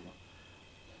Cwm.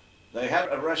 They had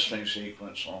a wrestling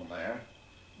sequence on there,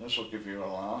 this will give you a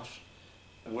laugh,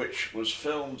 which was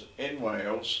filmed in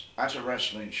Wales at a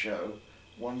wrestling show,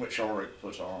 one which Oric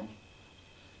put on.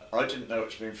 I didn't know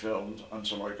it's been filmed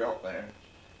until I got there.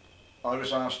 I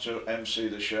was asked to MC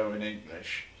the show in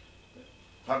English.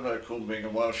 Pabla o Cwm being a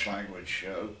Welsh language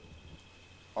show,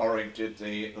 Oric did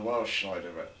the Welsh side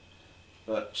of it.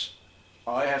 But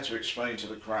I had to explain to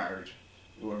the crowd,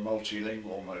 who were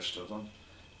multilingual, most of them,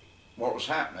 what was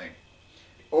happening.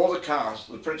 All the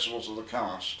cast, the principals of the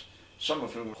cast, some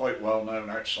of whom were quite well known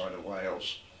outside of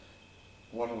Wales.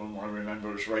 One of them I remember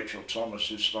was Rachel Thomas,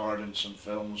 who starred in some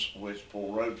films with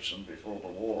Paul Robeson before the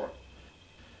war.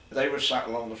 They were sat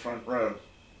along the front row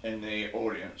in the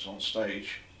audience on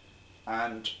stage,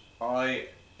 and I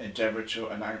endeavoured to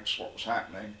announce what was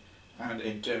happening and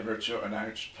endeavoured to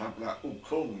announce Pabla o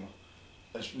Cwm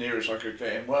as near as I could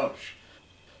get in Welsh.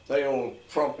 They all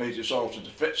promptly dissolved into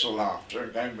fits of laughter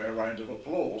and gave me a round of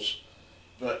applause.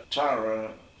 But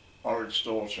Tara, Oric's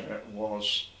daughter,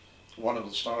 was one of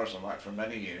the stars of that for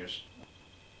many years.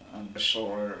 And I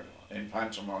saw her in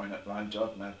pantomime at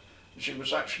Llandudno, and she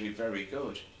was actually very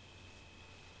good.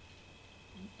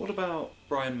 What about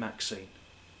Brian Maxine?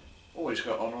 Always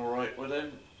got on all right with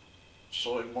him.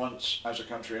 Saw him once as a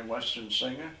country and western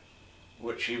singer,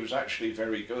 which he was actually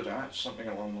very good at, something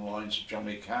along the lines of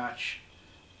Johnny Cash.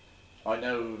 I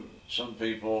know some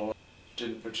people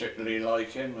didn't particularly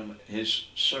like him and his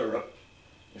syrup,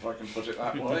 if I can put it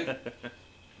that way.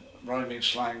 Rhyming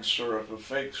slang syrup of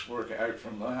figs, work it out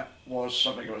from that, was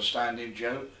something of a standing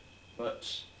joke,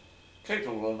 but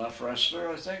capable enough wrestler,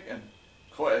 I think, and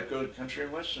quite a good country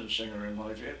and western singer in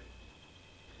my view.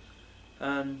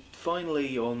 And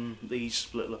finally, on these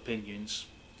little opinions,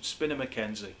 Spinner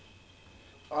McKenzie.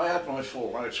 I had my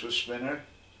fallouts with Spinner.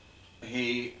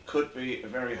 He could be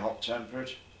very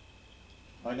hot-tempered.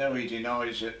 I know he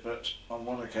denies it, but on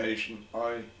one occasion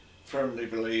I firmly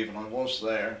believe, and I was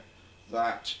there,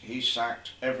 that he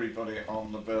sacked everybody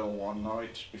on the bill one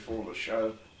night before the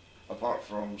show, apart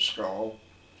from Skull,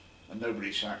 and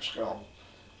nobody sacked Skull.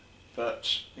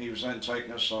 But he was then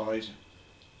taken aside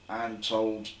and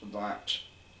told that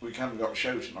we haven't got a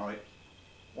show tonight.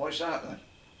 Why is that then?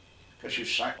 Because you've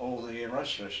sacked all the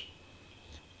wrestlers.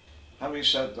 Having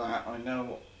said that, I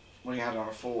know we had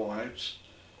our fallouts.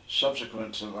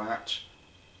 Subsequent to that,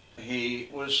 he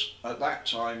was at that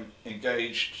time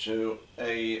engaged to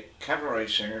a cabaret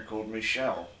singer called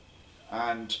Michelle,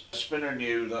 and Spinner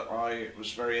knew that I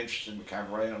was very interested in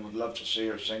cabaret and would love to see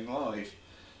her sing live.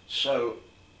 So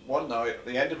one night at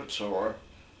the end of a tour,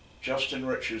 Justin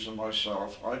Richards and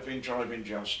myself, I'd been driving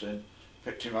Justin,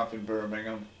 picked him up in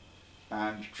Birmingham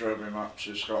and drove him up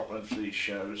to Scotland for these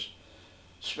shows.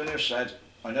 Spinner said,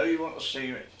 I know you want to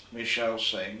see Michelle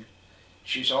sing.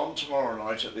 She's on tomorrow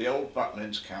night at the old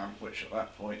Butlins camp, which at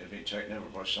that point had been taken over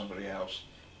by somebody else,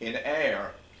 in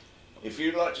Ayr. If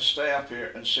you'd like to stay up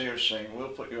here and see her sing, we'll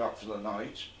put you up for the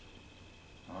night.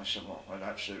 And I said, well, I'd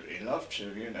absolutely love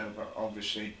to, you know, but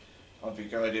obviously I'd be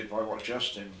guided by what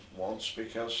Justin wants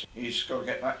because he's got to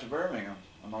get back to Birmingham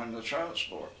and I'm the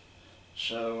transport.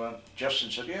 So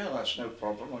Justin said, yeah, that's no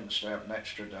problem, I can stay up an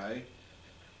extra day.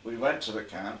 We went to the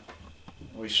camp,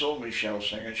 we saw Michelle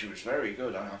sing and she was very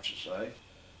good, I have to say.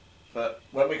 But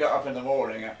when we got up in the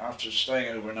morning after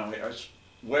staying overnight, I was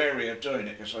wary of doing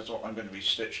it because I thought I'm going to be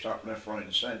stitched up left, right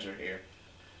and centre here.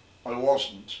 I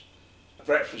wasn't.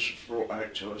 Breakfast was brought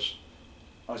out to us.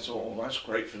 I thought, well, that's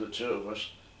great for the two of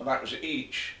us. And that was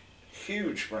each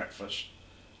huge breakfast.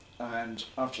 And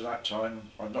after that time,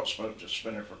 I've not spoken to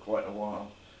Spinner for quite a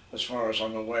while. As far as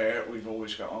I'm aware, we've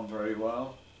always got on very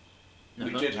well.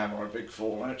 We did have our big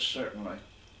fallouts, certainly.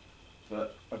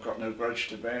 But I've got no grudge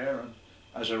to bear. And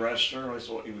as a wrestler, I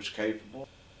thought he was capable.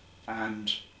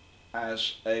 And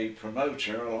as a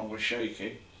promoter, along with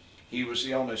Shaky, he was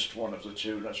the honest one of the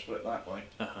two, let's put it that way.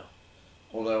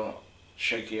 Although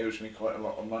Shaky owes me quite a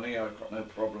lot of money, I've got no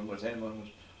problem with him, and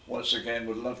once again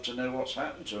would love to know what's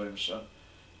happened to him, so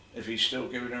if he's still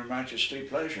giving Her Majesty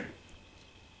pleasure.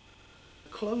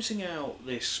 Closing out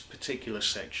this particular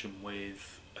section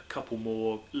with a couple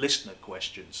more listener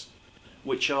questions,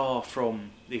 which are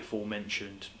from the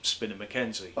aforementioned Spinner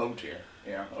Mackenzie. Oh dear,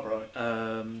 yeah,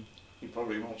 alright. He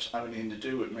probably won't have anything to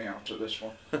do with me after this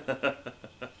one.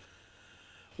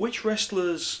 Which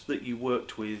wrestlers that you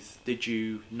worked with did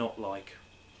you not like?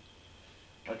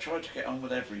 I tried to get on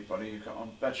with everybody. You got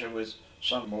on better with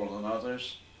some more than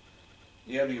others.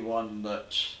 The only one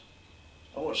that,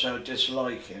 I won't say I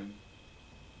dislike him,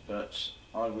 but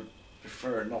I would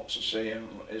prefer not to see him,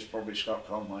 is probably Scott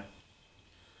Conway.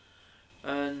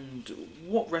 And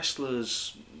what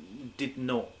wrestlers did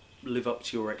not live up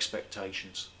to your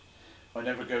expectations? I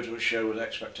never go to a show with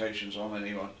expectations on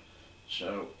anyone,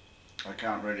 so I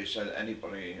can't really say that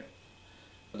anybody.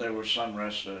 There were some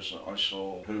wrestlers that I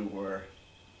saw who were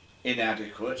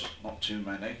inadequate, not too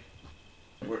many.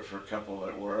 I worked for a couple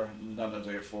that were, none of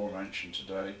the aforementioned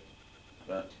today.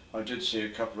 But I did see a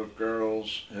couple of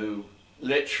girls who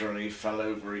literally fell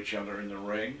over each other in the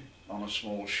ring on a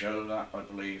small show. That, I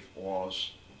believe,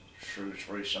 was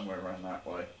Shrewsbury, somewhere around that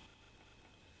way.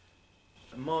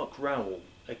 Mark Rowell,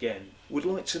 again, would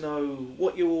like to know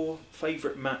what your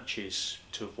favourite matches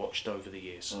to have watched over the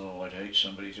years. Oh, I'd hate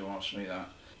somebody to ask me that.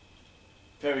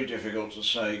 Very difficult to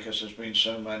say because there's been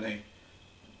so many.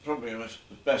 Probably the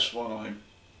best one I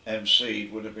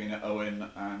MC'd would have been Owen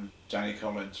and Danny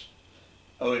Collins.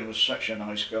 Owen was such a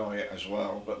nice guy as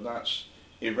well, but that's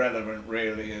irrelevant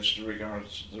really as to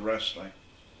regards to the wrestling.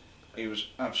 He was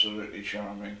absolutely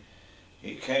charming.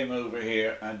 He came over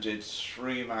here and did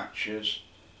 3 matches,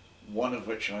 one of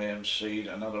which I MC'd,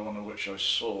 another one of which I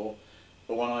saw.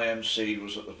 The one I MC'd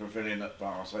was at the Pavilion at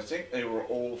Bath. I think they were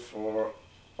all for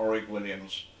Orig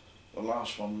Williams. The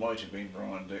last one might have been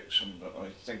Brian Dixon, but I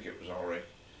think it was Orig.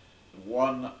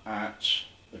 One at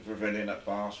the Pavilion at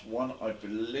Bath, one I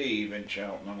believe in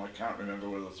Cheltenham, I can't remember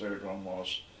where the third one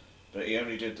was, but he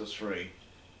only did the 3.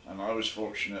 And I was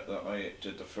fortunate that I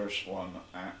did the first one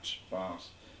at Bath.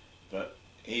 But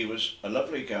he was a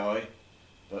lovely guy,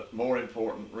 but more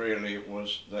important really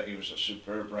was that he was a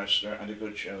superb wrestler and a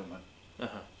good showman.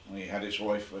 And he had his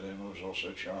wife with him who was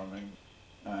also charming.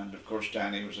 And of course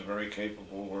Danny was a very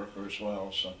capable worker as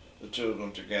well, so the two of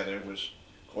them together was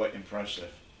quite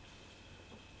impressive.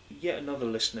 Yet another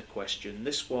listener question,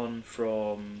 this one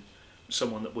from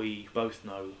someone that we both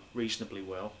know reasonably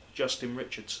well, Justin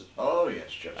Richardson. Oh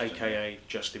yes, Justin. AKA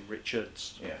Justin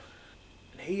Richards. Yeah.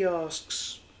 And he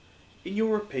asks, in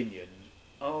your opinion,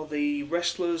 are the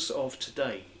wrestlers of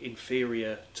today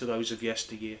inferior to those of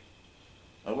yesteryear?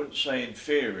 I wouldn't say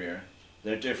inferior,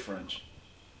 they're different.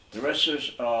 The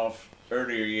wrestlers of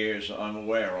earlier years that I'm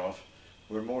aware of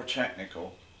were more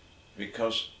technical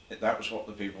because that was what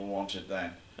the people wanted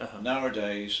then.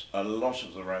 Nowadays, a lot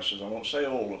of the wrestlers, I won't say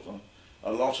all of them,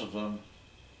 a lot of them,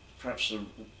 perhaps the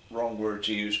wrong word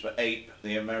to use, but ape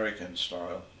the American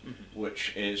style,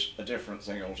 which is a different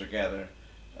thing altogether.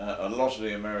 A lot of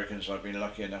the Americans I've been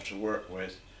lucky enough to work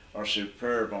with are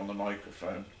superb on the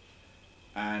microphone,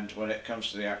 and when it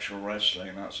comes to the actual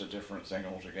wrestling, that's a different thing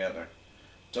altogether.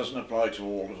 Doesn't apply to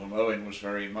all of them. Owen was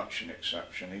very much an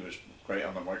exception. He was great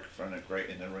on the microphone and great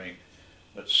in the ring.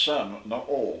 But some, not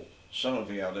all, some of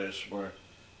the others were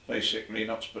basically,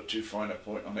 not to put too fine a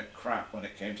point on it, crap when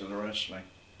it came to the wrestling.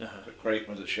 But great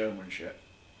with the showmanship.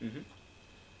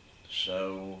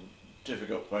 So,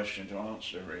 difficult question to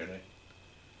answer really.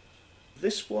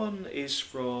 This one is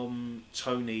from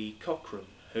Tony Cochran,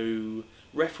 who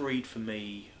refereed for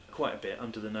me quite a bit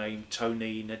under the name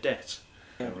Tony Nadette.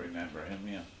 I remember him,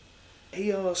 yeah.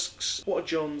 He asks, what are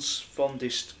John's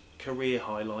fondest career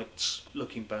highlights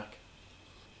looking back?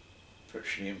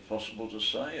 Virtually impossible to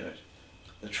say.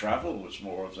 The travel was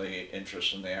more of the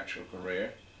interest in the actual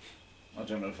career. I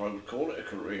don't know if I would call it a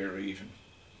career even.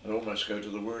 I'd almost go to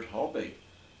the word hobby.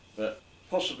 But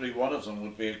possibly one of them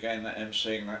would be again that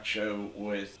emceeing that show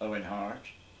with Owen Hart,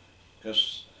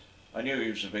 because I knew he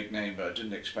was a big name, but I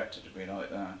didn't expect it to be like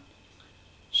that.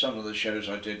 Some of the shows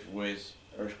I did with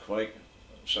Earthquake,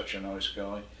 such a nice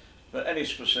guy, but any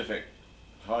specific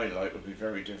highlight would be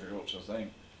very difficult to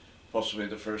think. Possibly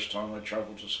the first time I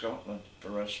travelled to Scotland for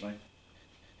wrestling.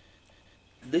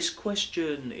 This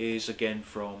question is again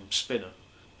from Spinner.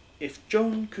 If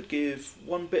John could give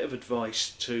one bit of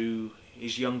advice to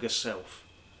his younger self,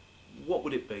 what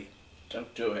would it be?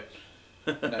 Don't do it.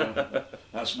 No,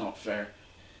 that's not fair.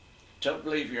 Don't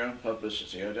believe your own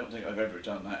publicity. I don't think I've ever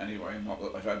done that anyway, not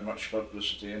that I've had much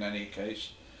publicity in any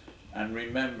case. And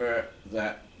remember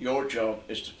that your job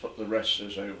is to put the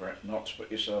wrestlers over, not to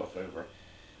put yourself over.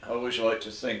 I always like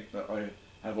to think that I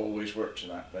have always worked to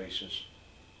that basis.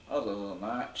 Other than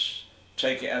that,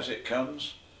 take it as it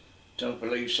comes. Don't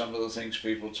believe some of the things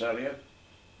people tell you.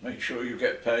 Make sure you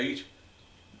get paid.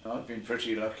 I've been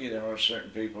pretty lucky. There are certain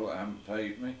people that haven't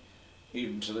paid me,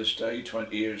 even to this day,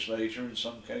 20 years later in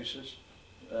some cases.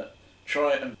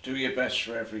 Try and do your best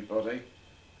for everybody,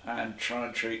 and try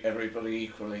and treat everybody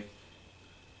equally.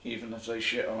 Even if they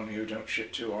shit on you, don't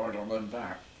shit too hard on them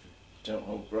back. Don't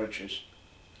hold grudges.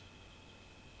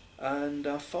 And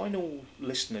our final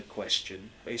listener question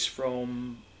is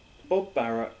from Bob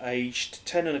Barrett, aged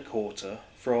 10 and a quarter,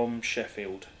 from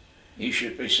Sheffield. You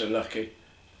should be so lucky.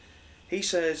 He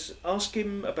says, ask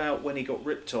him about when he got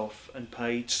ripped off and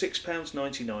paid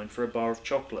 £6.99 for a bar of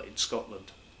chocolate in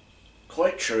Scotland.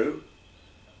 Quite true.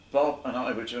 Bob and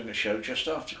I were doing a show just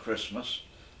after Christmas.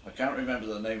 I can't remember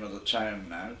the name of the town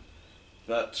now,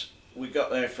 but we got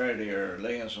there fairly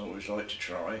early, as I always like to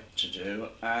try to do,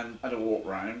 and had a walk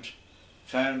round,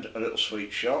 found a little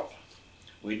sweet shop.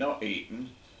 We'd not eaten,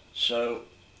 so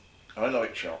I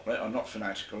like chocolate. I'm not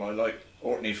fanatical. I like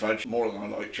Orkney fudge more than I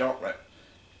like chocolate.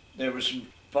 There were some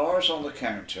bars on the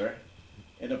counter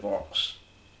in a box.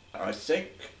 I think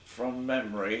from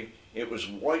memory it was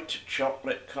white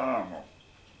chocolate caramel.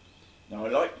 Now I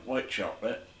like white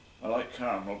chocolate, I like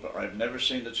caramel, but I've never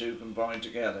seen the two combined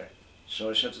together. So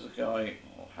I said to the guy,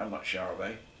 well, how much are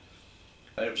they?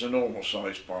 And it was a normal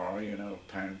size bar, you know,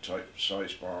 pound type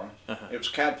size bar. It was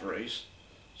Cadbury's,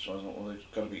 so I thought, well, it's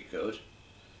got to be good.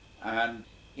 And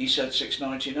he said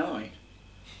 $6.99.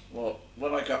 Well,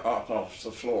 when I got up off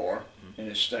the floor in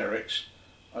hysterics,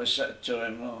 I said to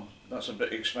him, oh, that's a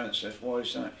bit expensive. Why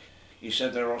is that? He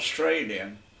said they're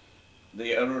Australian.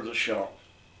 The owner of the shop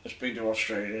has been to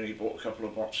Australia and he bought a couple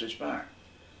of boxes back.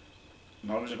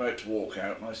 And I was about to walk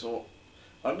out and I thought,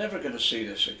 I'm never going to see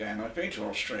this again. I've been to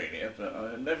Australia, but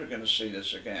I'm never going to see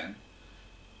this again.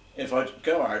 If I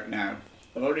go out now,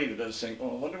 I'm only going to think,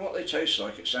 well, I wonder what they taste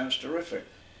like. It sounds terrific.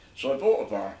 So I bought a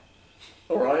bar.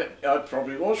 All right, I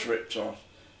probably was ripped off,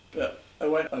 but I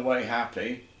went away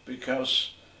happy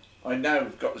because I now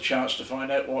got the chance to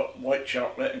find out what white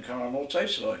chocolate and caramel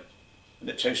taste like. And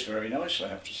it tastes very nice, I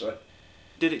have to say.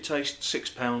 Did it taste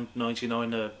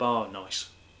 £6.99 a bar nice?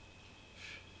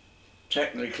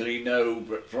 Technically no,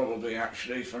 but probably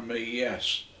actually for me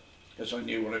yes, because I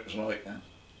knew what it was like then.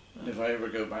 And if I ever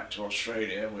go back to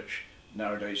Australia, which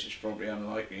nowadays is probably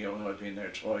unlikely, although I've been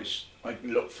there twice, I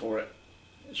can look for it.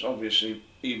 It's obviously,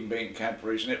 even being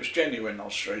Cadbury's, and it was genuine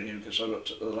Australian because I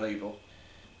looked at the label,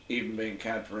 even being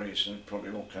Cadbury's, and it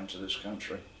probably won't come to this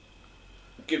country.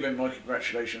 Give him my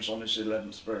congratulations on his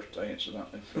 11th birthday,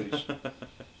 incidentally, please.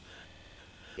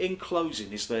 In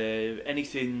closing, is there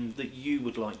anything that you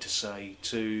would like to say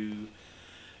to,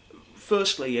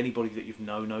 firstly, anybody that you've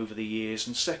known over the years,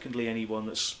 and secondly, anyone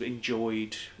that's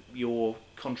enjoyed your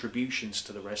contributions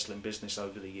to the wrestling business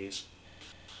over the years?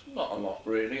 Not a lot,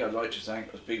 really. I'd like to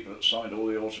thank the people that signed all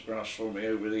the autographs for me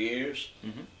over the years.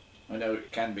 I know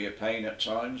it can be a pain at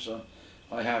times.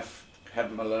 I have,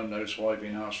 heaven alone knows why,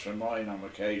 been asked for mine on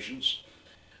occasions.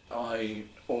 I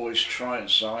always try and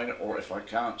sign, or if I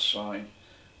can't sign,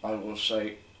 I will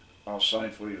say, I'll sign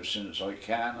for you as soon as I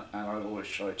can, and I always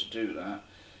try to do that.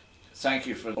 Thank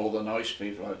you for all the nice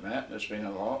people I've met. There's been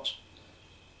a lot.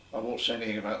 I won't say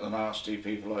anything about the nasty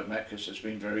people I've met because there's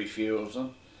been very few of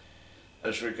them.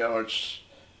 As regards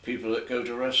people that go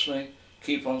to wrestling,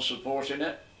 keep on supporting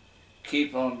it,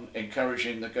 keep on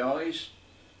encouraging the guys,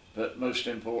 but most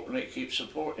importantly, keep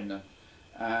supporting them.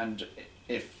 And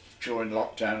if during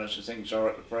lockdown, as the things are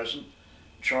at the present,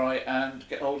 try and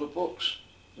get hold of books.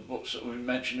 The books that we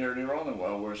mentioned earlier on are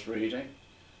well worth reading,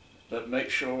 but make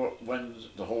sure when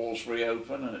the halls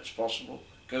reopen and it's possible,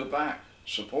 go back,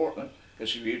 support them,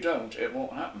 because if you don't, it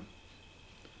won't happen.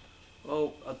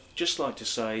 Well, I'd just like to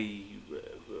say,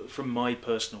 from my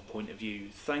personal point of view,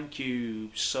 thank you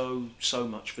so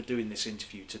much for doing this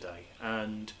interview today,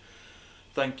 and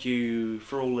thank you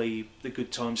for all the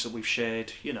good times that we've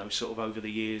shared, you know, sort of over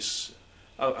the years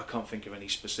I can't think of any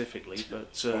specifically,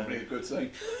 but Probably a good thing.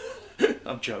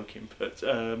 I'm joking. But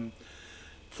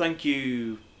thank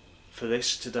you for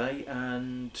this today,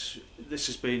 and this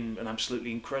has been an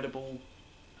absolutely incredible,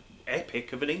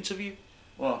 epic of an interview.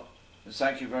 Well,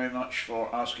 thank you very much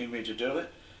for asking me to do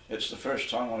it. It's the first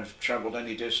time I've travelled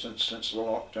any distance since the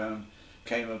lockdown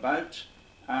came about,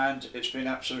 and it's been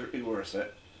absolutely worth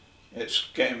it. It's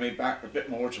getting me back a bit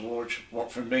more towards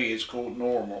what for me is called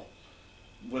normal.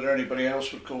 Whether anybody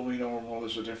else would call me normal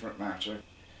is a different matter.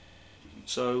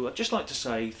 So I'd just like to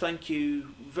say thank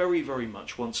you very, very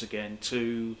much once again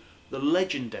to the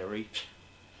legendary,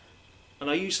 and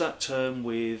I use that term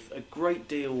with a great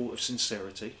deal of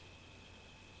sincerity,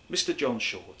 Mr. John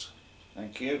Short.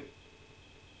 Thank you.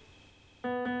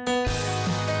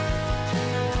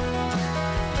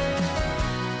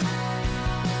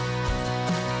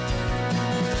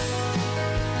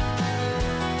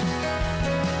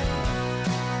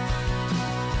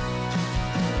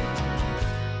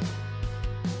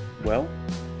 Well,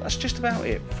 that's just about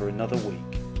it for another week.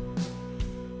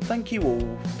 Thank you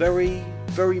all very,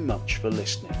 very much for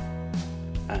listening.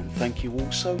 And thank you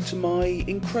also to my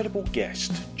incredible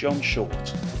guest, John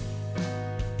Short.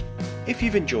 If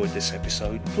you've enjoyed this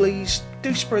episode, please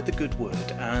do spread the good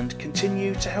word and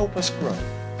continue to help us grow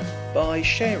by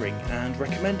sharing and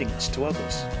recommending us to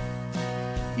others.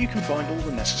 You can find all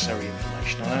the necessary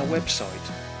information on our website,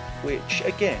 which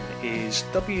again is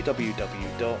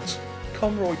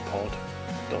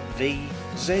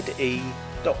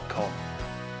www.conroypod.vze.com.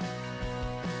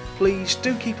 Please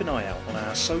do keep an eye out on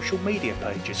our social media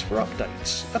pages for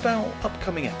updates about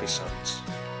upcoming episodes.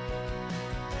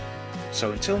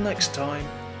 So until next time,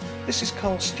 this is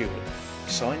Carl Stewart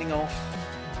signing off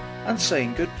and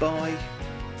saying goodbye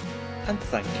and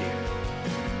thank you.